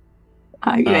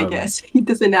 I guess he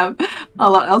doesn't have a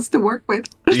lot else to work with.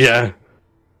 Yeah.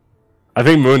 I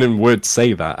think Muninn would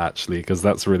say that actually, because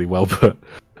that's really well put.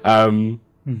 I think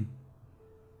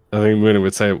Muninn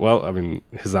would say, well, I mean,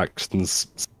 his actions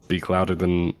speak louder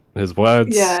than his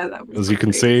words. Yeah, that was as you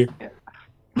can see. Yeah.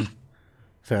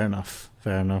 Fair enough.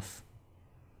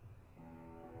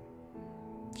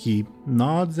 He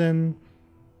nods and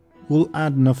will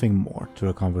add nothing more to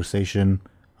the conversation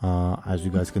as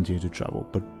you guys continue to travel.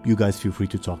 But you guys feel free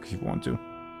to talk if you want to.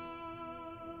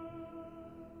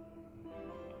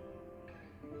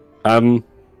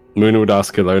 Muninn would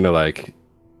ask Illona,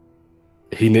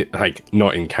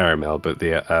 not in Caramel, but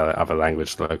the other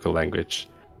language, the local language.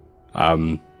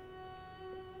 Muninn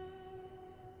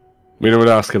would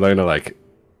ask Illona,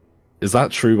 is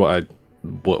that true what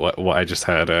I just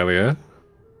heard earlier?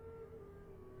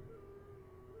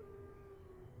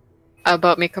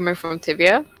 About me coming from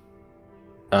Tibia?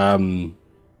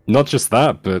 Not just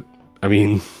that, but I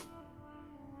mean.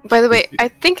 By the way, I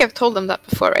think I've told them that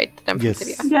before, right? That I'm Yes. from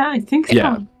Tibia. Yeah, I think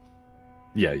so.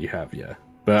 Yeah, you have, yeah.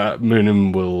 But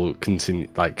Muninn will continue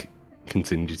to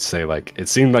say, it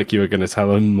seemed like you were going to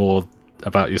tell him more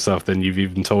about yourself than you've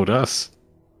even told us.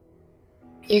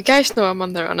 You guys know I'm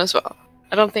on the run as well.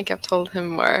 I don't think I've told him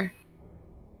more.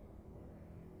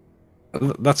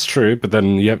 That's true, but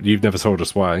then you've never told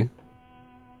us why.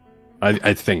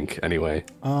 I think, anyway.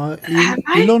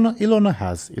 Illona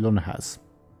has.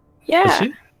 Yeah. Has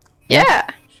she? Yeah.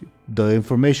 The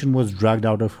information was dragged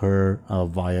out of her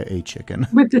via a chicken.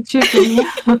 With the chicken.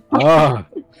 Ah.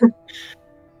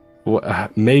 Well,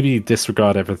 maybe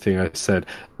disregard everything I said.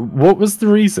 What was the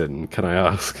reason, can I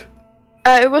ask?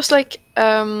 It was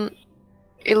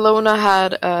Illona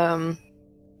had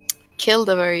killed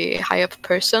a very high up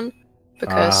person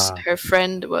because her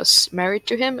friend was married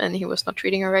to him and he was not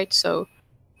treating her right, so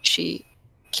she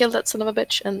killed that son of a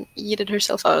bitch and yeeted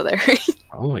herself out of there.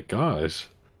 Oh my gosh.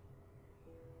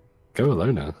 Go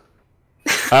Illona.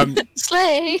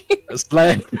 Slay!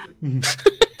 Slay!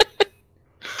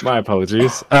 My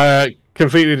apologies.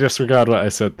 Completely disregard what I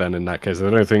said then in that case. I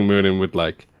don't think Muninn would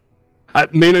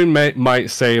Muninn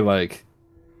might say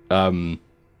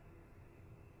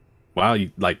wow,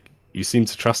 you seem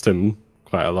to trust him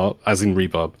quite a lot, as in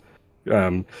Rebob.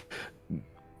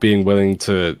 Being willing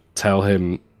to tell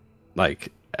him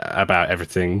about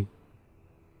everything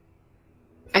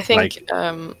I think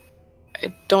I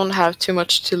don't have too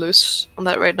much to lose on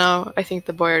that right now. I think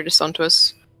the boy just onto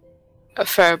us a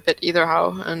fair bit either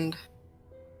how, and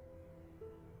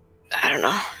I don't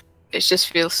know. It just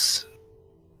feels.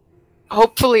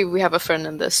 Hopefully, we have a friend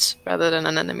in this rather than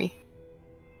an enemy.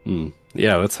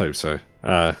 Yeah, let's hope so.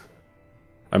 I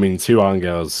mean, 2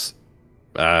 Anghels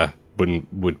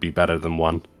would be better than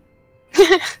 1.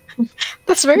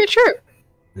 That's very true.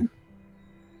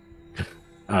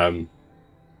 At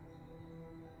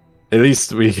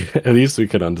least we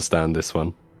can understand this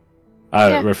one.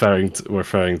 Yeah. Referring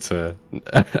to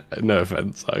no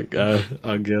offense,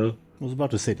 Anghel. I was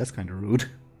about to say that's kind of rude.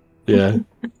 Yeah,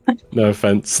 no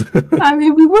offense. I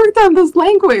mean, we worked on this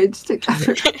language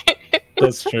together.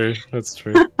 That's true. That's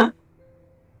true.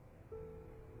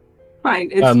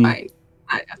 Fine, it's fine.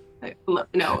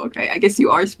 No, okay. I guess you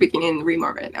are speaking in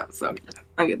Rimor right now, so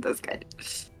I'll get this guy.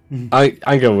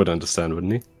 Anghel would understand,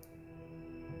 wouldn't he?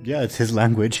 Yeah, it's his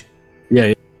language.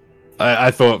 Yeah.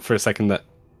 I thought for a second that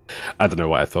I don't know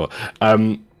what I thought.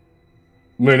 Muninn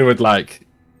would like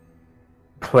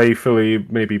playfully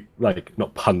maybe like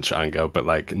not punch Anghel, but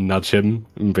like nudge him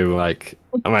and be like,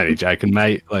 "I'm only joking,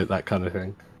 mate," like that kind of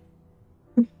thing.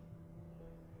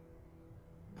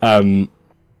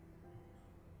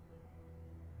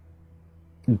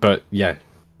 But yeah.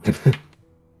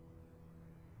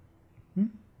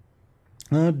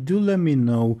 Do let me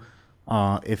know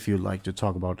if you'd like to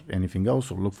talk about anything else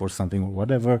or look for something or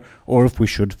whatever, or if we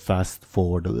should fast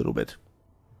forward a little bit.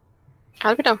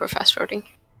 I'll be down for fast forwarding.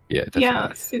 Yeah, definitely. Yeah,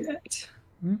 let's do that.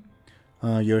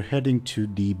 You're heading to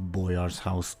the Boyar's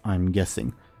house, I'm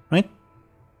guessing, right?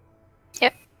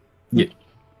 Yep. Yeah.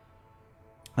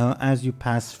 As you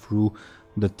pass through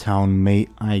the town, may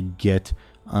I get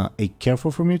a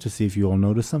careful from you to see if you all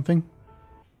notice something?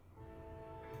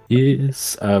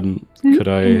 Yes. Could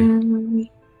I?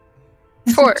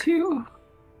 4. 2.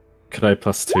 Could I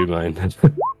 +2 mine?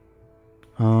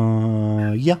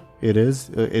 Yeah, it is.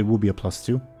 It will be a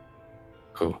 +2.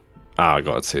 Cool. I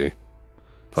got a 2.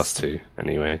 +2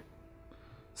 anyway.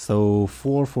 So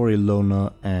 4 for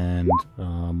Illona and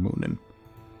Muninn.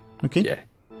 Okay. Yeah.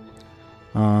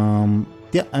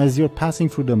 Yeah, as you're passing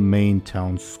through the main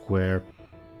town square,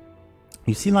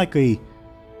 you see like a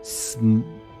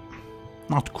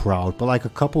not crowd, but like a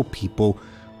couple people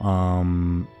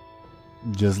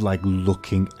just like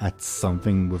looking at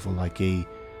something with like a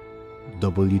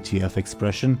WTF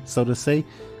expression, so to say.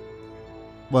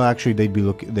 Well, actually they'd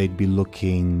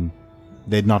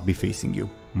not be facing you,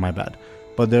 my bad.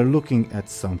 But they're looking at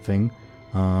something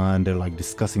and they're like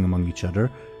discussing among each other.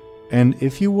 And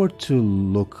if you were to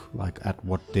look like at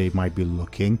what they might be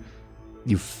looking,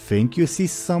 you think you see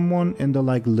someone in the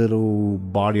like little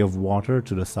body of water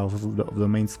to the south of the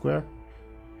main square?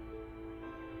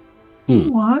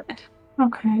 What?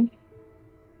 Okay.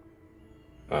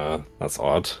 That's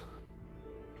odd.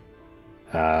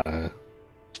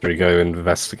 Should we go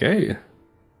investigate?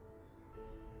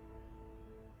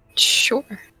 Sure.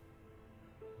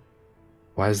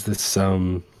 Why is this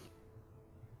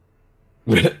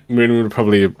Muninn would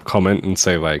probably comment and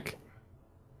say like,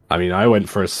 I mean, I went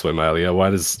for a swim earlier. Why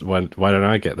don't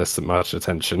I get this much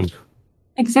attention?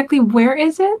 Exactly where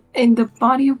is it? In the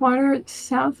body of water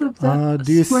south of the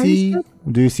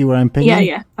do you see where I'm pinging?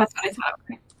 Yeah, that's what I thought.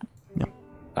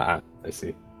 Okay. I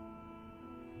see.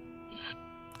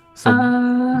 So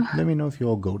let me know if you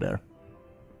all go there.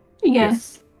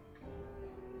 Yes.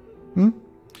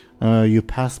 You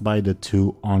pass by the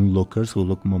 2 onlookers who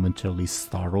look momentarily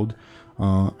startled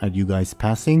at you guys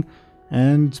passing,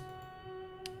 and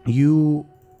you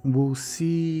will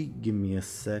see, give me a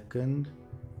second,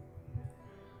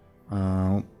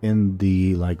 in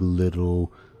the like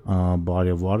little body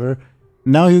of water.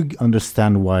 Now you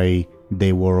understand why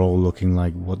they were all looking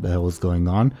like what the hell is going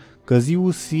on, because you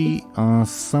will see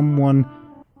someone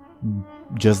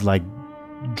just like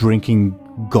drinking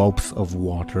gulps of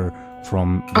water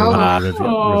from the river.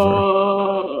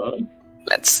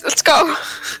 Let's go.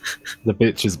 The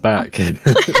bitch is back.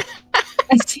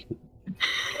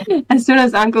 As soon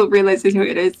as Anghel realizes who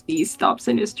it is, he stops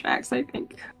in his tracks, I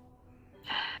think.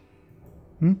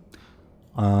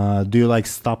 Do you like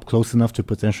stop close enough to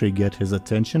potentially get his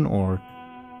attention, or?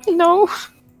 No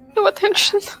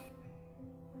attention.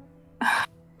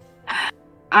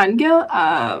 Anghel,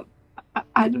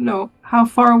 I don't know. How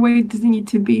far away does he need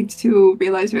to be to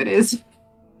realize who it is?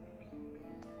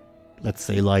 Let's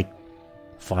say like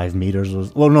 5 meters or...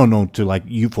 Well, no, to like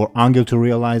you, for Anghel to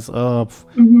realize, probably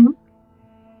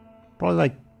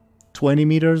like 20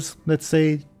 meters, let's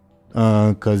say,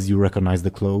 because you recognize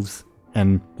the clothes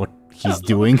and what he's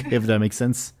doing, if that makes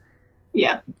sense.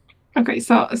 Yeah. Okay,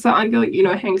 so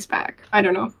Anghel, hangs back. I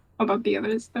don't know about the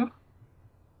others though.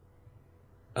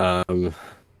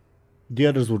 The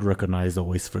others would recognize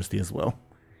always thirsty as well.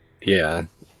 Yeah.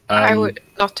 I would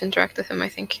not interact with him, I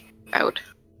think. I would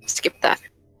skip that.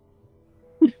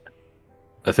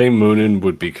 I think Muninn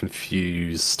would be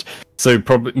confused. So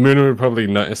Muninn would probably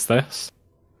notice this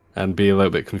and be a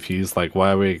little bit confused, like,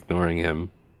 why are we ignoring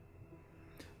him?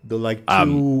 The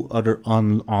two other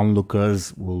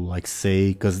onlookers will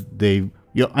say, because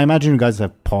I imagine you guys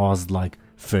have paused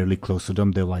fairly close to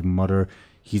them. They're like, mutter,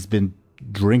 he's been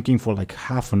drinking for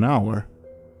half an hour.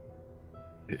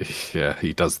 Yeah,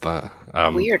 he does that.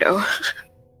 Weirdo.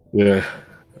 Yeah.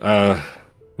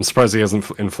 I'm surprised he hasn't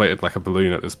inflated a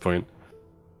balloon at this point.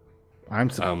 I'm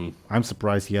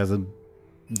surprised he hasn't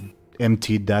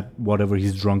emptied that whatever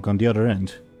he's drunk on the other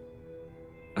end.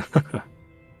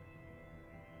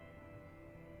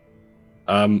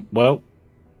 Well,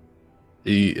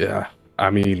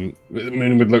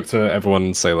 Muninn would look to everyone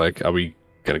and say, are we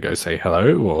gonna go say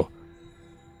hello, or?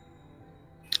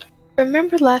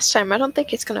 Remember last time, I don't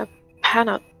think it's gonna pan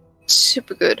out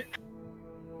super good.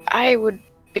 I would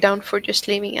be down for just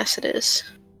leaving as it is.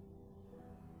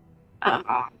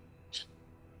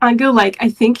 Anghel, I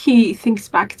think he thinks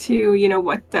back to,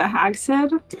 what the hag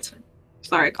said.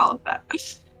 Sorry, I call it that.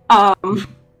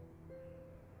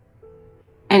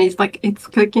 And he's it's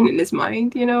clicking in his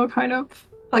mind, kind of.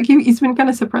 He's been kind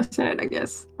of suppressing it, I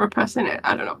guess. Repressing it,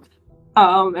 I don't know.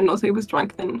 And also he was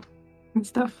drunk then and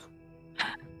stuff.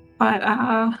 But,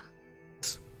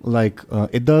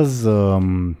 it does,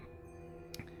 not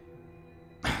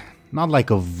like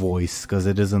a voice, because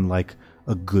it isn't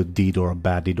a good deed or a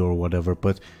bad deed or whatever,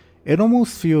 but it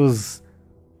almost feels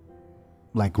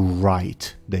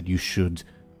right that you should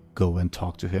go and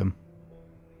talk to him.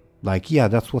 Yeah,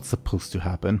 that's what's supposed to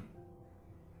happen.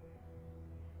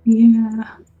 Yeah.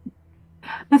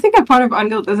 I think a part of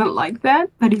Anghel doesn't like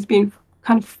that he's being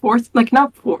kind of forced,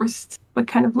 not forced, but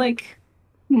kind of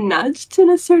nudged in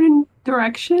a certain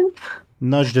direction.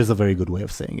 Nudged is a very good way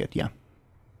of saying it, yeah.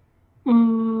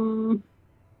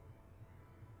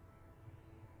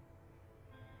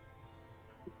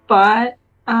 But,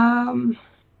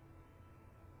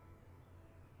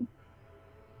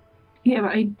 yeah,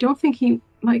 but I don't think he,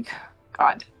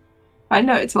 God, I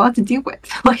know, it's a lot to deal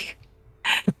with,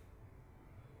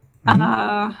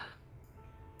 I'll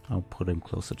put him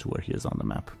closer to where he is on the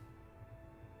map.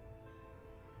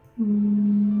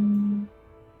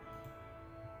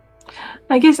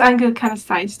 I guess Anghel kind of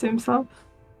sighs to himself.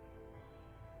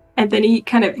 And then he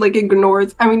kind of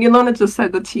ignores. I mean, Illona just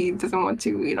said that he doesn't want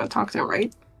to, talk to him,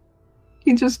 right?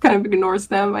 He just kind of ignores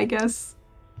them, I guess.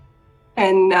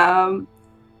 And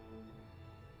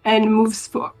moves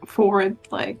forward,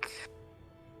 to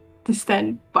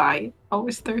stand by,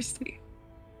 always thirsty.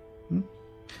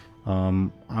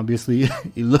 Obviously,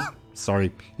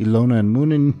 Illona and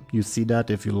Muninn, you see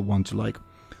that if you'll want to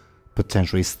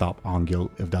potentially stop Anghel,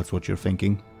 if that's what you're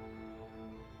thinking.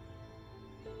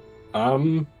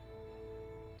 I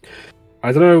don't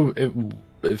know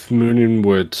if Muninn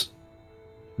would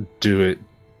do it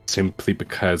simply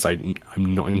because I'm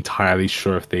not entirely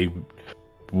sure if they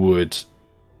would.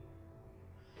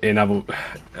 I don't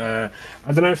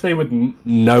know if they would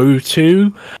know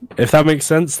to, if that makes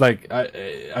sense.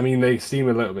 I mean, they seem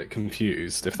a little bit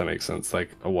confused, if that makes sense.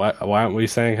 Why aren't we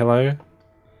saying hello?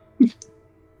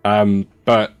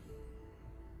 But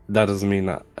that doesn't mean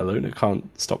that Illona can't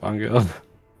stop Anghel.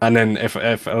 And then if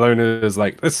Illona is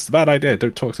this is a bad idea,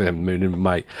 don't talk to him, Muninn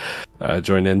might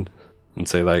join in and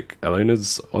say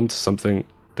Illona's onto something,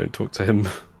 don't talk to him.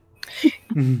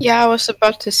 Yeah, I was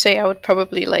about to say I would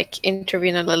probably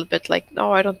intervene a little bit,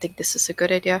 no, I don't think this is a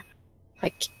good idea.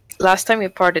 Last time we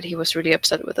parted, he was really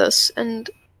upset with us, and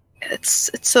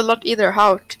it's a lot either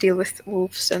how to deal with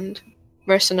wolves and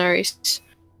mercenaries,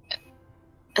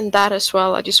 and that as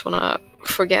well. I just want to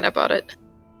forget about it.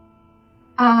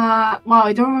 Well,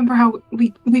 I don't remember how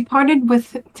we parted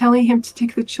with telling him to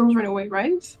take the children away,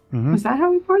 right? Mm-hmm. Was that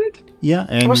how we parted? Yeah,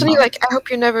 and wasn't he I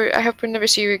hope we never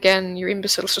see you again, you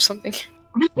imbeciles or something?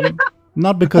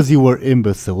 Not because you were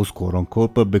imbeciles, quote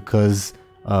unquote, but because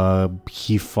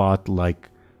he thought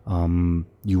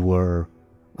you were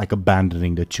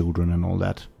abandoning the children and all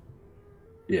that.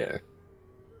 Yeah.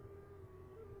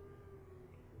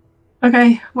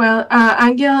 Okay, well,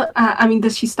 Anghel, I mean,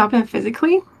 does she stop him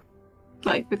physically?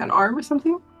 With an arm or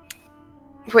something?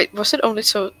 Wait, was it only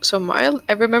so mild?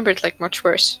 I remember it much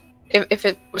worse. If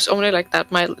it was only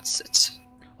that mild, it's...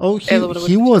 Oh,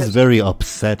 he was very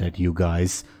upset at you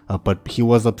guys, but he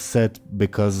was upset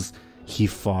because he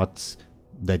thought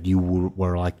that you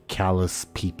were callous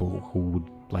people who would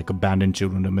like abandoned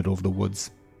children in the middle of the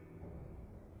woods.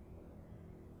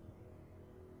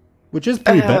 Which is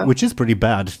pretty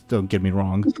bad, don't get me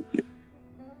wrong.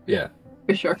 Yeah.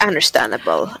 For sure.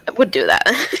 Understandable. I would do that.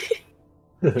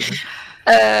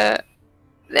 No,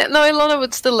 Illona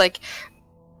would still like,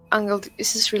 Anghel,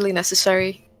 is this really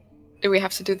necessary? Do we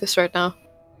have to do this right now?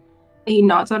 He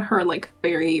nods at her like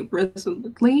very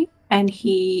resolutely, and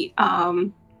he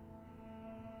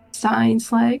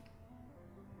signs like,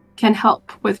 can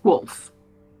help with Wolf.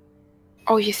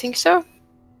 Oh, you think so?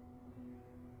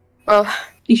 Well,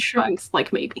 he shrugs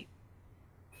like maybe.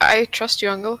 I trust you,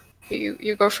 Anghel.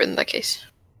 You go for it in that case.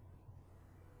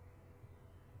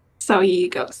 So he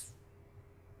goes.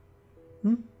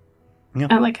 Yeah.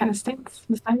 And like kind of stands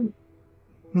beside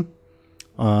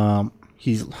him.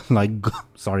 He's like,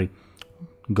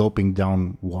 gulping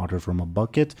down water from a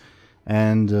bucket,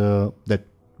 and that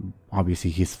obviously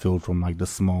he's filled from like the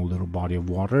small little body of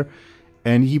water,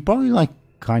 and he probably like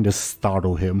kind of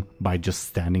startled him by just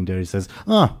standing there. He says,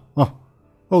 "Oh,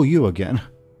 you again."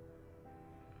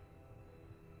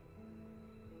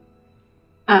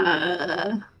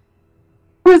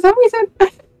 For some reason,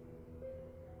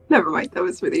 never mind. That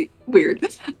was really weird.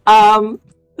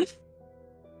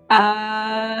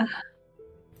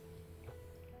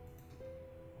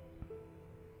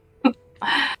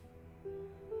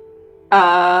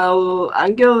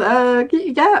 Anghel,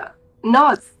 yeah,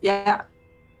 nods, yeah.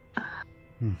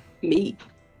 Me.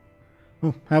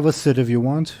 Oh, have a sit if you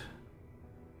want.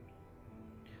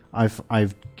 I've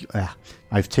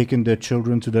taken their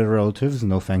children to their relatives,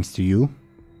 no thanks to you.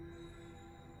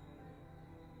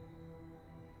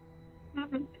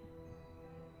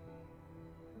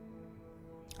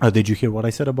 Did you hear what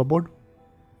I said about board?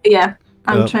 Yeah,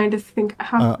 I'm trying to think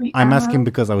how. I'm asking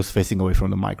because I was facing away from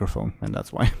the microphone, and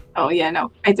that's why. Oh yeah,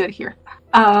 no, I did hear.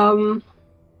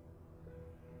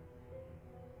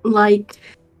 Like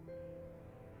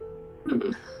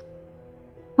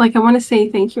I want to say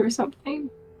thank you or something,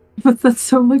 but that's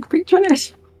so like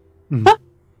patronish.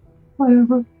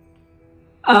 Whatever.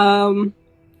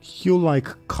 You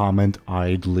like comment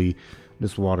idly,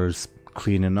 "This water's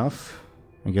clean enough.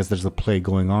 I guess there's a plague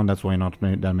going on. That's why not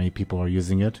that many people are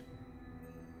using it."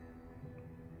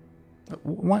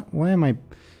 Why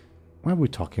are we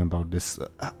talking about this?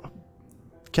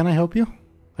 Can I help you?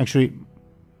 Actually,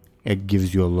 it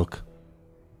gives you a look.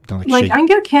 Don't like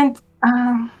Anghel can't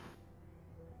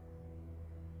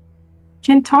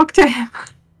talk to him.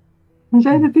 I'm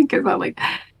trying to think about like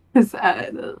his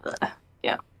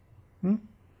yeah.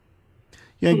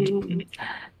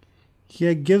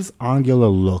 Yeah, gives Anghel a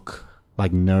look,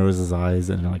 like narrows his eyes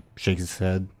and like shakes his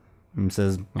head and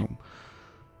says,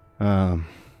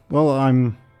 well,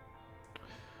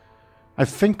 I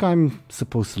think I'm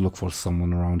supposed to look for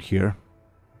someone around here.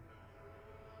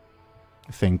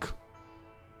 I think.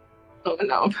 Oh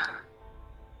no.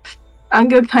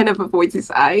 Anghel kind of avoids his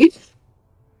eyes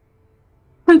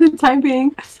for the time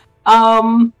being.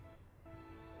 And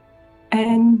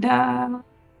trying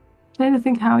to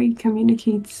think how he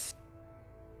communicates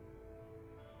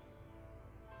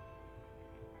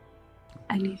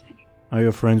anything. Are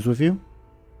your friends with you?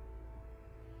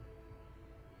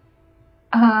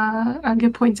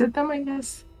 Anghel points at them, I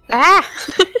guess. Ah!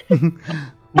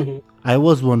 I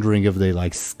was wondering if they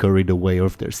like scurried away or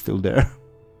if they're still there.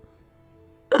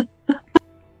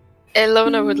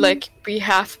 Illona would like be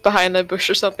half behind a bush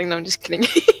or something. No, I'm just kidding.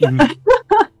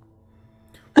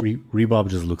 Rebob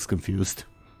just looks confused.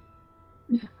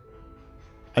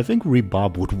 I think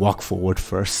Rebob would walk forward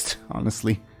first,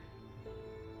 honestly.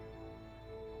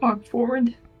 Walk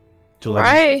forward?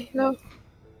 Right? No.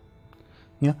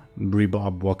 Yeah,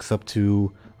 Rebob walks up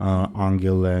to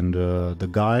Anghel and the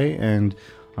guy, and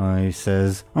he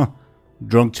says,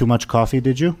 "Drunk too much coffee,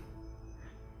 did you?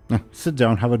 Sit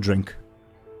down, have a drink."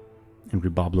 And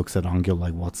Rebob looks at Anghel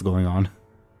like, what's going on?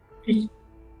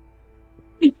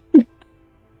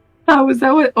 Oh, was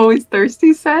that what Always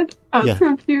Thirsty said? I was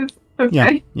confused.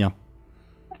 Okay. Yeah.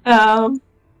 Anghel,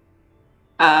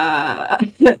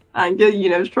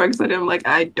 shrugs at him like,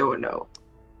 I don't know.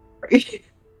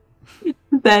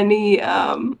 Then he,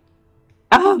 I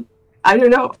don't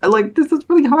know. Like, this is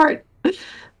really hard.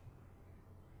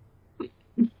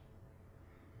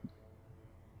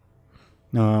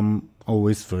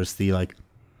 Always Thirsty, like,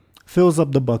 fills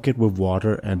up the bucket with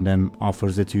water and then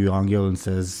offers it to Anghel and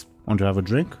says, "Want to have a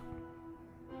drink?"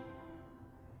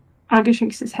 Anghel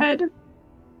shakes his head.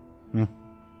 Hmm.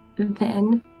 And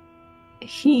then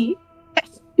he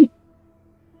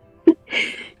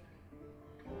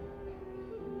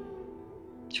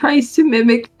tries to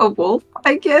mimic a wolf,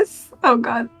 I guess. Oh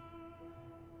god.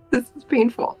 This is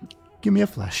painful. Give me a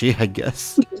flashy, I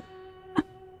guess.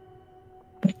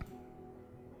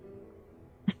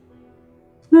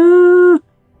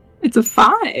 It's a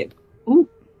 5. Ooh.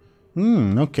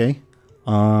 Okay.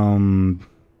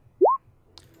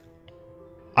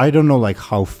 I don't know like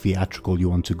how theatrical you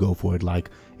want to go for it. Like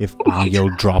if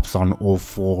Anghel drops on all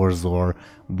fours or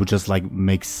just like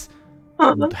makes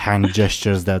hand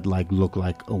gestures that like look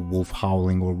like a wolf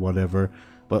howling or whatever.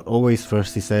 But always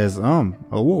first he says, a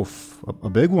wolf, a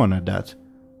big one at that.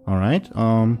 All right.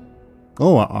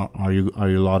 Are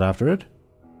you lot after it?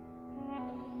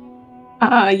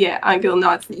 Yeah, Anghel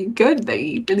nods. Good.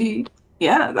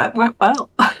 That went well.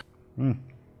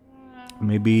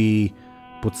 Maybe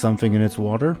put something in its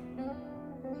water?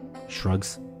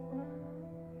 Shrugs.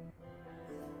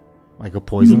 Like a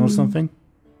poison or something?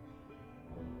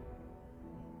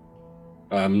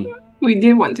 We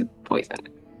did want to poison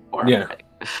it. Yeah.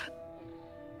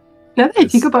 Now that I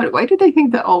think about it, why did I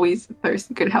think that always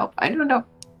thirst could help? I don't know.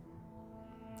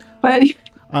 But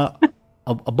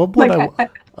above board,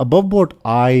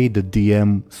 the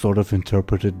DM, sort of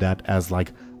interpreted that as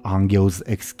like Anghel's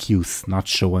excuse, not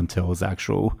Show&Tell's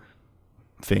actual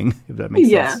thing, if that makes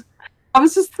sense. I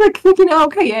was just like thinking,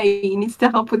 okay, yeah, he needs to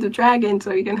help with the dragon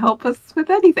so he can help us with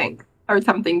anything or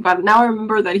something. But now I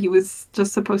remember that he was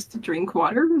just supposed to drink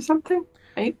water or something,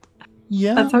 right?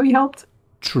 Yeah. That's how he helped.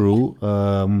 True,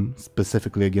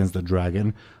 specifically against the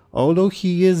dragon. Although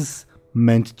he is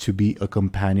meant to be a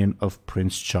companion of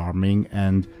Prince Charming,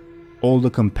 and all the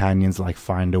companions like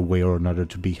find a way or another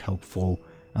to be helpful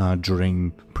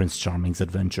during Prince Charming's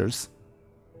adventures.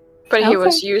 But he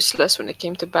was useless when it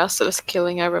came to basilisk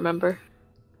killing, I remember.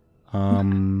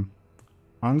 Anghel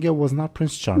was not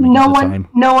Prince Charming at the time.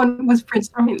 No one was Prince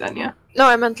Charming then, yeah. No,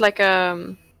 I meant like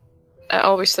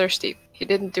always thirsty. He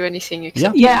didn't do anything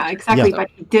except... Yeah, exactly, but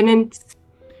he didn't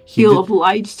feel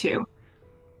obliged to.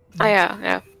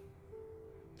 Yeah.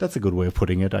 That's a good way of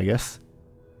putting it, I guess.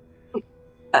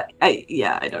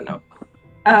 I don't know.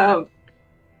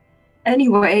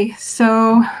 Anyway,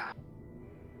 so...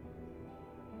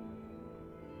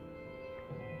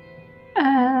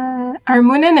 are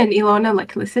Muninn and Illona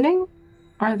like listening?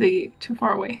 Or are they too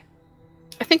far away?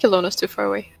 I think Illona's too far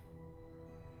away.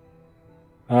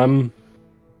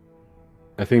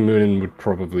 I think Muninn would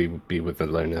probably be with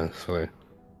Illona, so...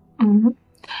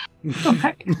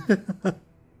 Okay.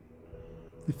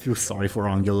 I feel sorry for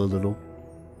Anghel a little.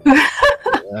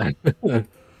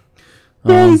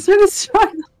 Yeah, he's really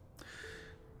struggling.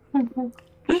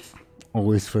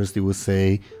 Always first he would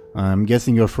say, I'm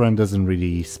guessing your friend doesn't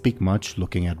really speak much,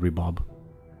 looking at Rebob.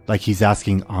 Like he's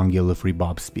asking Anghel if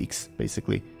Rebob speaks,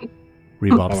 basically.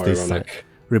 Rebob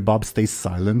stays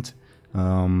silent.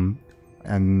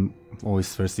 And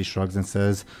always first he shrugs and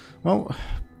says, well,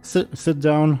 sit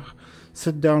down,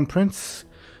 Prince.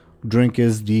 Drink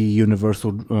is the universal,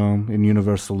 in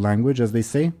universal language, as they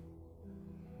say.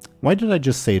 Why did I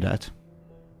just say that?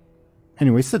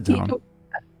 Anyway, sit down.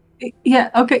 Yeah,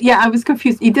 okay, yeah, I was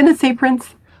confused. You didn't say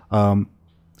Prince?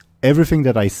 Everything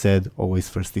that I said, always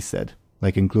first he said.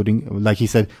 Like including, like he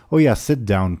said, oh yeah, sit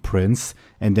down, Prince.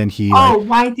 And then he...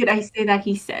 why did I say that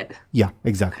he said? Yeah,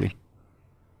 exactly.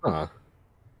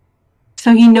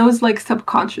 So he knows like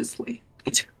subconsciously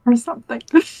or something.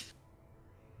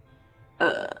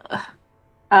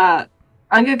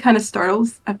 Anghel kind of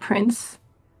startles a Prince.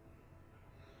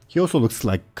 He also looks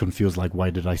like confused, like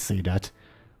why did I say that?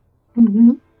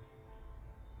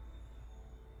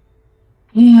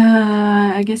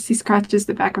 Yeah, I guess he scratches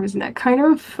the back of his neck, kind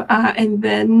of, and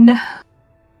then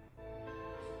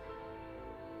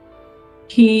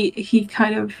he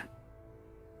kind of,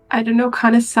 I don't know,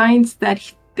 kind of signs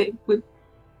that they would.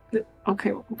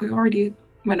 Okay, we already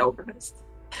went over this.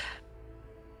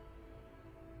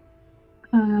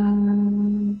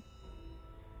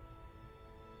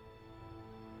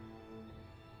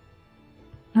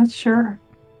 Not sure.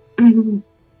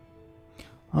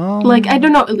 Like I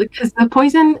don't know, because the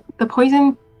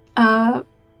poison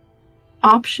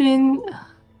option,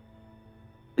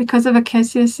 because of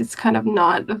Acacius, it's kind of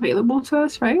not available to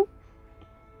us, right?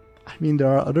 I mean, there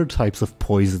are other types of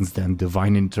poisons than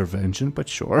divine intervention, but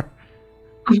sure.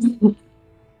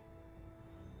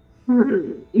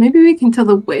 Maybe we can tell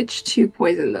the witch to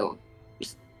poison the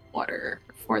water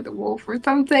for the wolf or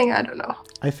something. I don't know.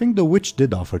 I think the witch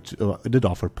did offer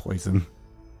poison,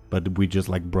 but we just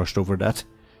like brushed over that.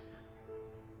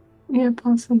 Yeah,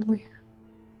 possibly.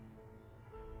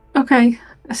 Okay,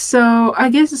 so I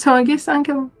guess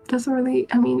Anghel doesn't really.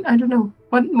 I mean, I don't know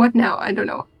what now. I don't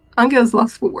know. Anghel's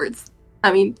lost for words.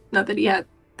 I mean, not that he had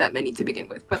that many to begin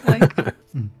with, but like.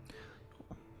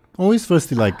 Always first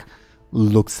he like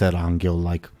looks at Anghel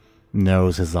like,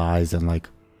 narrows his eyes and like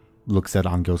looks at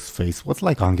Anghel's face. What's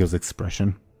like Anghel's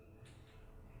expression?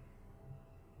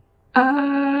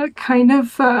 Kind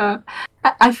of.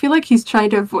 I feel like he's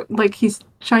trying to avoid, like he's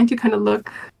trying to kind of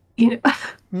look,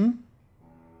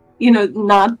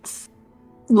 not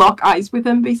lock eyes with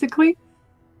him. Basically,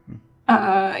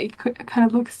 it kind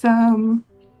of looks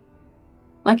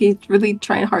like he's really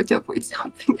trying hard to avoid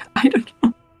something. I don't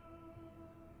know,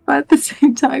 but at the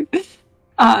same time,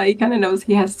 he kind of knows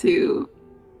he has to.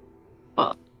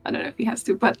 Well, I don't know if he has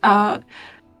to, but I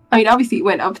mean, obviously, he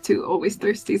went up to Always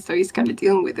Thirsty, so he's kind of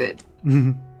dealing with it.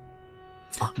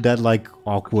 That like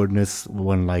awkwardness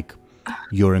when like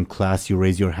you're in class, you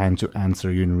raise your hand to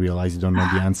answer, you and realize you don't know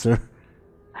the answer.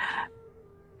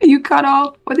 You cut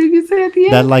off. What did you say at the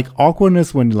end? That like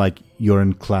awkwardness when like you're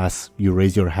in class, you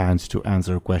raise your hand to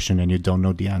answer a question and you don't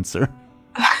know the answer.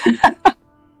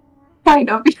 Kind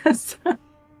of, yes.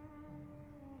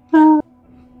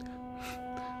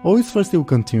 Always first he will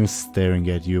continue staring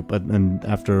at you, but then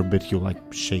after a bit he'll like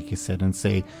shake his head and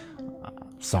say,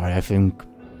 "Sorry, I think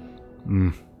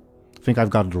I've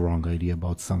got the wrong idea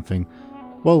about something.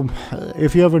 Well,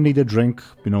 if you ever need a drink,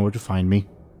 you know where to find me."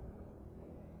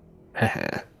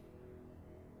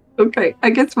 Okay, I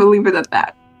guess we'll leave it at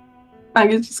that. I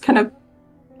guess just kind of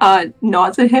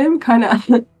nods at him, kind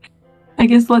of, I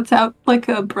guess lets out like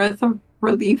a breath of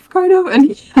relief, kind of,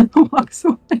 and he walks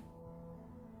away.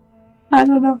 I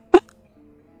don't know.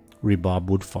 Rimlen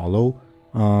would follow.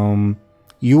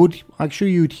 You'd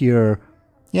hear,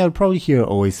 you'd probably hear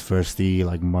Always Thirsty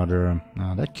like mutter,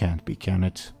 "No, that can't be, can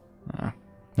it?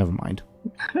 Never mind."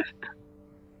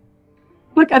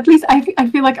 Look, at least I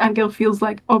feel like Anghel feels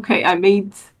like, okay,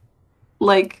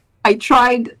 I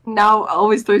tried, now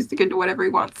Always Thirsty can do whatever he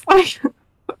wants. Like,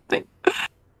 something.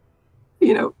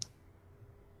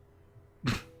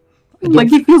 Like,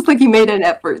 he feels like he made an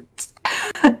effort.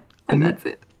 And that's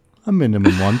it. A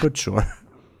minimum one, but sure.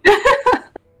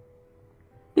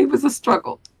 It was a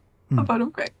struggle. But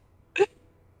okay.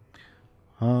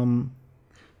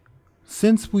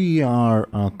 Since we are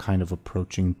kind of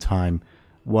approaching time,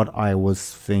 what I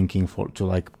was thinking to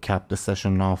like cap the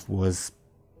session off was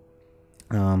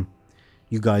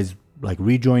you guys like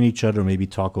rejoin each other, maybe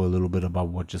talk a little bit about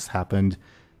what just happened.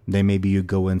 Then maybe you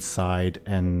go inside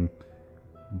and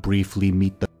briefly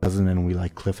meet the cousin and we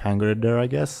like cliffhanger it there, I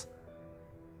guess.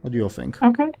 What do you all think?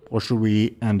 Okay. Or should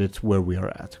we end it where we are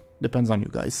at? Depends on you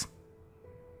guys.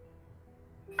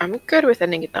 I'm good with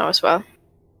ending it now as well.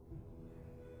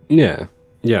 Yeah,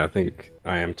 I think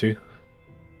I am too.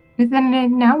 Is that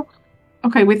it now?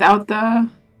 Okay, without the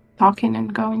talking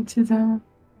and going to the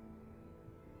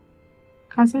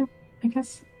cousin, I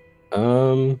guess.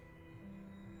 I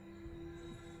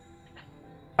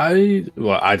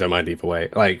don't mind either way.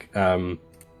 Like, yeah.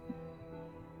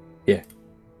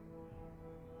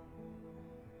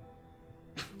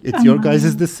 It's your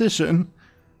guys' decision.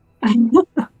 We're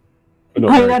not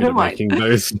very good at making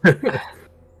those.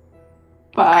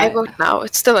 But I vote now.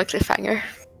 It's still a cliffhanger.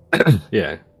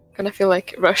 Yeah. And I feel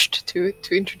like rushed to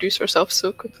introduce ourselves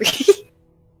so quickly.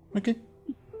 Okay.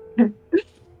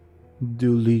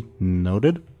 Duly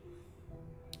noted.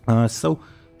 So,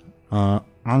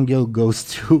 Anghel goes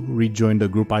to rejoin the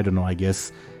group. I don't know, I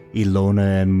guess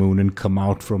Illona and Muninn come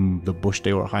out from the bush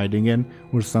they were hiding in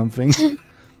or something.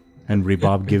 And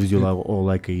Rimlen gives you all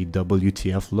like a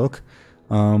WTF look.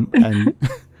 And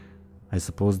I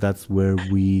suppose that's where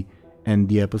we end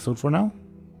the episode for now.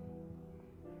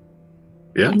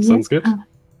 Yeah, sounds good.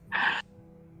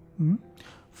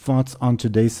 Thoughts on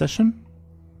today's session?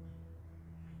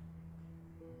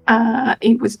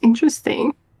 It was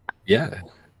interesting. Yeah.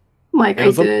 Like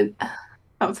I did.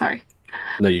 Oh, sorry.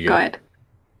 No, you go. Go ahead.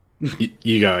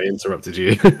 You go. I interrupted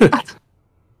you.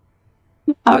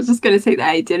 I was just gonna say that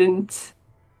I didn't.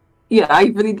 Yeah, I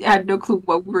really had no clue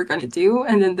what we were gonna do,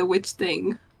 and then the witch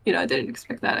thing. I didn't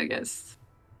expect that. I guess.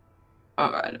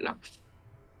 Oh, I don't know.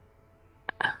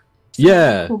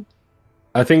 Yeah, cool.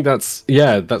 I think that's.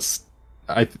 Yeah, that's.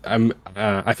 I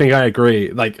think I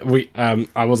agree. Like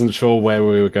I wasn't sure where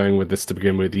we were going with this to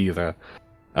begin with either.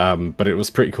 But it was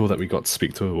pretty cool that we got to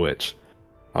speak to a witch.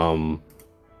 And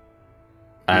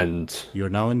you're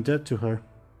now in debt to her.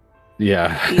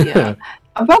 Yeah.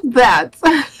 About that.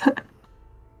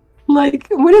 Like,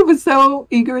 Muninn was so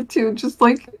eager to just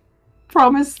like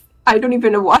promise I don't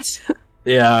even know what.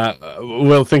 Yeah,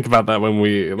 we'll think about that when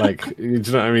we like. Do you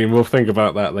know what I mean? We'll think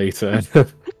about that later.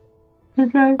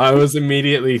 Okay. I was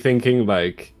immediately thinking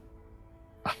like,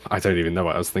 I don't even know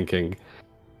what I was thinking.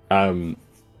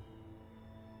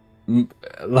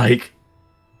 Like,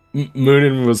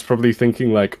 Muninn was probably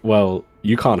thinking like, well,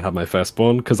 you can't have my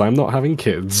firstborn because I'm not having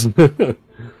kids.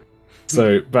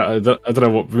 So, but I don't know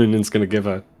what Muninn's going to give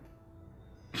her.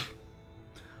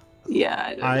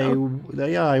 Yeah, I don't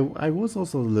know. I was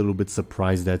also a little bit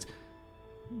surprised that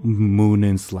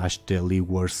Muninn / Dely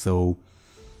were so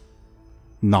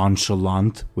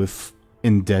nonchalant with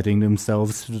indebting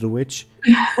themselves to the witch.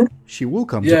 She will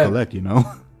come to collect, you know.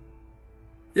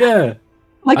 Yeah.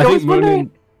 Like, I was think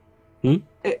wondering Muninn...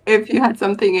 if you had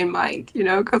something in mind, you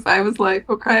know, because I was like,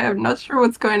 okay, I'm not sure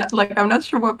what's going on. Like, I'm not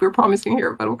sure what we're promising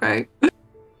here, but okay.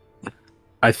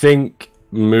 I think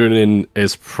Muninn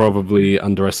is probably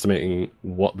underestimating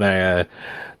what they're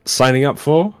signing up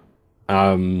for.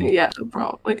 Yeah,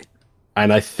 probably.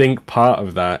 And I think part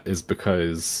of that is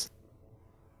because,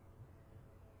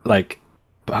 like,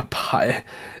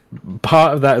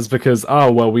 part of that is because,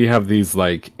 oh, well, we have these,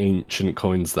 like, ancient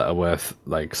coins that are worth,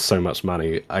 like, so much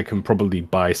money. I can probably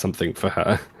buy something for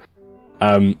her.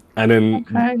 And then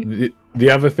the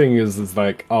other thing is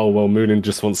like, oh, well, Muninn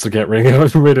just wants to get rid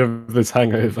of this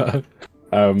hangover.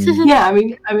 Yeah, I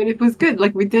mean, it was good.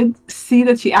 Like, we did see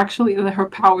that she actually, that her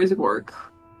powers work.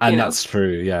 And that's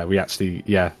true. Yeah,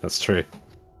 that's true.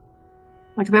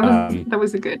 Like, that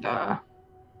was a good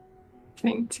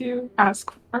thing to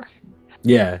ask for.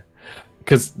 Yeah,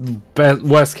 because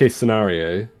worst case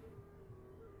scenario,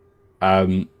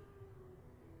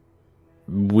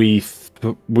 we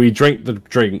drink the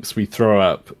drinks, we throw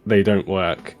up, they don't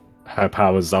work, her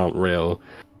powers aren't real,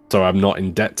 so I'm not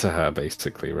in debt to her,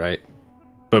 basically, right?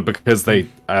 But because they,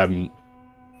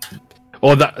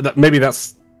 or that maybe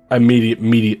that's a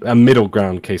middle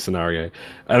ground case scenario,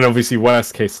 and obviously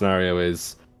worst case scenario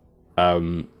is,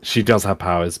 she does have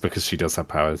powers because she does have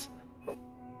powers.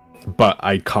 But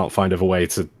I can't find a way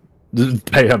to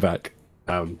pay her back.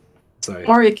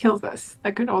 Or it kills us.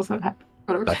 That could also happen.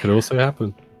 That could also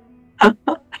happen.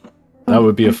 That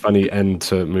would be a funny end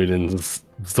to Muninn's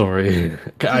story.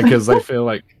 Because I feel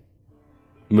like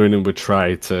Muninn would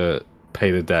try to pay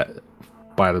the debt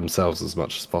by themselves as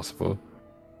much as possible.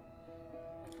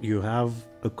 You have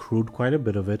accrued quite a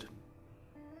bit of it.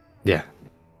 Yeah.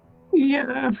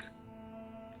 Yeah.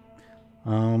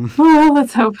 Well,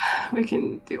 let's hope we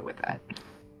can deal with that.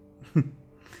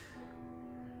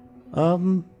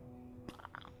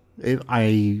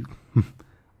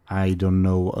 I don't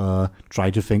know.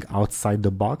 Try to think outside the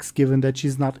box, given that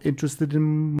she's not interested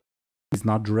in, she's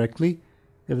not directly,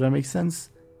 if that makes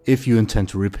sense. If you intend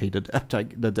to repay the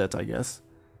debt, I guess.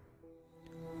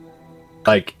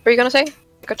 Like, what are you gonna say?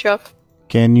 Cut you off.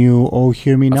 Can you all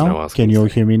hear me now? Can you all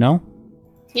hear me now?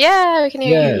 Yeah, we can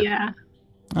hear you. Yeah.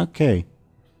 Okay.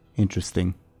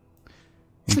 Interesting.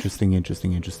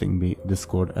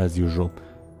 Discord as usual.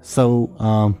 So,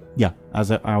 yeah, as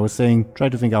I was saying, try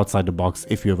to think outside the box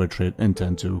if you ever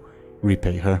intend to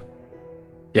repay her.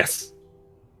 Yes.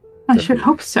 I should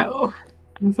hope so.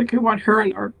 I don't think I want her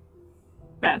on our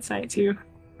bad side too.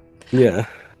 Yeah.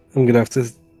 I'm gonna have to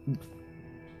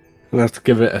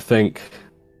give it a think.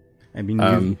 I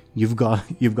mean, you've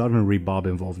gotten Rebob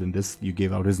involved in this. You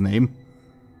gave out his name.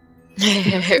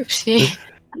 Oopsie.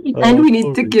 And we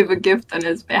need to give a gift on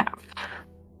his behalf.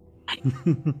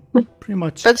 Pretty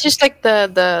much. But it's just like the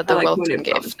like welcome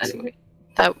gift. Anyway.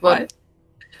 That what?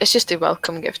 It's just a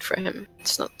welcome gift for him.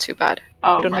 It's not too bad.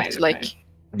 Oh, you don't have to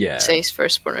say his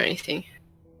firstborn or anything.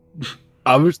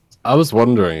 I was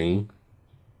wondering,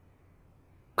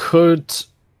 so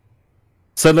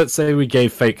let's say we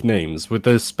gave fake names, would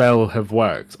the spell have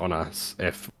worked on us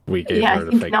if we gave her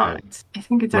the fake name? I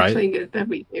think it's actually good that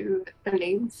we do their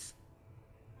names.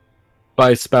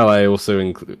 By spell, I also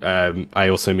mean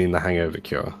the hangover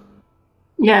cure.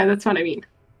 Yeah, that's what I mean.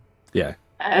 Yeah.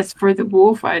 As for the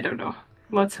wolf, I don't know.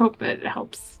 Let's hope that it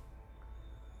helps.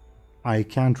 I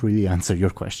can't really answer your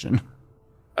question.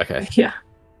 Okay. Yeah.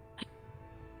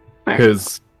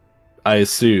 Because I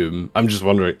assume, I'm just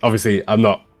wondering, obviously I'm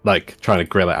not like trying to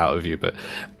grill it out of you, but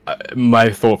my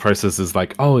thought process is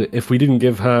like, oh, if we didn't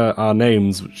give her our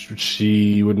names,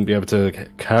 she wouldn't be able to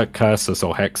curse us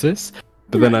or hex us.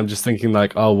 But then I'm just thinking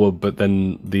like, oh well, but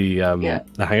then the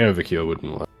hangover cure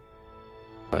wouldn't work.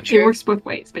 Like, it works both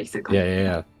ways, basically.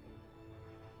 Yeah.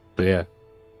 But yeah.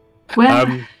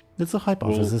 Well, it's a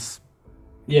hypothesis.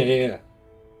 Yeah.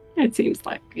 It seems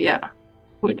like, yeah.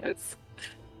 Who knows?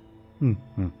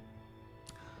 Yeah,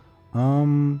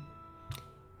 I'm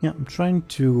trying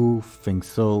to think.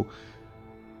 So,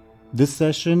 this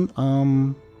session,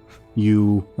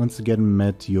 you once again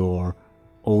met your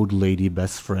old lady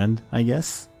best friend, I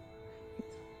guess.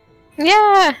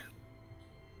 Yeah.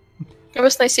 It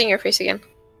was nice seeing your face again.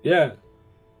 Yeah.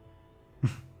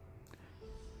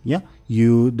 Yeah,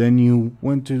 you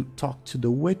went to talk to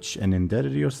the witch and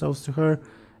indebted yourselves to her,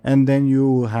 and then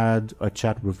you had a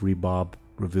chat with Rebob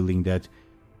revealing that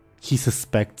he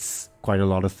suspects quite a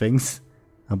lot of things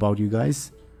about you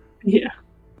guys. Yeah.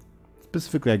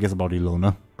 Specifically, I guess, about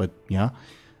Illona, but yeah.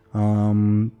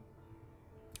 And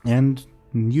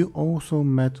you also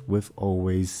met with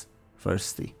Always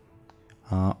Thirsty.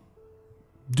 I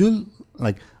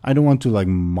don't want to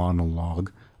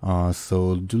monologue,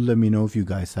 so do let me know if you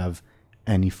guys have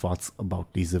any thoughts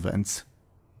about these events.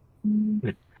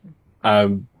 It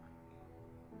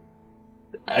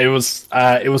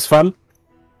was fun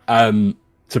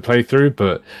to play through,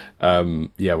 but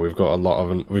yeah, we've got a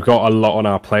lot on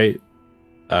our plate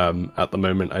at the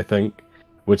moment, I think,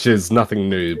 which is nothing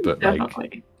new, but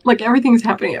Definitely. Like everything's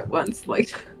happening at once.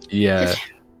 Yeah.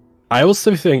 I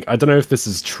also think, I don't know if this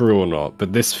is true or not,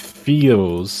 but this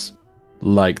feels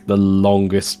like the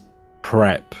longest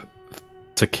prep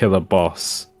to kill a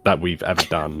boss that we've ever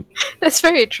done. That's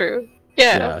very true.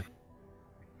 Yeah.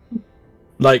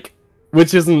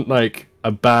 Which isn't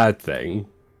a bad thing,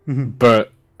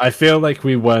 but I feel like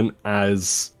we weren't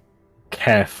as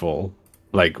careful,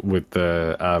 with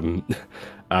the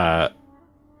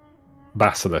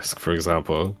basilisk, for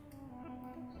example.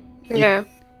 Yeah.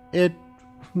 It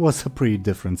was a pretty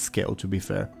different scale, to be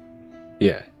fair.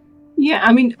 Yeah. Yeah,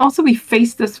 I mean, also we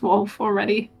faced this wolf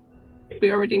already.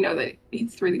 We already know that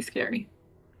he's really scary.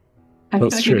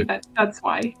 That's true. Maybe that's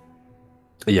why.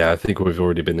 Yeah, I think we've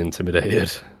already been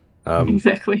intimidated.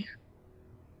 Exactly.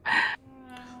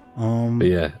 But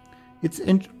yeah. It's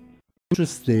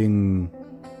interesting.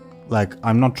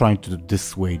 I'm not trying to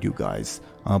dissuade you guys,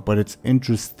 but it's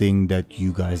interesting that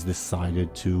you guys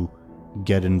decided to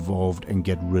get involved and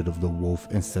get rid of the wolf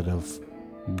instead of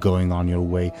going on your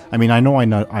way. I mean, I know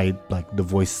the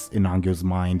voice in Anghel's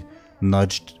mind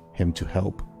nudged him to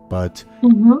help, but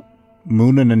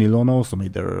Muninn and Illona also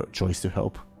made their choice to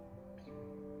help.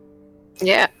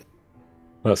 Yeah.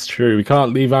 That's true. We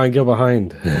can't leave Anghel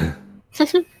behind.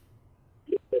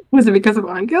 Was it because of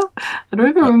Anghel? I don't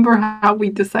even remember how we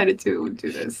decided to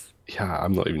do this. Yeah,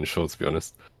 I'm not even sure, to be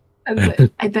honest.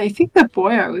 And I think the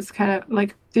boy I was kind of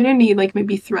didn't he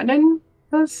maybe threaten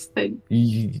us? That,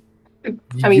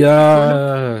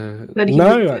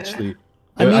 actually.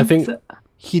 I think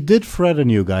he did threaten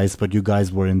you guys, but you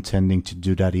guys were intending to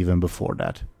do that even before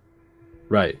that.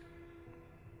 Right.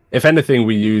 If anything,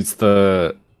 we used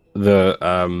we're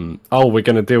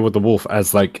going to deal with the wolf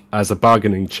as a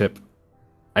bargaining chip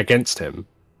against him,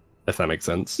 if that makes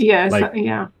sense. Yeah,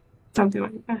 something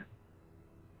like that.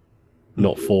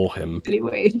 Not for him.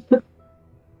 Anyway.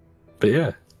 But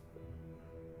yeah.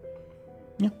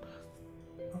 Yeah.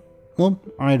 Well,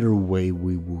 either way,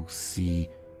 we will see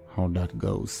how that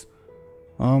goes.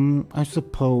 I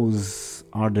suppose,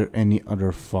 are there any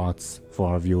other thoughts for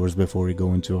our viewers before we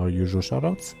go into our usual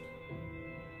shoutouts?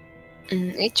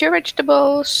 Eat your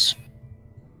vegetables.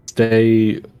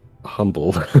 Stay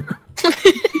humble.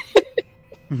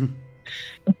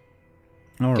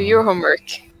 Do your homework.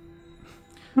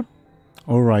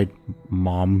 All right,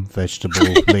 mom,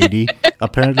 vegetable lady.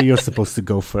 Apparently, you're supposed to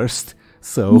go first,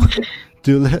 so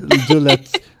do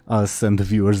let us and the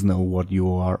viewers know what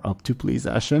you are up to, please,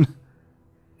 Ashen.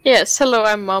 Yes, hello,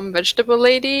 I'm Mom Vegetable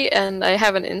Lady, and I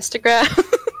have an Instagram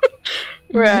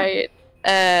where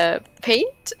I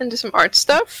paint and do some art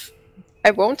stuff.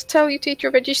 I won't tell you to eat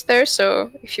your veggies there,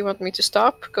 so if you want me to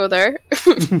stop, go there.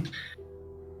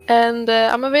 And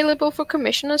I'm available for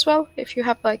commission as well, if you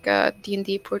have a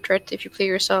D&D portrait, if you play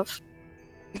yourself.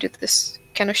 You do this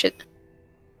kind of shit.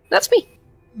 That's me.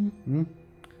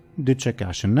 Do check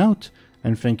Ashen out,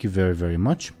 and thank you very, very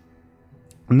much.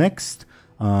 Next,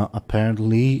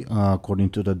 apparently,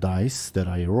 according to the dice that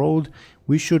I rolled,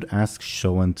 we should ask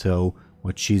Show&Tell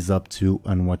what she's up to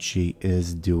and what she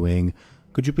is doing.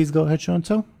 Could you please go ahead,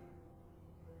 Show&Tell?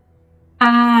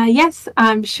 Yes,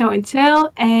 I'm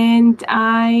Show&Tell, and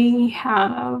I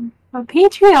have a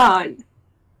Patreon.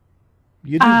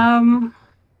 You do?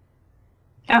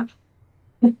 Yeah.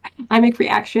 I make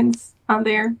reactions on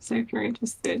there, so if you're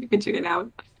interested, you can check it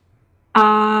out.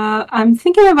 I'm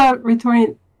thinking about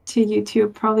returning to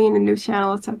YouTube, probably in a new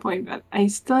channel at some point, but I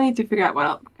still need to figure out what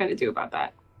I'm going to do about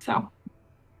that. So,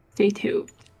 stay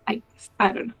tuned. I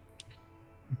don't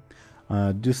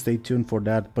know. Do stay tuned for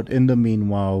that. But in the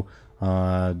meanwhile,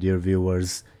 dear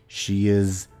viewers, she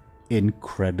is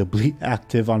incredibly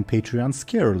active on Patreon,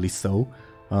 scarily so.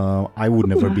 I would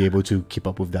never be able to keep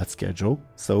up with that schedule.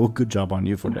 So good job on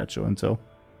you for that, Show&Tell.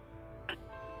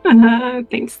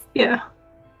 Thanks. Yeah.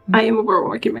 I am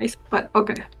overworking myself, but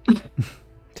okay.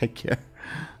 Take care.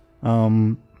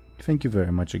 Thank you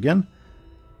very much again.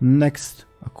 Next,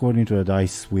 according to the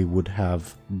dice, we would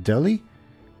have Deli.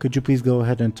 Could you please go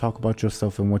ahead and talk about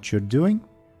yourself and what you're doing?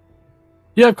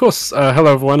 Yeah, of course.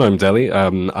 Hello, everyone. I'm Dely.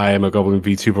 I am a Goblin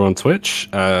VTuber on Twitch.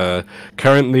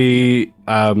 Currently,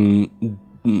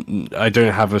 I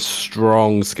don't have a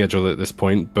strong schedule at this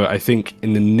point, but I think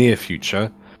in the near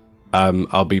future,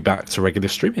 I'll be back to regular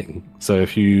streaming. So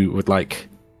if you would like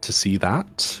to see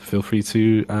that, feel free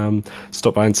to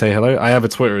stop by and say hello. I have a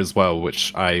Twitter as well,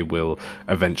 which I will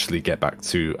eventually get back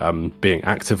to being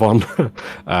active on.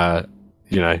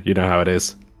 You know how it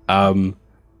is.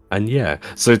 And yeah,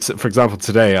 so for example,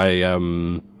 today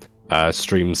I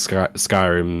streamed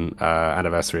Skyrim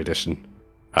Anniversary Edition,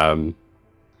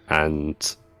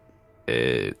 and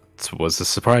it was a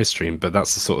surprise stream. But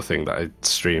that's the sort of thing that I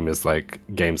stream, is like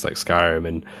games like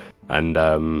Skyrim and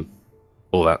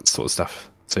all that sort of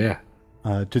stuff. So yeah.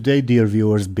 Today, dear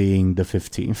viewers, being the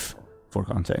 15th, for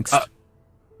context.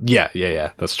 Yeah,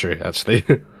 that's true, actually.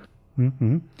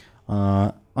 Mm-hmm.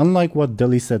 Unlike what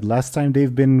Dely said last time,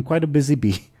 they've been quite a busy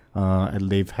bee. And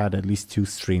they've had at least 2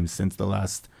 streams since the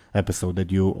last episode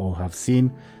that you all have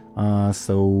seen.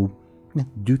 So yeah,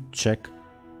 do check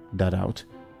that out.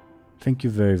 Thank you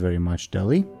very, very much,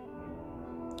 Dely.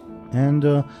 And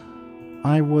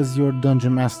I was your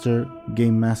Dungeon Master,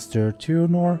 Game Master,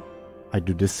 Teeironor. I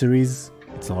do this series.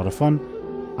 It's a lot of fun.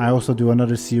 I also do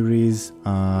another series,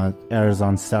 airs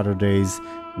on Saturdays.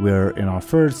 We're in our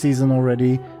 3rd season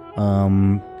already.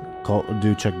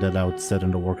 Do check that out, set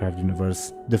in the Warcraft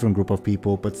universe. Different group of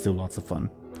people, but still lots of fun.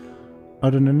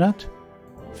 Other than that,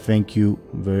 thank you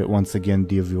once again,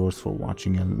 dear viewers, for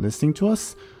watching and listening to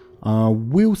us.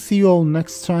 We'll see you all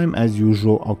next time. As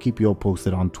usual, I'll keep you all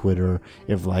posted on Twitter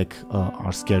if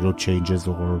our schedule changes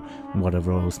or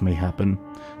whatever else may happen.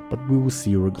 But we will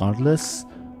see you regardless.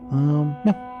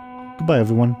 Yeah. Goodbye,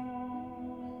 everyone.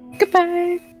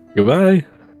 Goodbye. Goodbye.